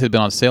 the tickets had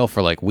been on sale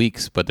for like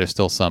weeks, but there's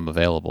still some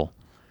available.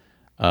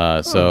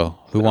 So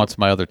who wants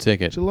my other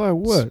ticket? July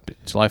what?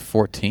 July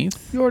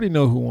 14th? You already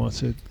know who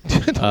wants it.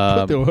 Put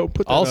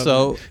that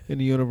also, in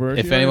the universe.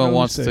 If anyone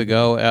wants to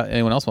go,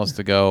 anyone else wants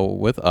to go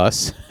with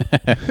us,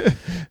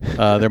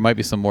 there might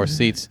be some more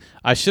seats.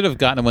 I should have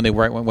gotten them when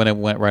it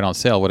went right on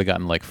sale. Would have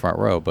gotten like front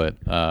row, but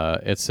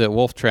it's at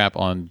Wolf Trap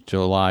on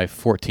July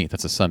 14th.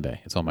 That's a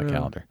Sunday. It's on my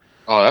calendar.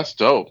 Oh, that's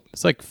dope.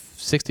 It's like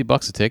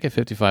 $60 a ticket,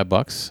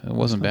 $55. It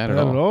wasn't bad at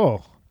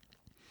all.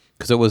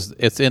 Because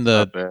it's in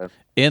the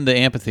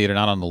amphitheater,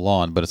 not on the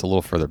lawn, but it's a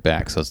little further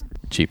back, so it's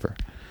cheaper.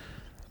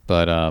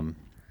 But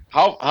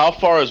how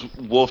far is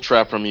Wolf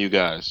Trap from you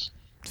guys?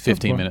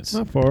 15 minutes.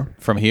 Not far.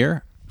 From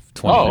here?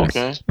 20 minutes.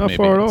 Okay. Not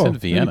far at all. It's in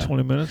Vienna. Maybe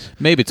 20 minutes.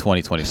 Maybe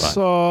 20, 25.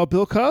 Saw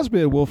Bill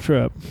Cosby at Wolf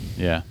Trap.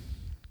 Yeah.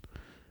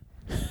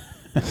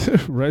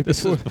 right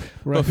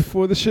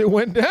before the shit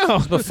went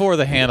down. Before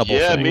the Hannibal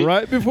thing.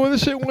 Right before the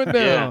shit went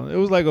down. It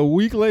was like a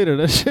week later.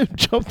 That shit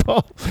jumped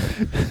off.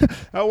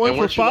 I went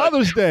for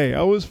Father's Day.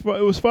 It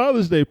was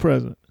Father's Day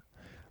present.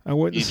 I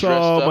went and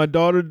saw my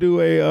daughter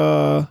do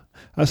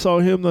I saw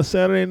him the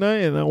Saturday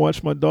night, and I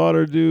watched my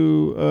daughter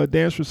do a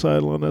dance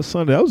recital on that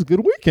Sunday. That was a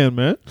good weekend,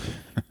 man.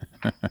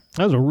 That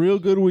was a real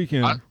good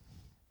weekend.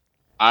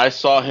 I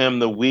saw him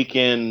the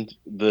weekend,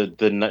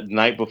 the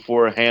night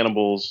before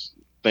Hannibal's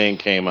thing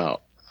came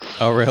out.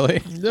 Oh,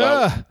 really?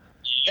 Yeah.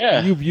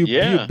 Yeah.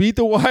 You beat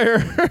the wire.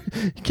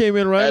 He came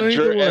in right underneath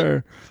the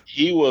wire.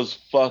 He was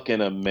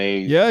fucking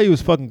amazing. Yeah, he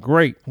was fucking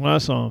great when I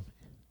saw him.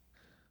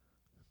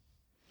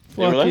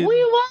 They were like,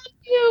 we love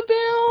you,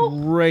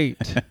 Bill.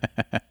 Great.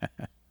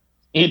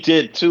 He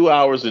did 2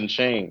 hours and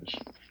change.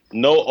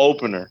 No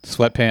opener.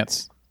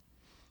 Sweatpants.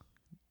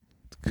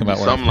 Come out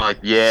Something like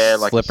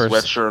slippers. a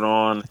sweatshirt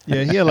on.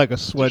 Yeah, he had like a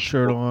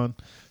sweatshirt on.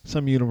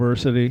 Some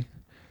university.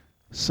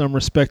 Some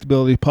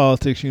respectability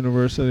politics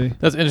university.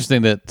 That's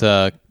interesting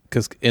that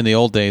because in the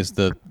old days,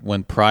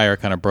 when Pryor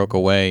kind of broke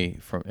away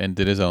from and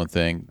did his own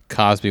thing,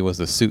 Cosby was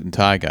the suit and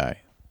tie guy.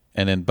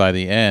 And then by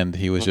the end,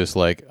 he was just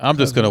like, I'm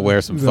just going to wear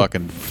some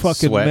fucking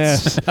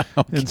sweats.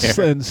 Mess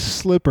and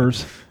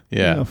slippers.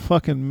 Yeah. A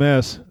fucking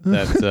mess.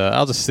 That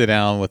I'll just sit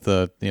down with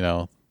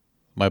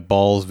my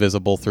balls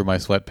visible through my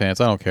sweatpants.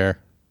 I don't care.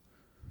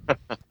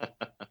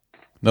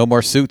 No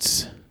more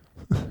suits.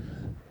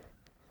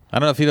 I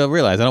don't know if you don't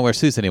realize, I don't wear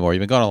suits anymore. You've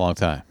been gone a long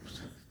time.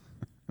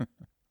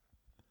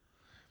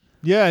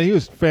 Yeah, he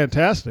was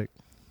fantastic.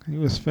 He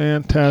was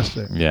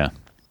fantastic. Yeah.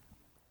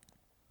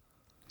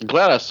 I'm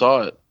glad I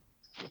saw it.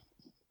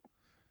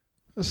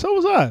 So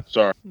was I.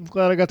 Sorry. I'm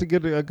glad I got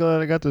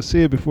to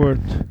see it before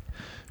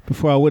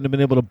I wouldn't have been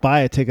able to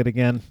buy a ticket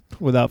again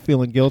without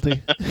feeling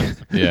guilty.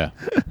 Yeah.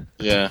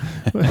 Yeah.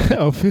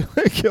 Without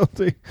feeling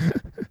guilty.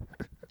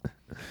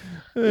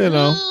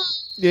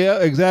 Yeah,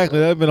 exactly.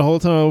 That'd been the whole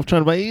time I was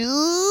trying to buy it.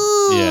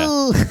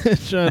 Yeah.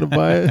 Trying to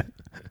buy it.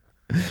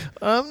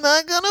 I'm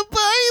not gonna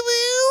buy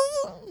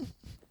this.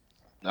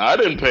 I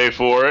didn't pay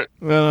for it.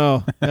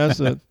 No,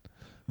 that's it.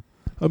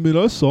 I mean,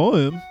 I saw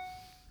him.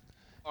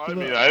 I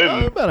didn't.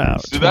 About an hour.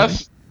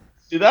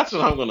 That's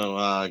what I'm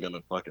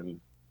gonna fucking.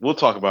 We'll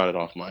talk about it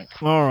off mic.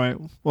 All right.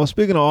 Well,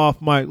 speaking of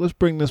off mic, let's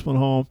bring this one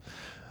home.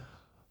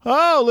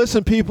 Oh,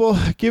 listen, people.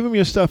 Give him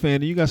your stuff,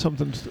 Andy. You got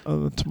something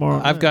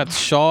tomorrow. I've got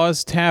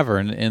Shaw's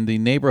Tavern in the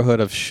neighborhood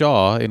of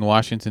Shaw in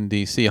Washington,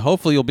 D.C.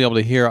 Hopefully you'll be able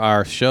to hear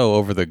our show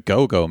over the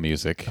go-go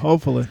music.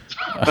 Hopefully.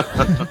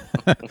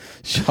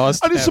 Shaw's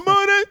I need some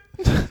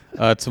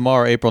money.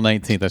 Tomorrow, April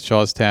 19th at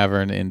Shaw's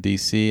Tavern in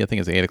D.C. I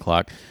think it's 8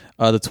 o'clock.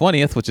 The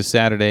 20th, which is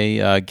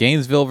Saturday,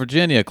 Gainesville,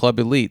 Virginia, Club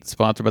Elite,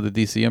 sponsored by the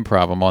D.C.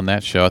 Improv. I'm on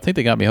that show. I think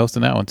they got me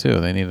hosting that one, too.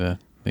 They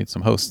need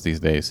some hosts these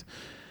days.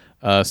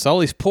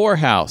 Sully's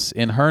Poorhouse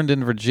in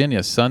Herndon,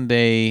 Virginia,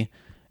 Sunday,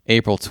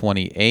 April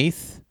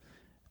 28th.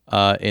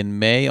 In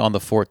May, on the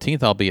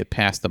 14th, I'll be at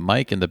Pass the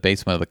Mic in the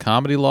basement of the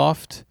Comedy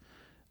Loft.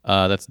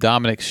 That's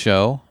Dominic's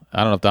show. I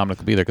don't know if Dominic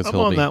will be there because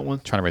he'll be trying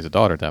to raise a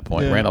daughter at that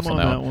point. Yeah, Randolph's I'm on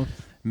that one.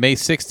 May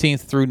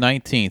 16th through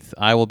 19th,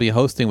 I will be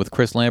hosting with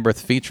Chris Lambert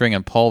featuring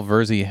and Paul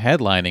Verzi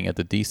headlining at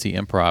the DC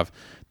Improv.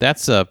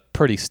 That's a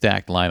pretty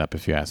stacked lineup,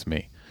 if you ask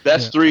me.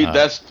 That's three.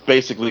 That's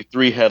basically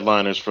 3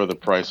 headliners for the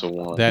price of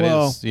one. That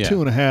is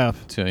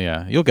 2.5.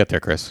 Yeah, you'll get there,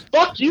 Chris.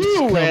 Fuck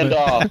you,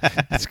 Randolph.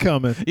 It's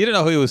coming. You didn't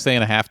know who he was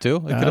saying a half to.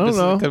 It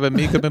could have been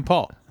me. Could have been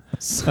Paul.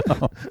 So,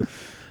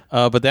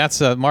 but that's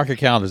mark your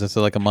calendars. That's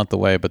like a month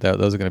away. But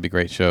those are going to be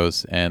great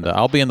shows, and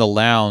I'll be in the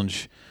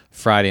lounge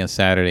Friday and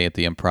Saturday at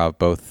the Improv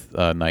both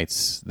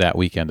nights that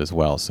weekend as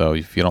well. So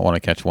if you don't want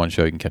to catch one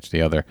show, you can catch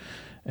the other.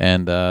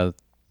 And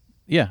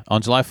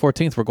on July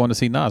 14th, we're going to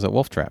see Nas at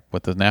Wolf Trap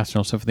with the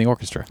National Symphony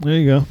Orchestra. There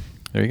you go.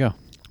 There you go.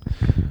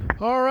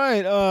 All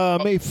right.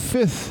 May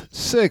 5th,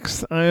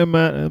 6th.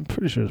 I'm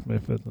pretty sure it's May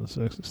 5th and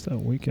 6th. It's that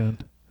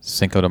weekend.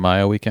 Cinco de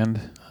Mayo weekend?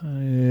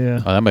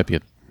 Yeah. Oh, that might be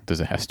a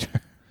disaster.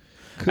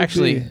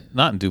 Actually,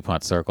 not in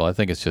DuPont Circle. I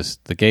think it's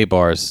just the gay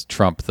bars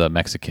trump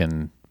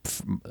the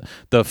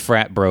the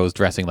frat bros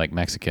dressing like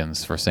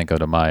Mexicans for Cinco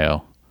de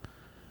Mayo.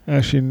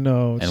 Actually,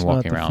 no. It's and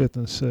walking not the around 5th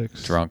and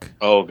 6th. Drunk.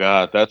 Oh,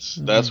 God.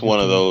 That's one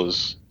of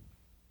those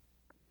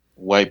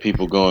white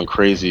people going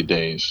crazy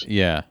days.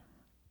 Yeah.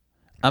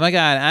 Oh, my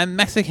God. I'm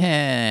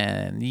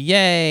Mexican.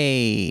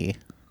 Yay. I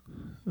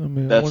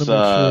mean, that's I want to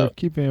make sure.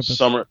 Keep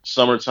amping.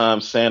 Summertime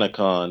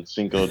SantaCon,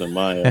 Cinco de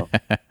Mayo.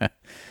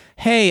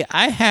 Hey,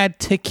 I had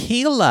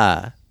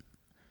tequila.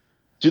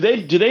 Do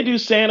they do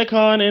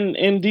SantaCon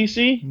in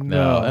DC?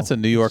 No, that's a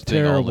New York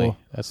thing only.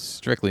 That's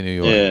strictly New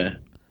York. Yeah.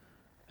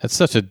 That's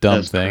such a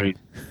dumb thing.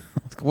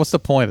 What's the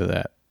point of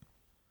that?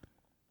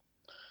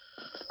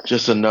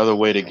 Just another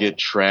way to get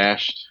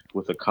trashed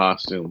with a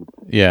costume.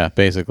 Yeah,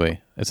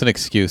 basically. It's an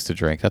excuse to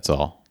drink. That's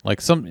all.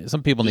 Like some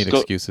people need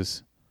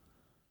excuses.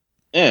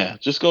 Yeah,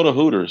 just go to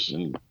Hooters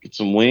and get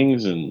some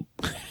wings and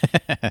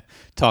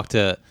talk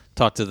to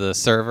the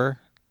server.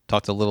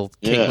 Talk to little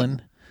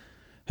Caitlin.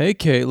 Hey,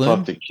 Caitlin.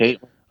 Talk to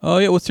Caitlin. Oh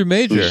yeah, what's your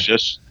major?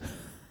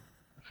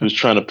 Who's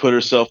trying to put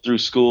herself through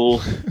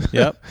school?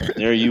 Yep.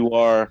 There you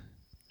are,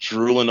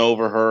 drooling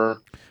over her.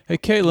 Hey,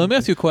 Caitlin, let me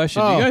ask you a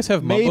question. Do you guys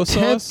have mumbo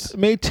sauce?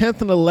 May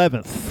 10th and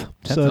 11th.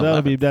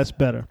 So that's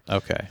better.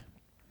 Okay.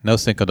 No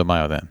Cinco de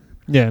Mayo then.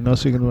 Yeah, no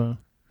Cinco de Mayo.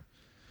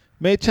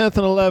 May 10th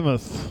and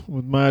 11th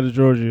with Maya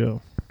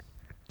DeGiorgio.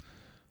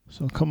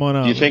 So come on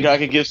out. Do you think I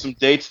could give some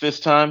dates this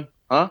time?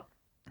 Huh?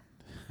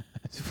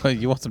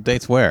 You want some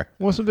dates where?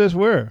 Want some dates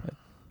where?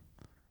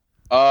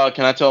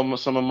 Can I tell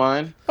some of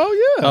mine?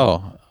 Oh, yeah.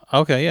 Oh,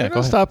 okay, yeah. Go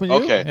ahead. Stopping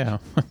you. Okay. Yeah.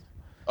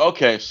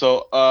 Okay,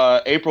 so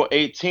April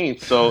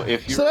 18th. So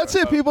if you So that's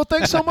it, people.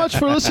 Thanks so much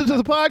for listening to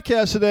the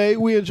podcast today.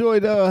 We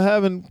enjoyed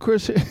having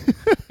Chris.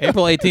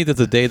 April 18th is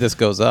the day this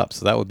goes up,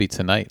 so that would be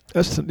tonight.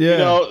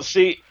 Yeah.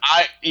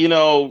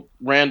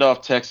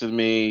 Randolph texted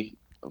me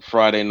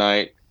Friday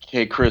night.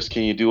 Hey, Chris,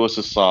 can you do us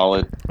a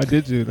solid? I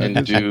did do that.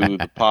 And do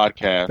the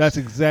podcast. That's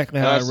exactly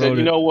how I wrote said, it.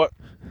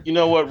 You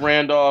know what,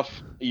 Randolph?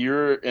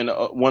 You're in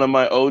one of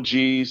my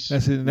OGs.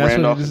 This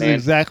is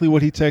exactly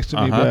what he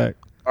texted me back.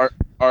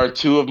 Are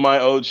two of my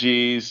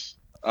OGs.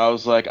 I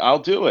was like, I'll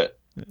do it.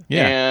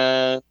 Yeah.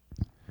 And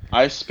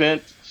I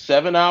spent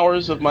 7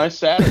 hours of my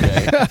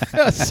Saturday.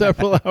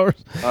 Several hours.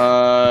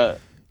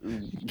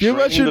 Give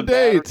us your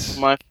dates.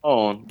 My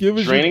phone.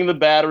 Draining the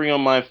battery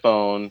on my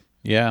phone.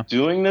 Yeah.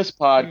 Doing this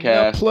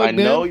podcast. I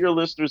know your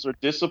listeners are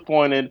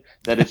disappointed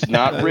that it's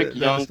not Rick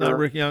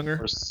Younger.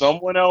 Or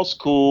someone else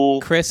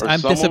cool. Chris,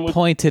 I'm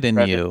disappointed in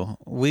you.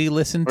 We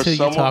listen to you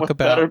talk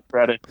about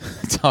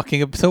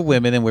talking to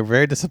women, and we're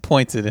very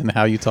disappointed in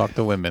how you talk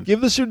to women.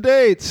 Give us your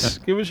dates.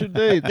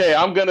 Okay,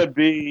 I'm gonna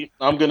be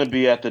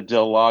at the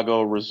Del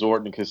Lago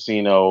Resort and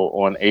Casino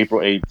on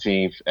April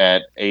 18th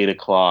at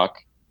 8:00.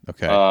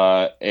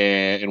 Okay.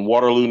 And in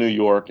Waterloo, New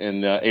York,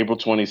 and April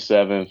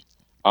 27th.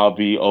 I'll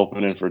be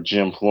opening for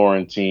Jim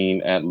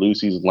Florentine at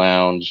Lucy's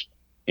Lounge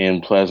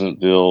in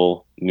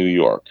Pleasantville, New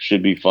York.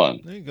 Should be fun.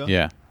 There you go.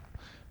 Yeah.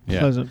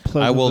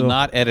 Pleasantville. I will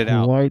not edit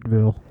out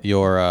Whiteville.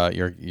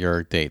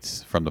 your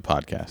dates from the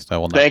podcast. I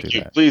will not Thank do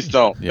you. that. Please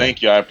don't. Yeah.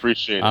 Thank you. I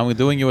appreciate it. I'm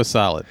doing you a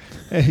solid.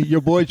 Hey, your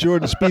boy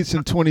Jordan Spieth's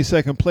in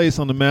 22nd place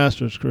on the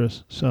Masters,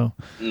 Chris. So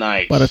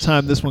nice. By the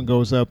time this one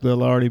goes up,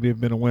 they'll already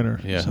been a winner.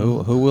 Yeah.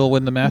 So. Who will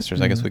win the Masters?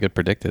 I guess we could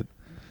predict it.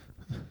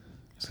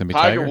 It's gonna be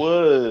Tiger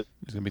Woods.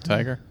 It's gonna be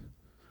Tiger.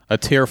 A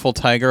tearful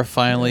Tiger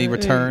finally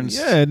returns.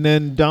 Yeah, and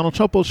then Donald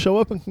Trump will show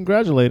up and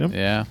congratulate him.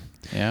 Yeah.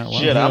 Well,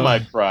 shit, I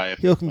might cry.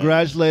 He'll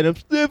congratulate him.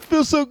 It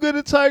feels so good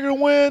to Tiger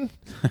win.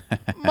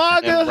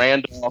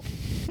 MAGA.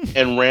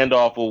 And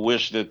Randolph will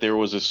wish that there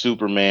was a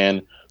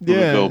Superman who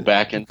would go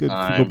back in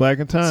time. Go back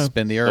in time.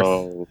 Spin the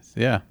earth.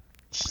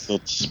 So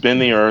spin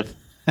the earth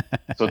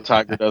so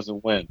Tiger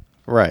doesn't win.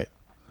 Right.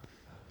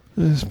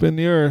 Spin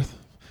the earth.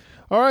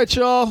 All right,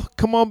 y'all.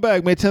 Come on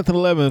back. May 10th and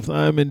 11th.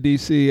 I'm in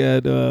D.C.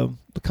 at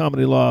the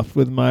Comedy Loft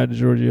with Maya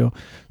DiGiorgio.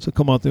 So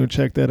come on through and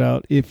check that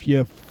out. If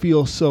you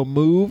feel so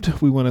moved,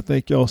 we want to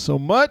thank y'all so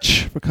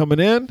much for coming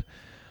in.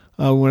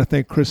 We want to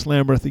thank Chris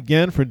Lamberth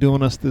again for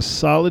doing us this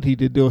solid. He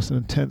did do us an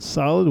intense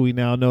solid. We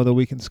now know that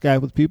we can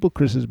Skype with people.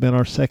 Chris has been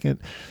our first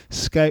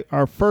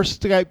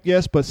Skype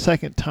guest, but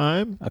second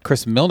time.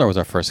 Chris Milner was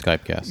our first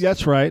Skype guest.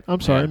 That's right. I'm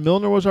sorry. Yeah.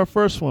 Milner was our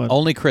first one.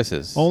 Only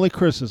Chris's.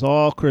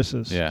 All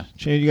Chris's. Yeah.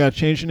 You got to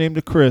change your name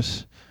to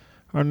Chris.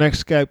 Our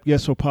next Skype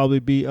guest will probably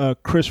be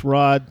Chris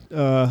Rod.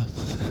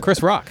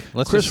 Chris Rock.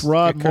 Chris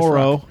Rod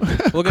Morrow.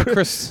 We'll get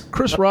Chris.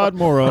 Chris Rod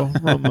Morrow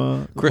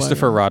from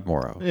Christopher Rod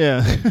Morrow.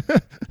 Yeah.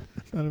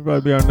 That'll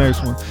probably be our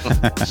next one.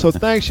 So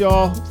thanks,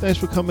 y'all. Thanks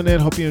for coming in.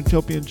 Hope you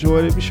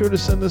enjoyed it. Be sure to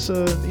send us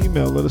an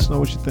email. Let us know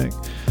what you think.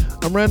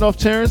 I'm Randolph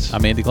Terrence.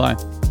 I'm Andy Klein.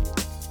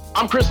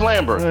 I'm Chris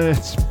Lambert.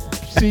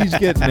 See, he's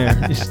getting there.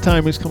 His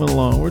time is coming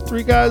along. We're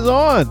 3 guys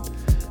on,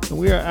 and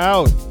we are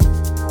out.